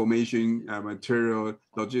with the information, material,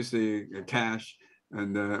 logistic, cash,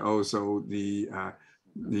 and also the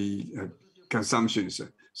consumptions.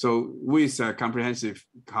 So with comprehensive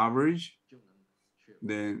coverage,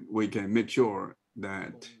 then we can make sure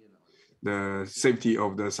that the safety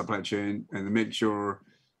of the supply chain and make sure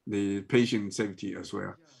the patient safety as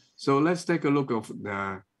well. So let's take a look of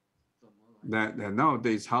that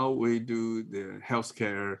nowadays how we do the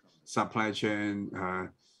healthcare supply chain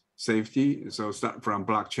safety. So start from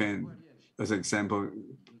blockchain as an example.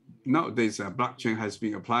 Nowadays, blockchain has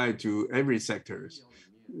been applied to every sectors.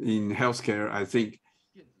 In healthcare, I think,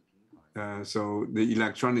 so the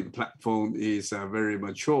electronic platform is a very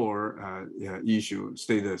mature issue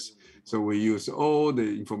status. So we use all the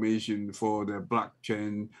information for the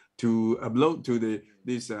blockchain to upload to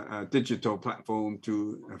this digital platform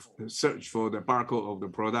to search for the barcode of the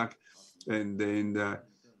product, and then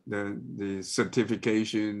the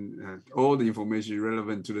certification, all the information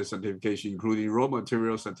relevant to the certification, including raw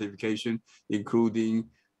material certification, including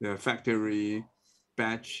the factory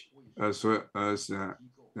batch, as well as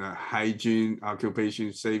hygiene,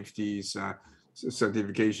 occupation safety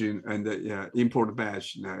certification, and the import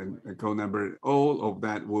batch code number. All of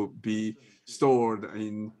that will be stored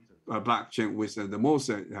in a blockchain with the most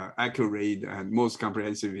accurate and most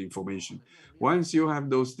comprehensive information. Once you have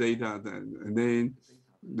those data, then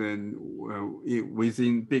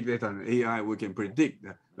within big data and AI, we can predict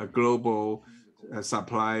a global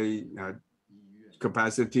supply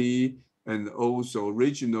capacity, and also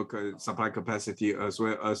regional supply capacity, as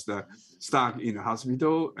well as the stock in the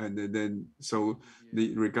hospital. And then so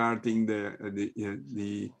regarding the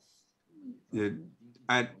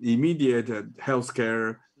immediate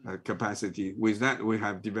healthcare capacity, with that we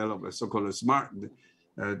have developed a so-called smart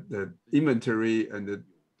the inventory and the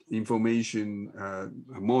information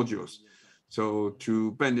modules. So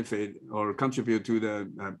to benefit or contribute to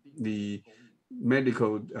the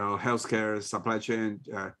medical healthcare supply chain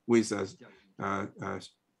with a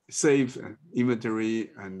safe inventory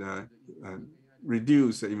and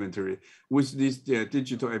reduce inventory. With this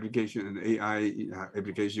digital application and AI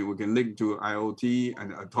application, we can link to IoT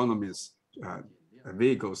and autonomous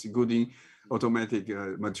vehicles, including automatic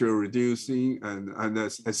material reducing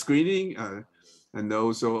and screening, and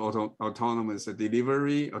also autonomous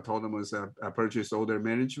delivery, autonomous purchase order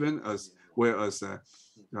management, as well as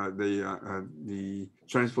the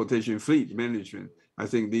transportation fleet management. I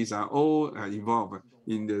think these are all involved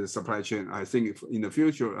in the supply chain. I think in the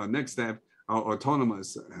future, our next step, our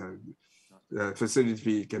autonomous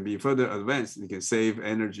facility can be further advanced. It can save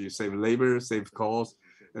energy, save labor, save costs,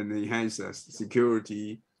 and enhance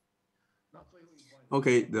security.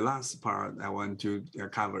 Okay, the last part I want to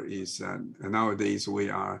cover is nowadays we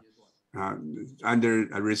are under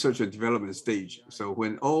a research and development stage. So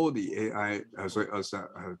when all the AI as well as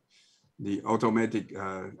the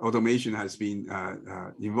automation has been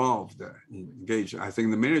involved, engaged, I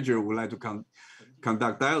think the manager would like to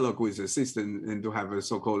conduct dialogue with the system and to have a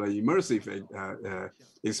so-called immersive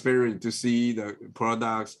experience to see the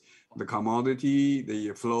products, the commodity,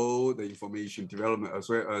 the flow, the information development, as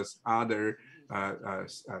well as other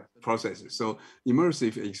processes. So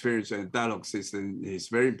immersive experience and dialogue system is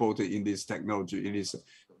very important in this technology. It is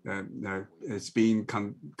it's been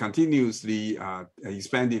continuously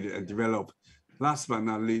expanded and developed. Last but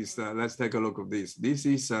not least, let's take a look at this. This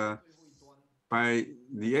is by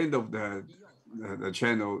the end of the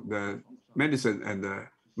channel, the medicine and the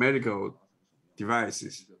medical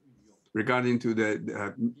devices. Regarding to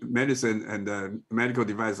the medicine and the medical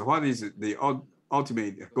device, what is the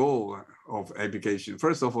ultimate goal of application?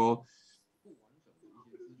 First of all,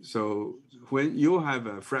 so when you have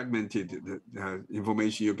a fragmented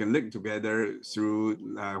information, you can link together through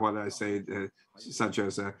what I said, such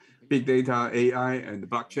as big data, AI, and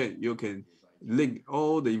blockchain. You can link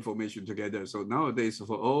all the information together. So nowadays,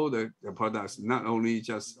 for all the products, not only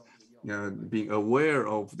just being aware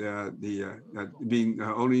of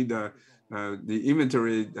only the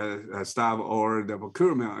inventory staff or the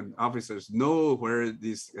procurement officers know where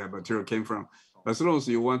this material came from. As long as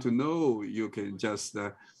you want to know, you can just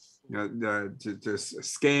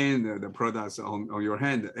scan the products on your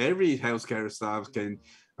hand. Every healthcare staff can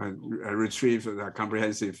retrieve the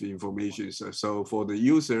comprehensive information. So for the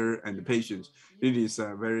user and the patients, it is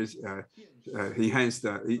very enhanced.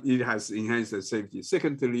 It has enhanced the safety.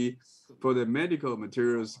 Secondly, for the medical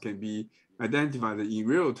materials can be identified in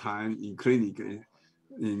real time in clinic,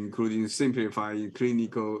 including simplifying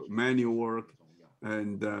clinical manual work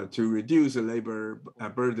and to reduce the labor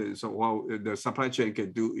burden. So what the supply chain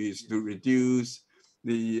can do is to reduce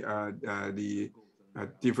the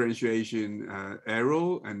differentiation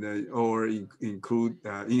error and or include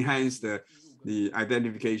enhance the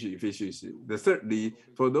identification efficiency. Thirdly,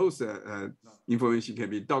 for those information can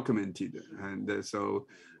be documented, and so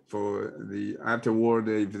for the afterward,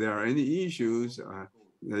 if there are any issues,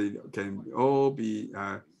 they can all be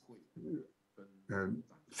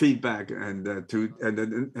feedback and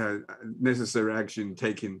necessary action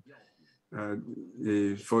taken.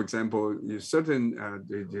 For example, certain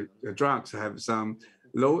the drugs have some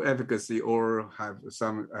low efficacy or have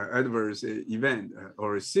some adverse event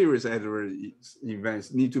or serious adverse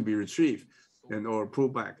events need to be retrieved and or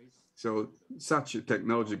pulled back. So such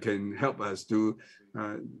technology can help us to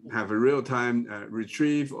have a real-time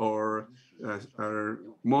retrieve or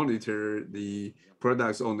monitor the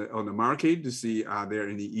products on the market to see are there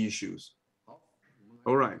any issues.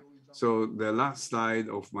 All right. So the last slide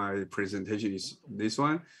of my presentation is this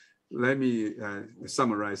one. Let me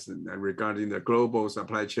summarize regarding the global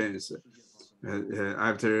supply chains.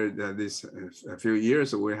 After this few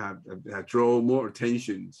years, we have drawn more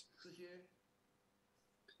attention.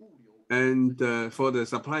 And for the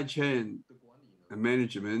supply chain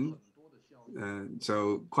management,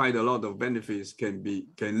 so quite a lot of benefits can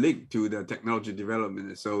link to the technology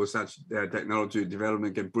development. So such technology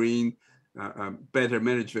development can bring better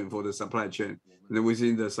management for the supply chain. And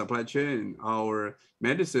within the supply chain, our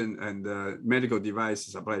medicine and medical device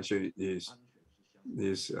supply chain is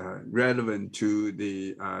relevant to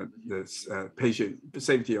the patient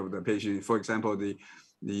safety of the patient. For example,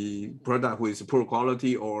 the product with poor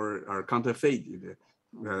quality or counterfeit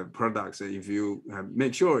products, if you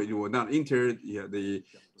make sure it will not enter the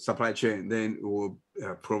supply chain, then it will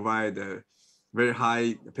provide a very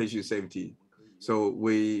high patient safety. So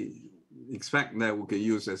we expect that we can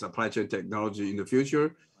use a supply chain technology in the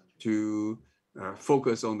future to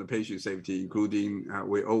focus on the patient safety, including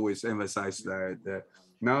we always emphasize that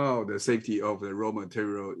now the safety of the raw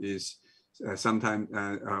material is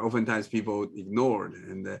oftentimes people ignored,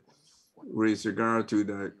 and with regard to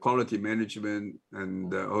the quality management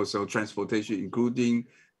and also transportation, including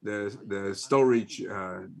the storage,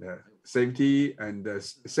 the safety and the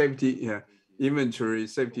safety inventory,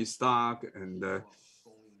 safety stock, and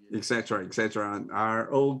et cetera,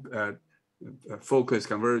 are all focus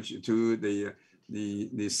converge to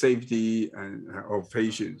the safety of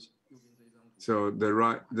patients. So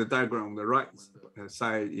the diagram on the right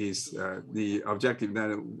side is the objective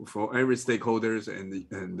that for every stakeholders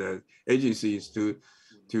and the agencies to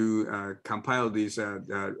compile this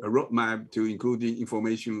roadmap to including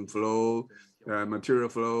information flow, material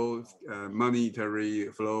flow,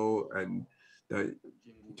 monetary flow, and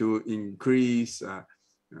to increase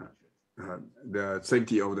the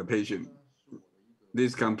safety of the patient.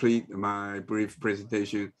 This completes my brief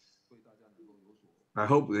presentation. I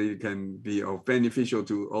hope that it can be of beneficial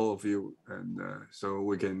to all of you, and so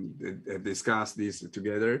we can discuss this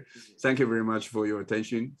together. Thank you very much for your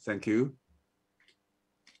attention. Thank you.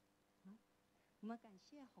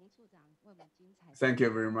 Thank you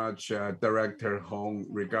very much, Director Hong,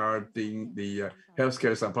 regarding the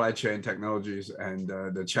healthcare supply chain technologies and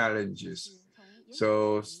the challenges.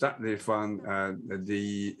 So starting from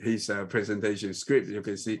his presentation script, you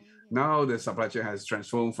can see now the supply chain has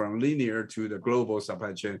transformed from linear to the global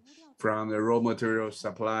supply chain, from the raw material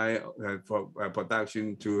supply for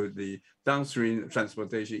production to the downstream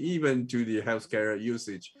transportation, even to the healthcare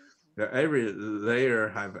usage. Every layer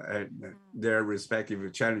have their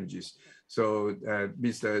respective challenges. So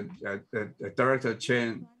Mr. Director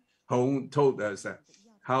Chen Hong told us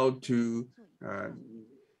how to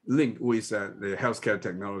link with the healthcare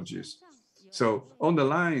technologies. So on the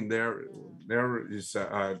line, there is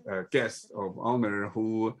a guest of honor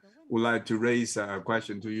who would like to raise a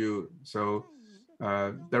question to you. So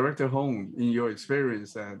Director Hong, in your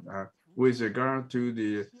experience with regard to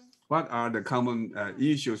the what are the common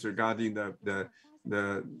issues regarding the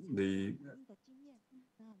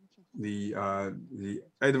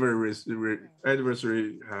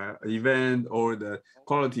adversary event or the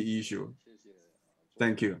quality issue?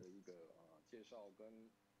 Thank you.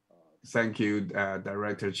 Thank you,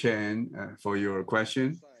 Director Chen, for your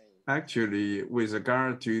question. Actually, with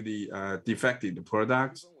regard to the defective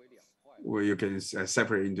products, where you can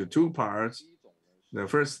separate into two parts. The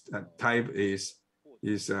first type is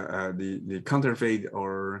the counterfeit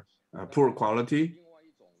or poor quality.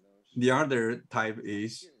 The other type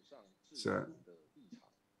is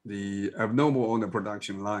the abnormal on the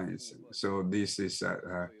production lines. So this is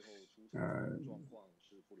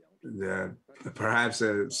perhaps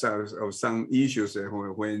some issues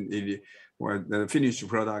when the finished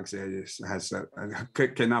product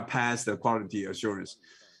cannot pass the quality assurance.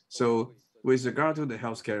 So with regard to the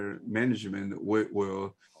healthcare management, we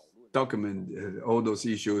will document all those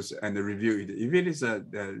issues and review it. If it is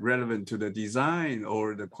relevant to the design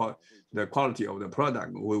or the quality of the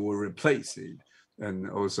product, we will replace it, and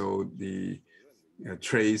also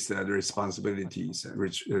trace the responsibilities,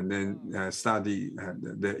 which and then study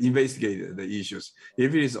investigate the issues.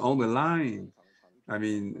 If it is on the line, I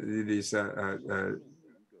mean, it is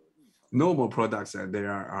normal products, and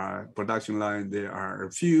there are production line. There are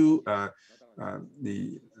a few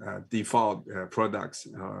default products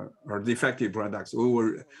or defective products. We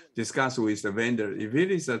will discuss with the vendor if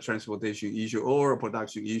it is a transportation issue or a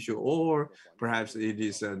production issue, or perhaps it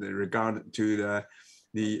is regard to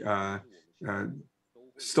the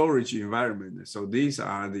storage environment. So these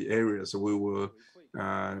are the areas we will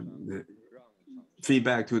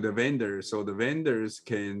feedback to the vendors, so the vendors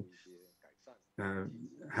can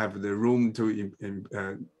have the room to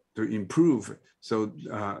improve. So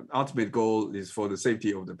ultimate goal is for the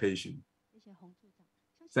safety of the patient.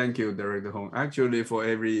 Thank you, Director Hong. Actually, for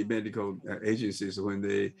every medical agencies, when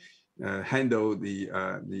they handle the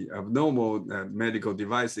abnormal medical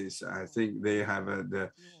devices, I think they have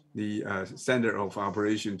the standard of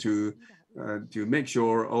operation to make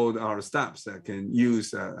sure all our staffs can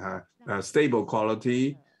use stable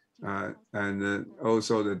quality, and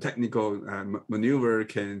also the technical maneuver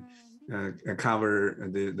can cover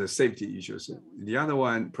the safety issues. The other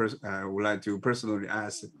one, I would like to personally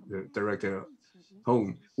ask the Director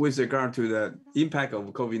Hong, with regard to the impact of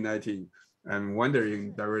COVID-19. I'm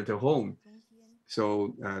wondering, Director Hong,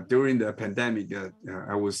 so during the pandemic,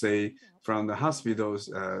 I would say from the hospital's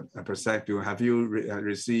perspective, have you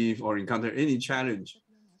received or encountered any challenge?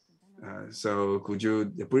 So could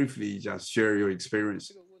you briefly just share your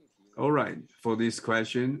experience? All right, for this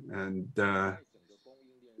question, and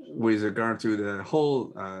with regard to the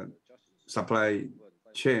whole supply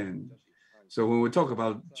chain. So when we talk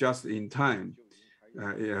about just in time,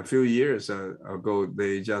 a few years ago,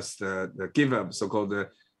 they just give up so-called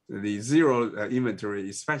the zero inventory,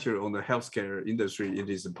 especially on the healthcare industry. It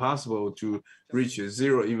is possible to reach a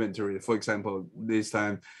zero inventory. For example, this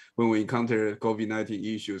time when we encounter COVID-19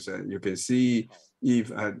 issues, you can see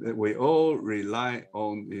if we all rely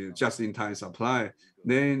on just-in-time supply,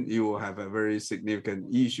 then you will have a very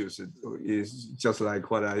significant issues. It's just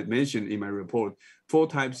like what I mentioned in my report, 4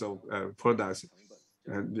 types of products.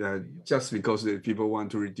 Just because people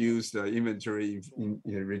want to reduce the inventory,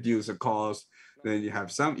 reduce the cost, then you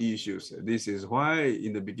have some issues. This is why,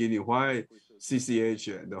 in the beginning, why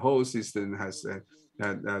CCH, the whole system has a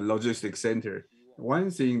logistics center. One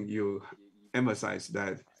thing you emphasize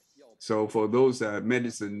that, so for those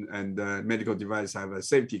medicine and medical device have a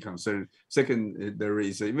safety concern. Second, there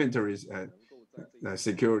is inventory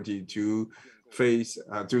security to face,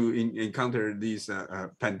 to encounter these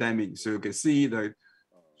pandemic. So you can see the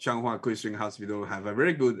Changhua Christian Hospital have a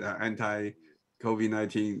very good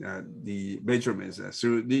anti-COVID-19 the measurements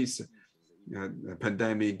through this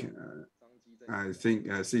pandemic. I think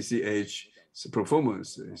CCH's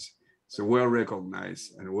performance is well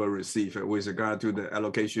recognized and well received with regard to the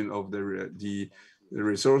allocation of the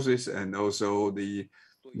resources, and also the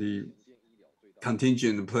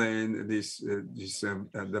contingent plan. This is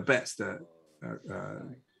the best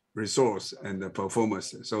resource and the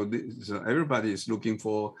performance. So everybody is looking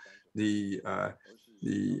for the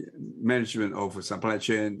management of supply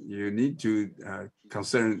chain. You need to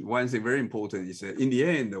concern one thing very important is in the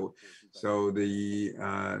end, so the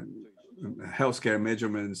healthcare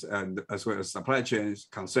measurements and as well as supply chain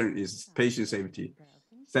concern is patient safety.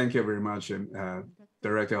 Thank you very much,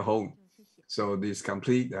 Director Hong. So this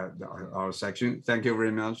complete our section. Thank you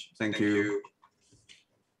very much. Thank you.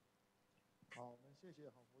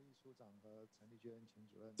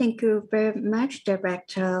 Thank you very much,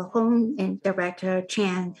 Director Hong and Director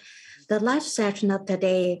Chen. The last session of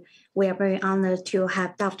today, We are very honored to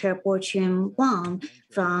have Dr. Bo-Chun Wang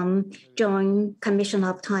from Joint Commission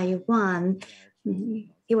of Taiwan.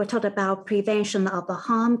 He will talk about prevention of the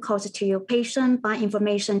harm caused to your patient by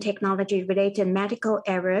information technology-related medical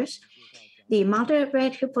errors. The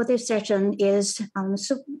moderator for this session is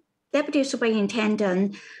Deputy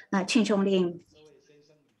Superintendent Chin Chong-Ling.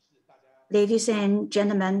 Ladies and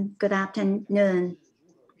gentlemen, good afternoon.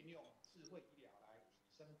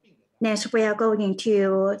 Next, we are going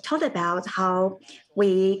to talk about how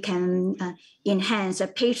we can enhance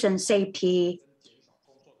patient safety.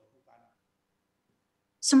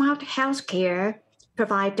 Smart healthcare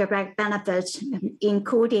provide direct benefits,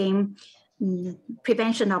 including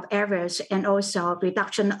prevention of errors and also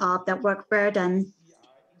reduction of the work burden.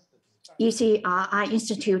 ECRI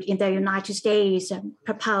Institute in the United States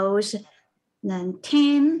proposed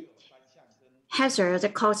 10 hazards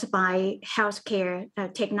caused by healthcare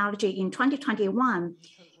technology in 2021,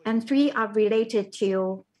 and 3 are related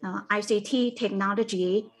to ICT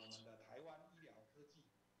technology.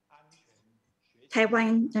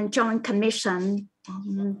 Taiwan Joint Commission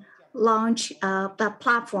launched a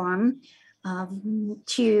platform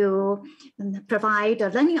to provide a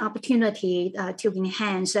learning opportunity to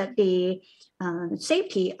enhance the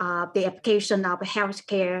safety of the application of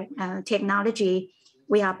healthcare technology.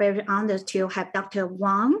 We are very honored to have Dr.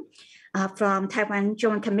 Wang from Taiwan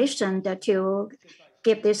Joint Commission to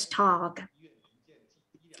give this talk.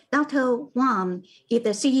 Dr. Wang is the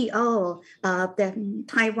CEO of the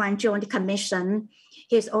Taiwan Joint Commission.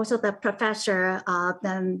 He's also the professor of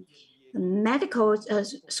the medical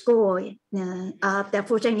school of the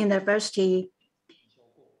Fujian University.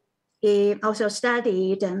 He also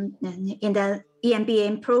studied in the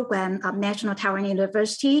EMBA program of National Taiwan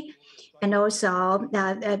University and also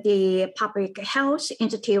the Public Health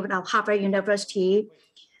Institute of Harvard University.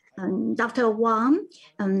 Dr. Wang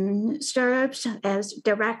serves as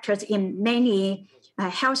directors in many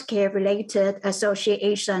healthcare-related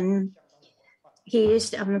associations.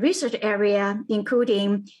 His research area,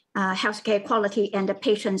 including healthcare quality and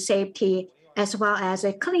patient safety, as well as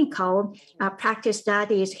clinical practice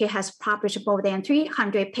studies. He has published more than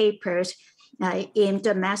 300 papers in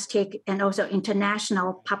domestic and also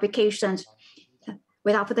international publications.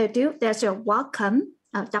 Without further ado, there's a welcome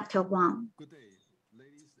of Dr. Wang. Good day,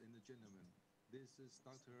 ladies and gentlemen. This is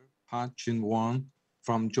Dr. Bo-Chun Wang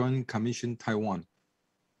from Joint Commission Taiwan.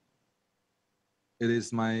 It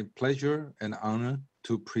is my pleasure and honor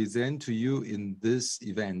to present to you in this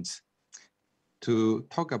event to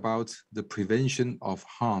talk about the prevention of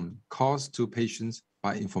harm caused to patients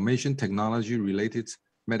by information technology-related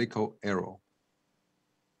medical error.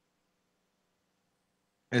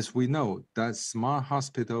 As we know that smart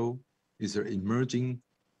hospital is an emerging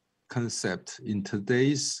concept in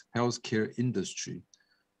today's healthcare industry.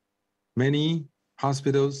 Many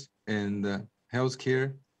hospitals and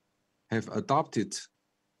healthcare have adopted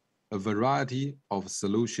a variety of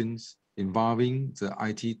solutions involving the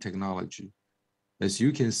IT technology. As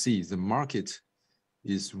you can see, the market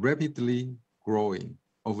is rapidly growing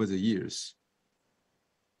over the years.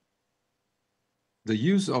 The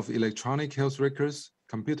use of electronic health records,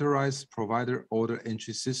 computerized provider order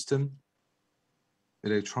entry system,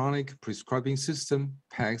 electronic prescribing system,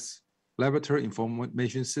 PACS, laboratory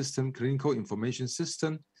information system, clinical information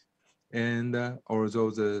system, and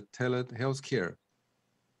also the telehealthcare,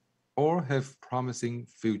 all have promising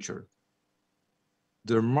future.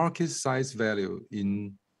 The market size value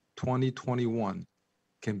in 2021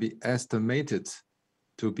 can be estimated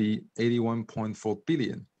to be 81.4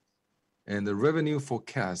 billion, and the revenue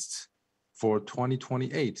forecast for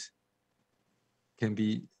 2028 can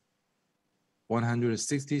be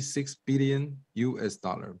 166 billion US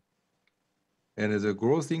dollar. And the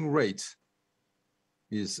growing rate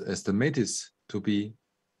is estimated to be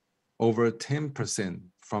over 10%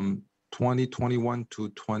 from 2021 to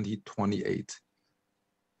 2028.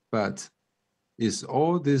 But is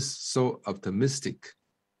all this so optimistic?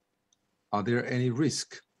 Are there any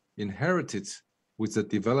risks inherited with the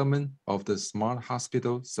development of the smart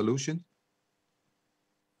hospital solution?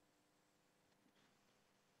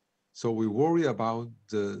 So we worry about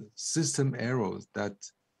the system errors that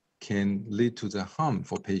can lead to the harm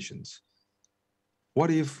for patients. What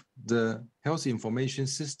if the health information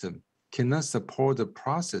system cannot support the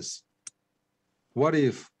process? What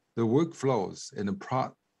if the workflows and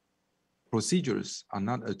the procedures are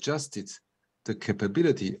not adjusted to the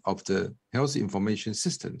capability of the health information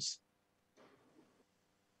systems?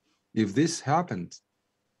 If this happens,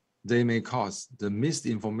 they may cause the missed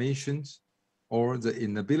information or the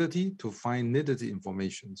inability to find needed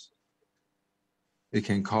information. It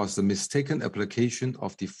can cause the mistaken application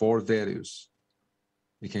of default values.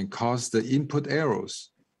 It can cause the input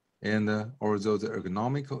errors and also the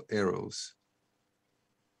ergonomical errors.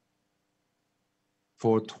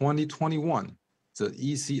 For 2021, the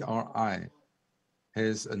ECRI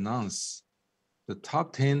has announced the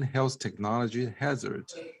top 10 health technology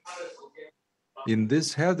hazards. In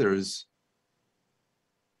these hazards,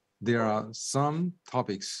 there are some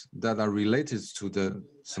topics that are related to the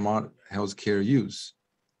smart healthcare use.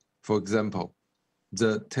 For example,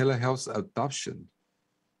 the telehealth adoption,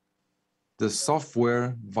 the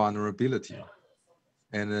software vulnerability,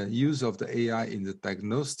 and the use of the AI in the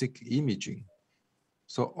diagnostic imaging.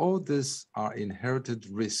 So all these are inherited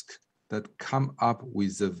risks that come up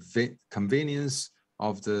with the convenience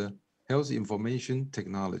of the health information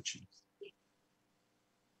technology.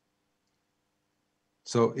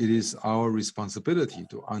 So it is our responsibility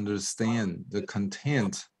to understand the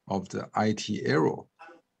content of the IT error.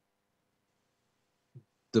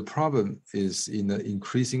 The problem is in the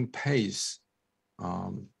increasing pace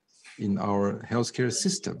in our healthcare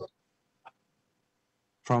system.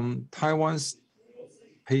 From Taiwan's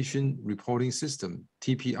patient reporting system,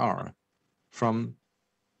 TPR, from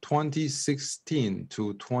 2016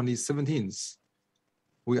 to 2017,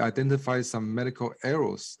 we identified some medical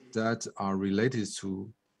errors that are related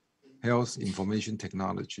to health information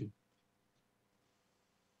technology.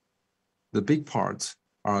 The big parts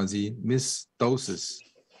are the missed doses,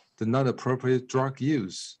 the not appropriate drug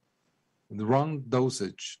use, the wrong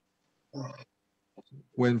dosage.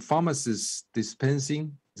 When pharmacists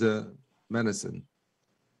dispensing the medicine,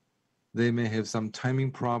 they may have some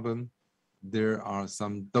timing problem, there are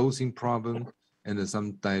some dosing problem, and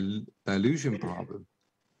some dilution problem.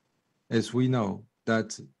 As we know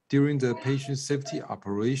that during the patient safety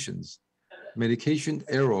operations, medication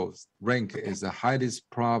errors rank as the highest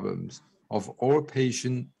problems of all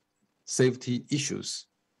patient safety issues.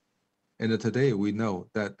 And today we know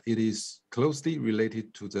that it is closely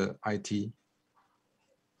related to the IT.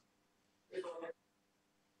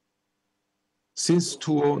 Since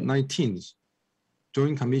 2019,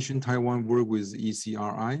 Joint Commission Taiwan worked with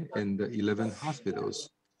ECRI and the 11 hospitals.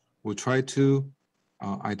 We try to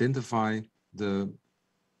identify the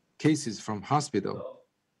cases from hospital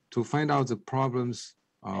to find out the problems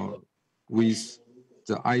with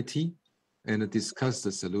the IT and discuss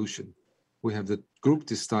the solution. We have the group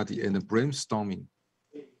study and the brainstorming.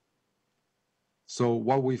 So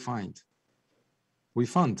what we find? We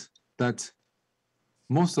found that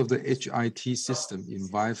most of the HIT system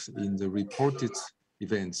involved in the reported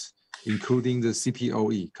events, including the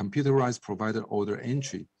CPOE, computerized provider order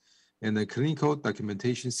entry, and the clinical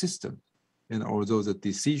documentation system, and also the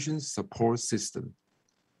decision support system.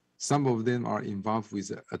 Some of them are involved with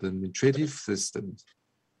the administrative systems.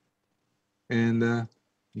 And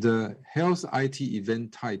the health IT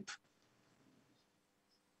event type,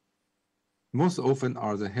 most often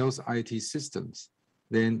are the health IT systems,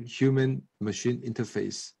 then human machine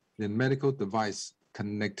interface, then medical device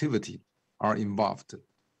connectivity are involved.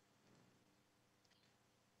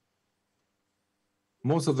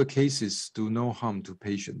 Most of the cases do no harm to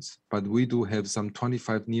patients, but we do have some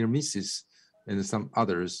 25 near misses and some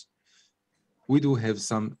others. We do have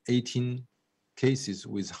some 18 cases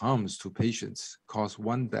with harms to patients, cause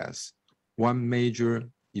one death, one major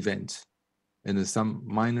event, and some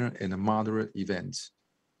minor and moderate events.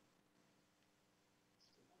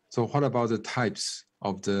 So what about the types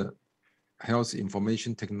of the health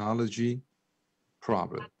information technology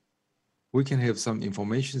problem? We can have some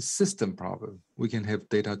information system problem. We can have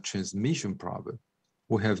data transmission problem.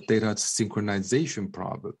 We have data synchronization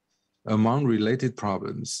problem, among related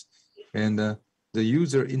problems, and the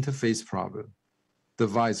user interface problem,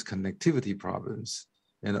 device connectivity problems,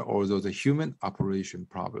 and also the human operation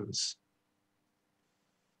problems.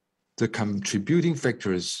 The contributing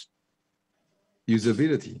factors,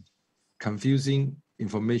 usability, confusing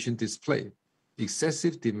information display,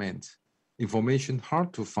 excessive demand, information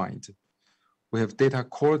hard to find. We have data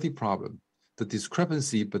quality problem, the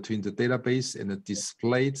discrepancy between the database and the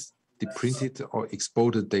displayed, the printed or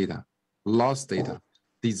exported data, lost data,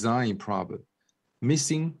 design problem,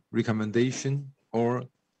 missing recommendation or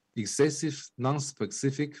excessive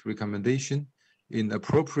non-specific recommendation in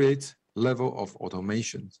appropriate level of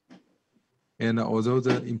automation. And although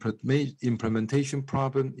the implementation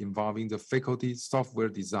problem involving the faculty software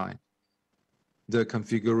design, the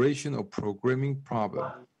configuration of programming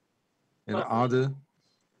problem, and other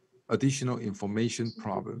additional information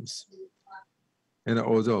problems. And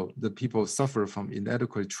although the people suffer from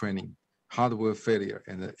inadequate training, hardware failure,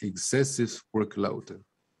 and excessive workload.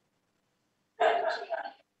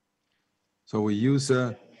 So we use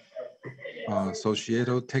a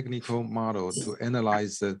societal technical model to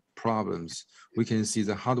analyze the problems. We can see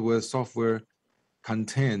the hardware, software,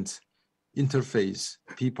 content, interface,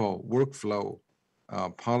 people, workflow,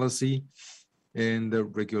 policy, and the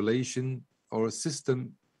regulation or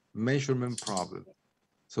system measurement problem.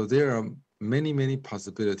 So there are many, many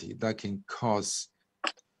possibilities that can cause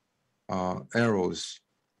errors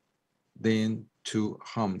then to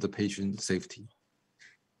harm the patient safety.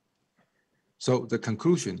 So the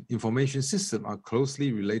conclusion, information systems are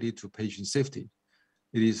closely related to patient safety.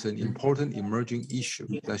 It is an important emerging issue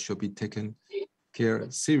that should be taken care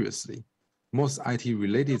seriously. Most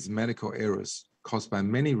IT-related medical errors caused by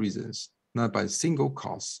many reasons, not by single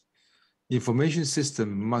cause. Information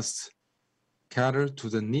system must cater to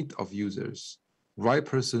the need of users, right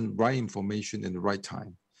person, right information in the right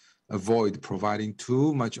time. Avoid providing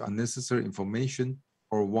too much unnecessary information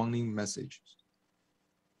or warning messages.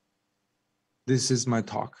 This is my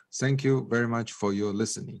talk. Thank you very much for your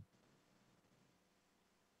listening.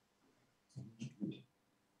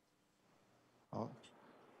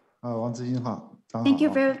 Thank you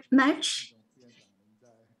very much,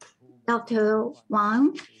 Dr.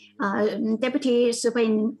 Wang. Deputy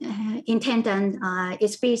Superintendent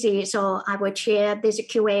is busy, so I will chair this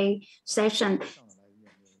QA session.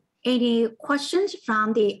 Any questions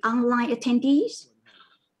from the online attendees?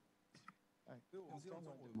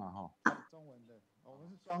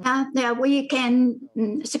 We can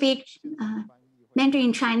speak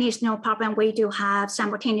Mandarin Chinese, no problem. We do have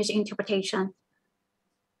simultaneous interpretation.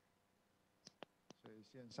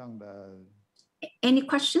 Any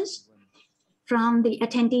questions from the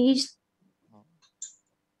attendees?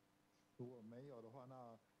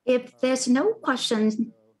 If there's no questions,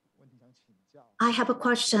 I have a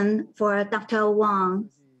question for Dr. Wang.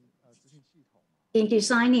 In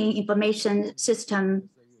designing information system,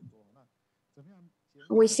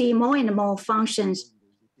 we see more and more functions.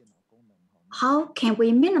 How can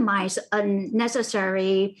we minimize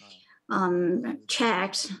unnecessary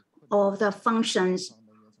checks of the functions?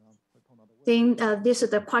 I think this is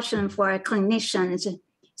the question for clinicians.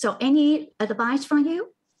 So any advice from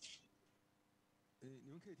you?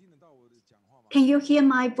 Can you hear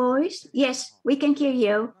my voice? Yes, we can hear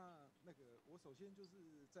you.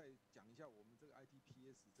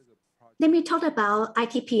 Let me talk about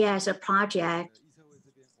ITPS project.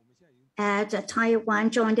 At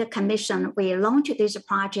Taiwan Joint Commission, we launched this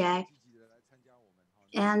project.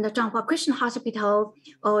 And the Changhua Christian Hospital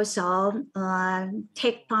also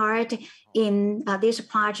take part in this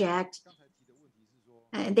project.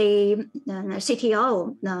 The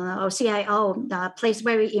CTO or CIO plays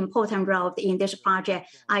very important role in this project.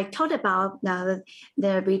 I talked about the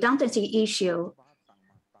redundancy issue.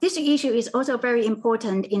 This issue is also very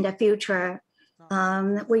important in the future.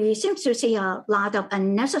 We seem to see a lot of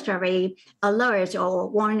unnecessary alerts or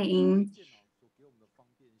warning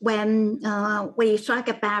when we strike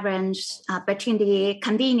a balance between the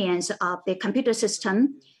convenience of the computer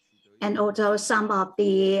system and also some of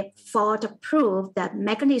the fault-proof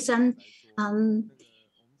mechanism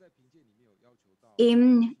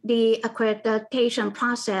in the accreditation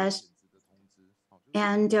process.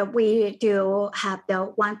 And we do have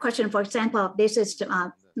the one question, for example, this is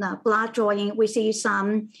the blood drawing. We see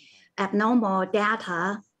some abnormal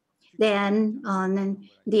data, then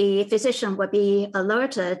the physician will be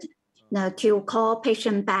alerted to call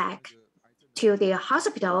patient back to the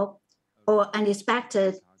hospital or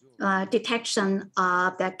unexpected detection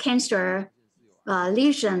of the cancer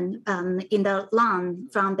lesion in the lung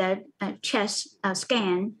from the chest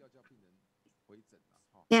scan.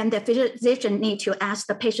 And the physician needs to ask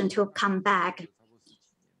the patient to come back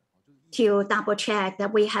to double check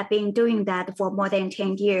that we have been doing that for more than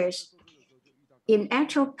 10 years. In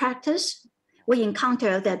actual practice, we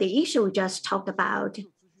encounter that the issue we just talked about.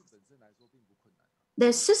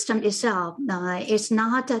 The system itself is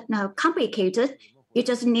not complicated. You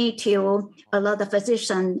just need to alert the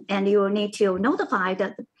physician and you need to notify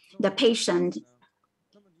the patient.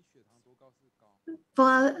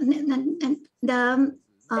 For the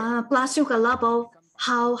blood sugar level,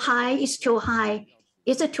 how high is too high?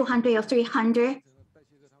 Is it 200 or 300?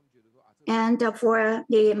 And for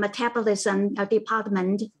the metabolism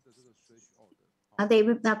department, they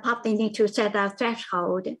probably need to set a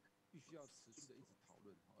threshold.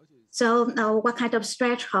 So what kind of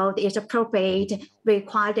threshold is appropriate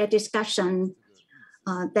require the discussion.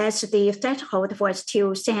 That's the threshold for us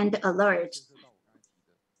to send alerts.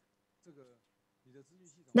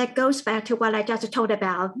 That goes back to what I just told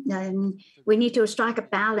about. We need to strike a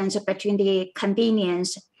balance between the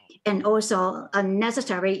convenience and also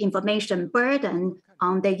unnecessary information burden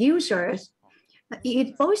on the users.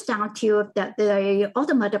 it boils down to the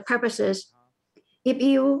ultimate purposes. If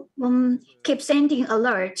you keep sending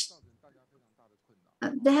alerts,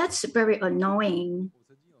 that's very annoying.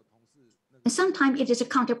 And sometimes it is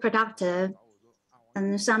counterproductive.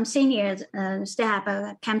 And some senior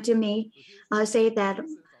staff come to me, say that,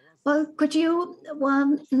 well, could you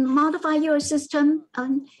modify your system?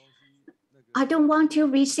 I don't want to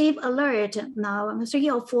receive alert now 3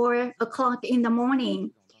 or 4 o'clock in the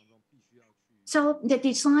morning. So the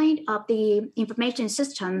design of the information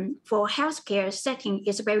system for healthcare setting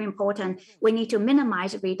is very important. We need to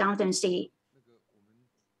minimize redundancy.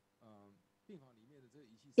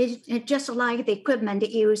 It's just like the equipment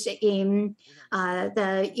used in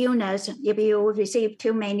the illness. If you receive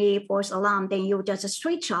too many false alarms, then you just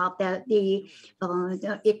switch off the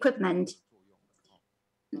equipment.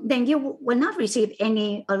 Then you will not receive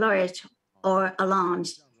any alerts or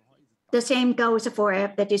alarms. The same goes for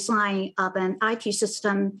the design of an IT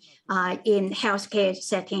system in healthcare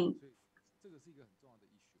setting.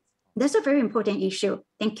 That's a very important issue.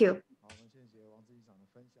 Thank you.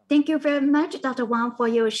 Thank you very much, Dr. Wang, for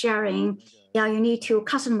your sharing. Yeah, you need to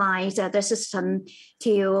customize the system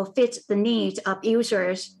to fit the needs of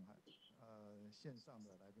users.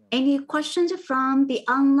 Any questions from the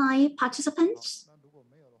online participants?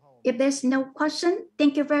 If there's no question,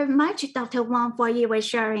 thank you very much, Dr. Wang, for your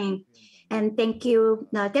sharing. And thank you,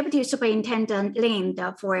 Deputy Superintendent Lin,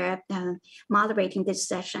 for moderating this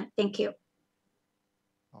session. Thank you.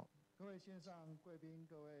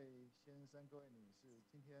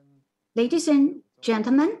 Ladies and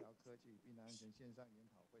gentlemen,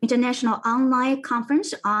 International Online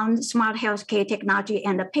Conference on Smart Healthcare Technology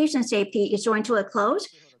and Patient Safety is drawing to a close.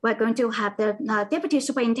 We're going to have the Deputy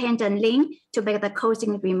Superintendent Lin to make the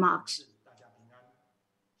closing remarks.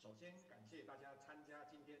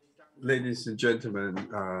 Ladies and gentlemen,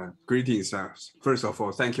 greetings. First of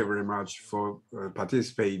all, thank you very much for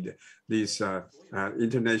participating this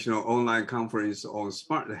international online conference on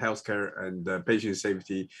smart healthcare and patient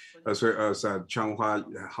safety, as well as Changhua,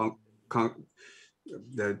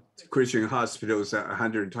 the Christian Hospital's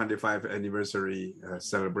 125th anniversary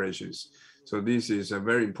celebrations. So this is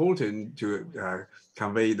very important to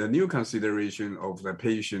convey the new consideration of the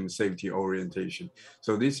patient safety orientation.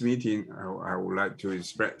 So this meeting, I would like to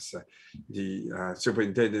express the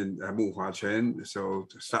Superintendent Mu Huaquan, so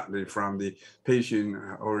starting from the patient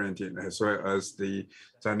oriented as well as the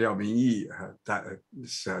Liao Mingi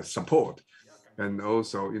support. And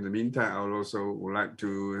also in the meantime, I also would like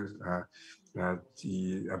to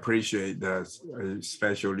appreciate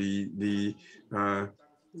especially the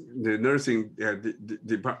nursing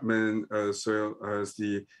department as well as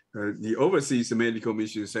the Overseas Medical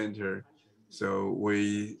Mission Center. So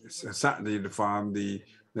we started from the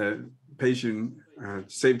patient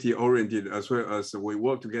safety oriented, as well as we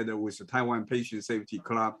work together with the Taiwan Patient Safety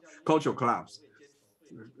Club, cultural clubs.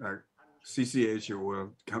 CCH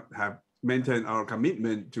will have maintained our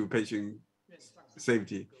commitment to patient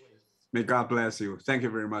safety. May God bless you. Thank you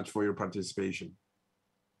very much for your participation.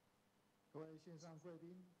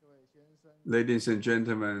 Ladies and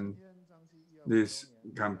gentlemen, this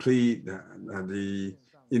complete the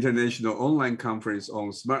International Online Conference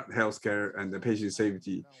on Smart Healthcare and the Patient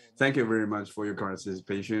Safety. Thank you very much for your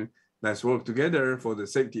participation. Let's work together for the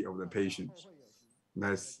safety of the patients.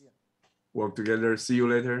 Let's work together. See you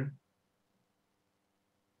later.